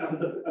continuous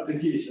asset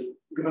appreciation?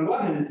 Because on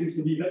one hand, it seems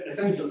to be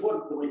essential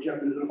for the way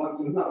capitalism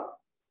functions now.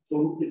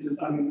 So, it is,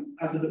 I mean,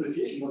 asset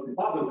appreciation of these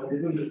bubbles, and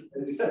they don't just,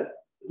 as you said,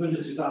 they don't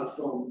just result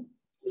from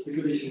the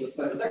speculation with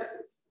private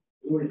actors.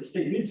 The way the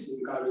state needs to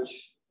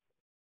encourage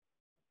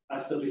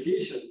asset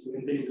appreciation to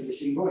maintain the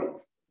machine going.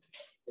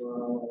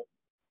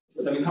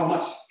 But I mean, how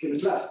much can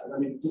it last? And I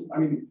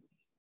mean,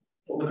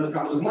 over the last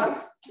couple of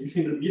months, we've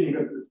seen the beginning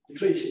of the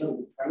deflation of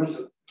the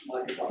financial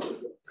market bubble,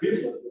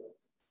 crypto.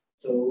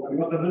 So, I mean,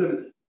 what are the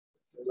limits?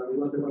 I mean,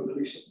 what's the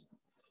contradiction?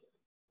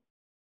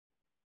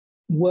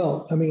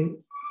 Well, I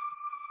mean,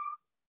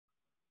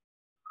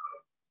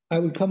 I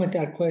would come at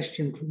that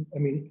question. I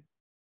mean,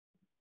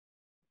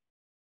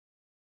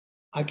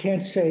 I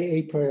can't say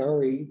a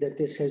priori that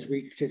this has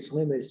reached its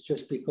limits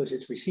just because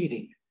it's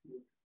receding.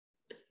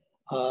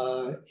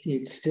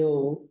 It's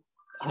still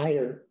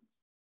higher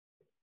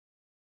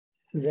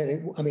than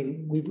it. I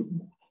mean,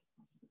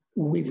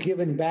 we've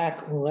given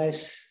back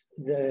less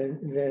than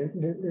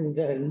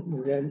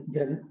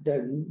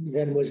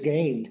was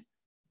gained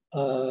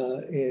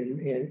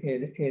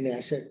in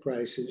asset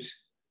prices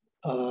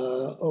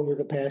over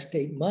the past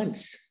 8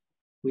 months.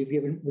 We've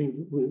given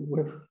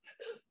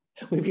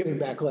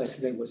back less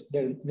than was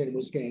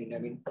gained. I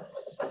mean,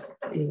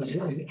 it was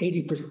an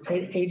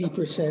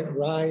 80%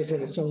 rise,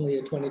 and it's only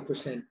a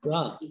 20%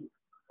 drop.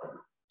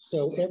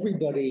 So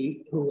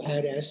everybody who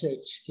had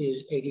assets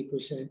is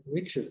 80%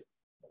 richer.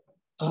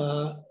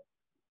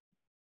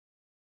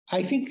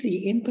 I think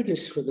the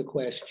impetus for the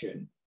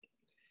question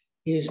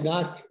is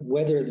not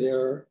whether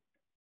it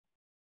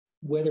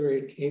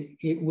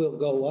will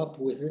go up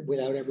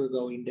without ever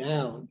going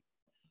down,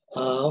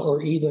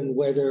 or even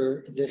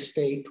whether the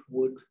state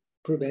would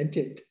prevent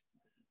it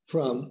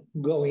from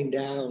going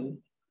down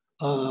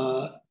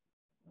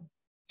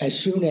as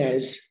soon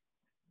as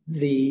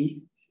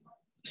the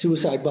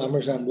suicide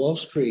bombers on Wall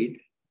Street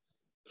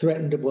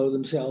threatened to blow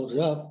themselves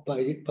up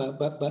by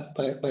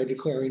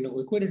declaring a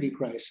liquidity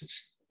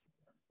crisis.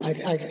 I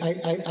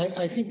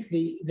think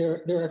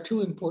there are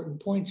two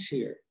important points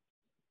here.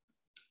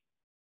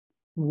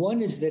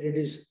 One is that it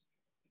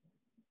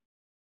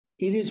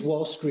is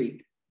Wall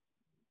Street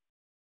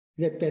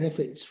that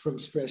benefits from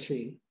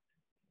stressing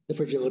the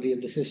fragility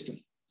of the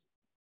system,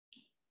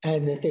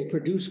 and that they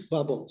produce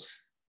bubbles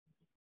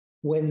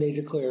when they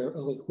declare a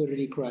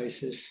liquidity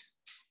crisis,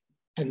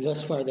 and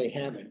thus far they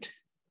haven't.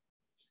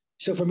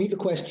 So for me, the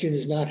question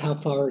is not how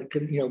far it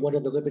can, what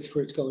are the limits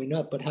for its going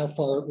up, but how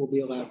far it will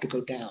be allowed to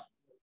go down.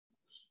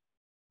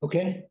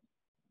 Okay?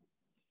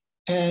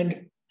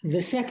 And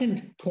the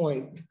second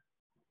point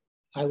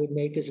I would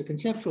make is a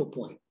conceptual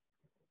point,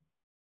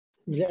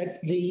 that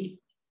the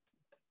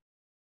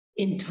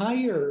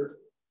entire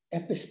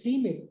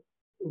epistemic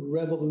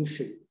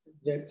revolution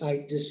that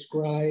I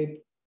describe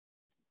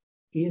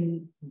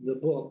in the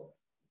book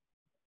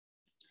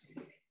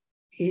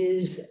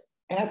is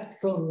at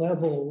the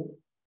level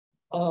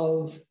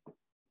of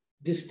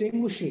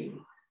distinguishing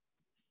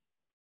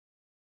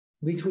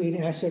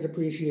between asset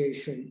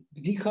appreciation,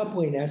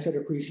 decoupling asset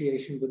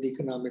appreciation with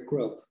economic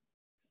growth.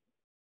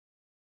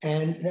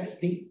 And that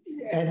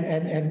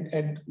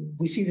and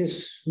we see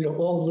this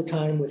all the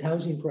time with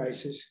housing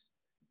prices,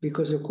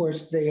 because of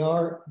course they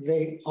are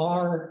the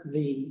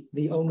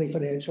only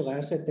financial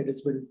asset that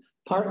has been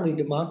partly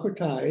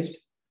democratized,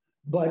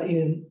 but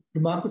in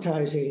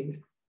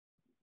democratizing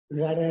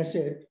that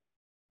asset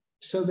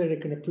so that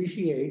it can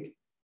appreciate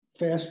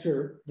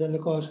faster than the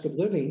cost of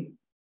living,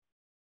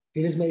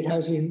 it has made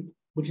housing,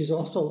 which is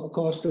also a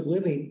cost of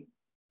living,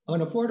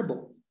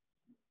 unaffordable.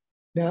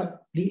 Now,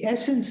 the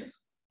essence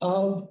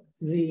of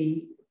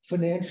the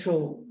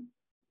financial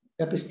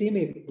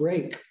epistemic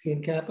break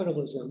in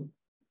capitalism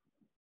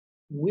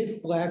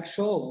with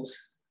Black-Scholes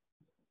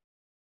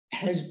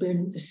has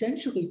been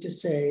essentially to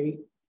say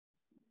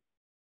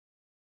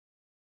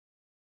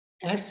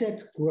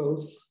asset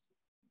growth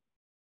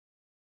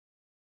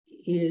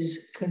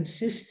is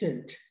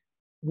consistent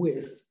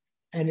with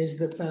and is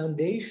the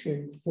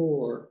foundation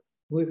for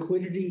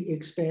liquidity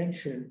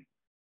expansion,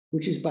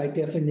 which is by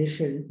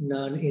definition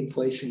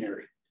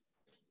non-inflationary.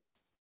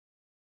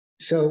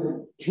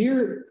 So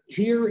here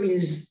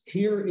is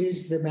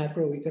the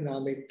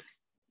macroeconomic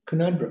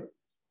conundrum,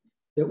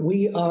 that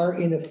we are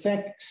in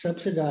effect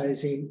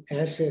subsidizing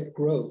asset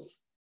growth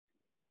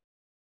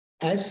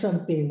as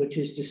something which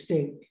is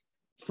distinct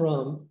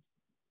from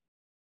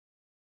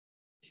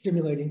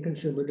stimulating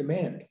consumer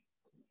demand,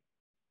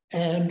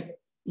 and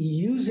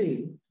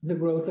using the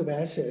growth of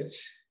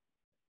assets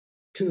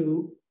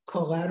to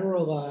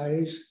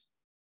collateralize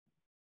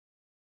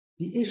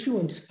the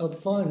issuance of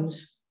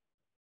funds,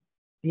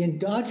 the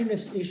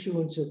endogenous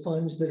issuance of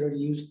funds that are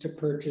used to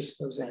purchase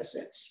those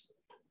assets.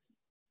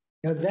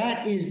 Now,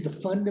 that is the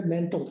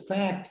fundamental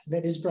fact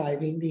that is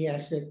driving the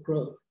asset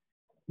growth,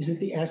 is that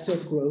the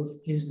asset growth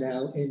is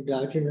now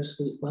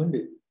endogenously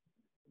funded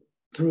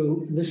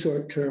through the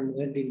short-term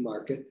lending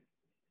market,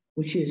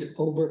 which is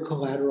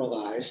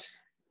over-collateralized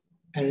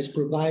and is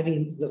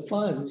providing the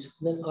funds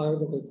that are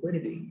the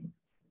liquidity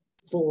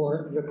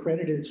for the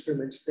credit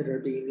instruments that are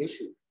being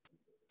issued.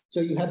 So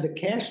you have the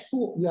cash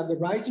pool, you have the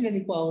rising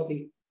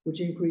inequality,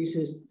 which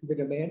increases the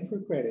demand for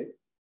credit.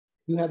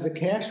 You have the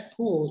cash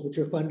pools, which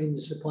are funding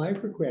the supply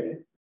for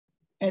credit.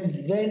 And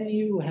then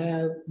you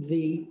have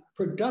the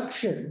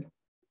production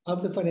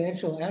of the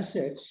financial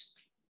assets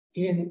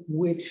in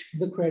which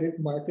the credit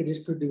market is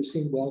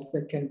producing wealth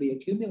that can be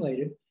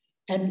accumulated.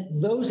 And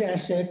those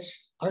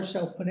assets are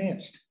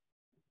self-financed.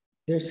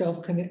 They're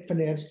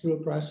self-financed through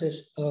a process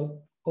of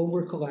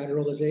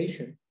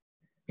over-collateralization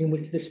in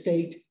which the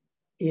state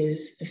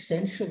is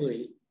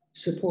essentially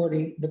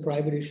supporting the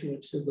private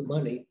issuance of the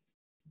money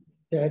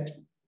that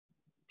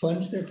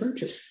funds their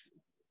purchase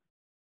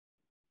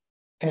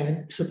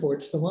and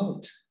supports the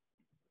loans.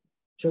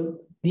 So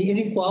the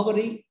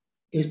inequality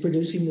is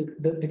producing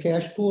the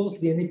cash pools,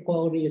 the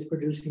inequality is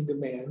producing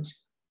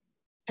demands,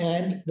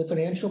 and the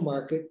financial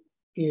market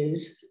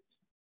is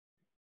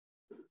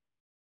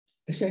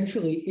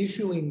essentially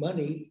issuing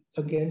money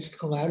against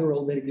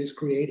collateral that it is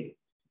creating.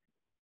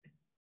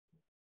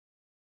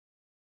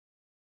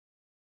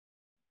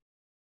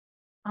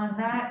 On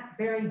that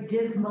very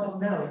dismal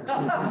note,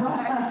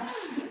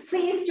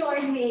 please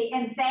join me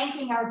in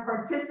thanking our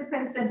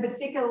participants, and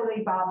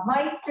particularly Bob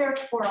Meister,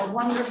 for a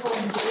wonderful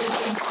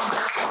engaging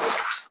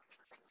conversation.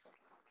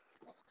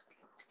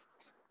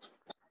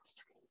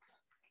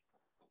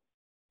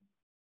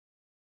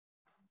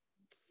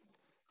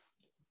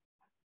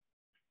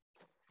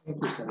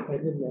 Thank you, Seth. I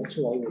didn't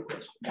answer all your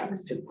questions.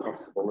 It's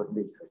impossible in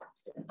these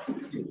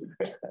circumstances to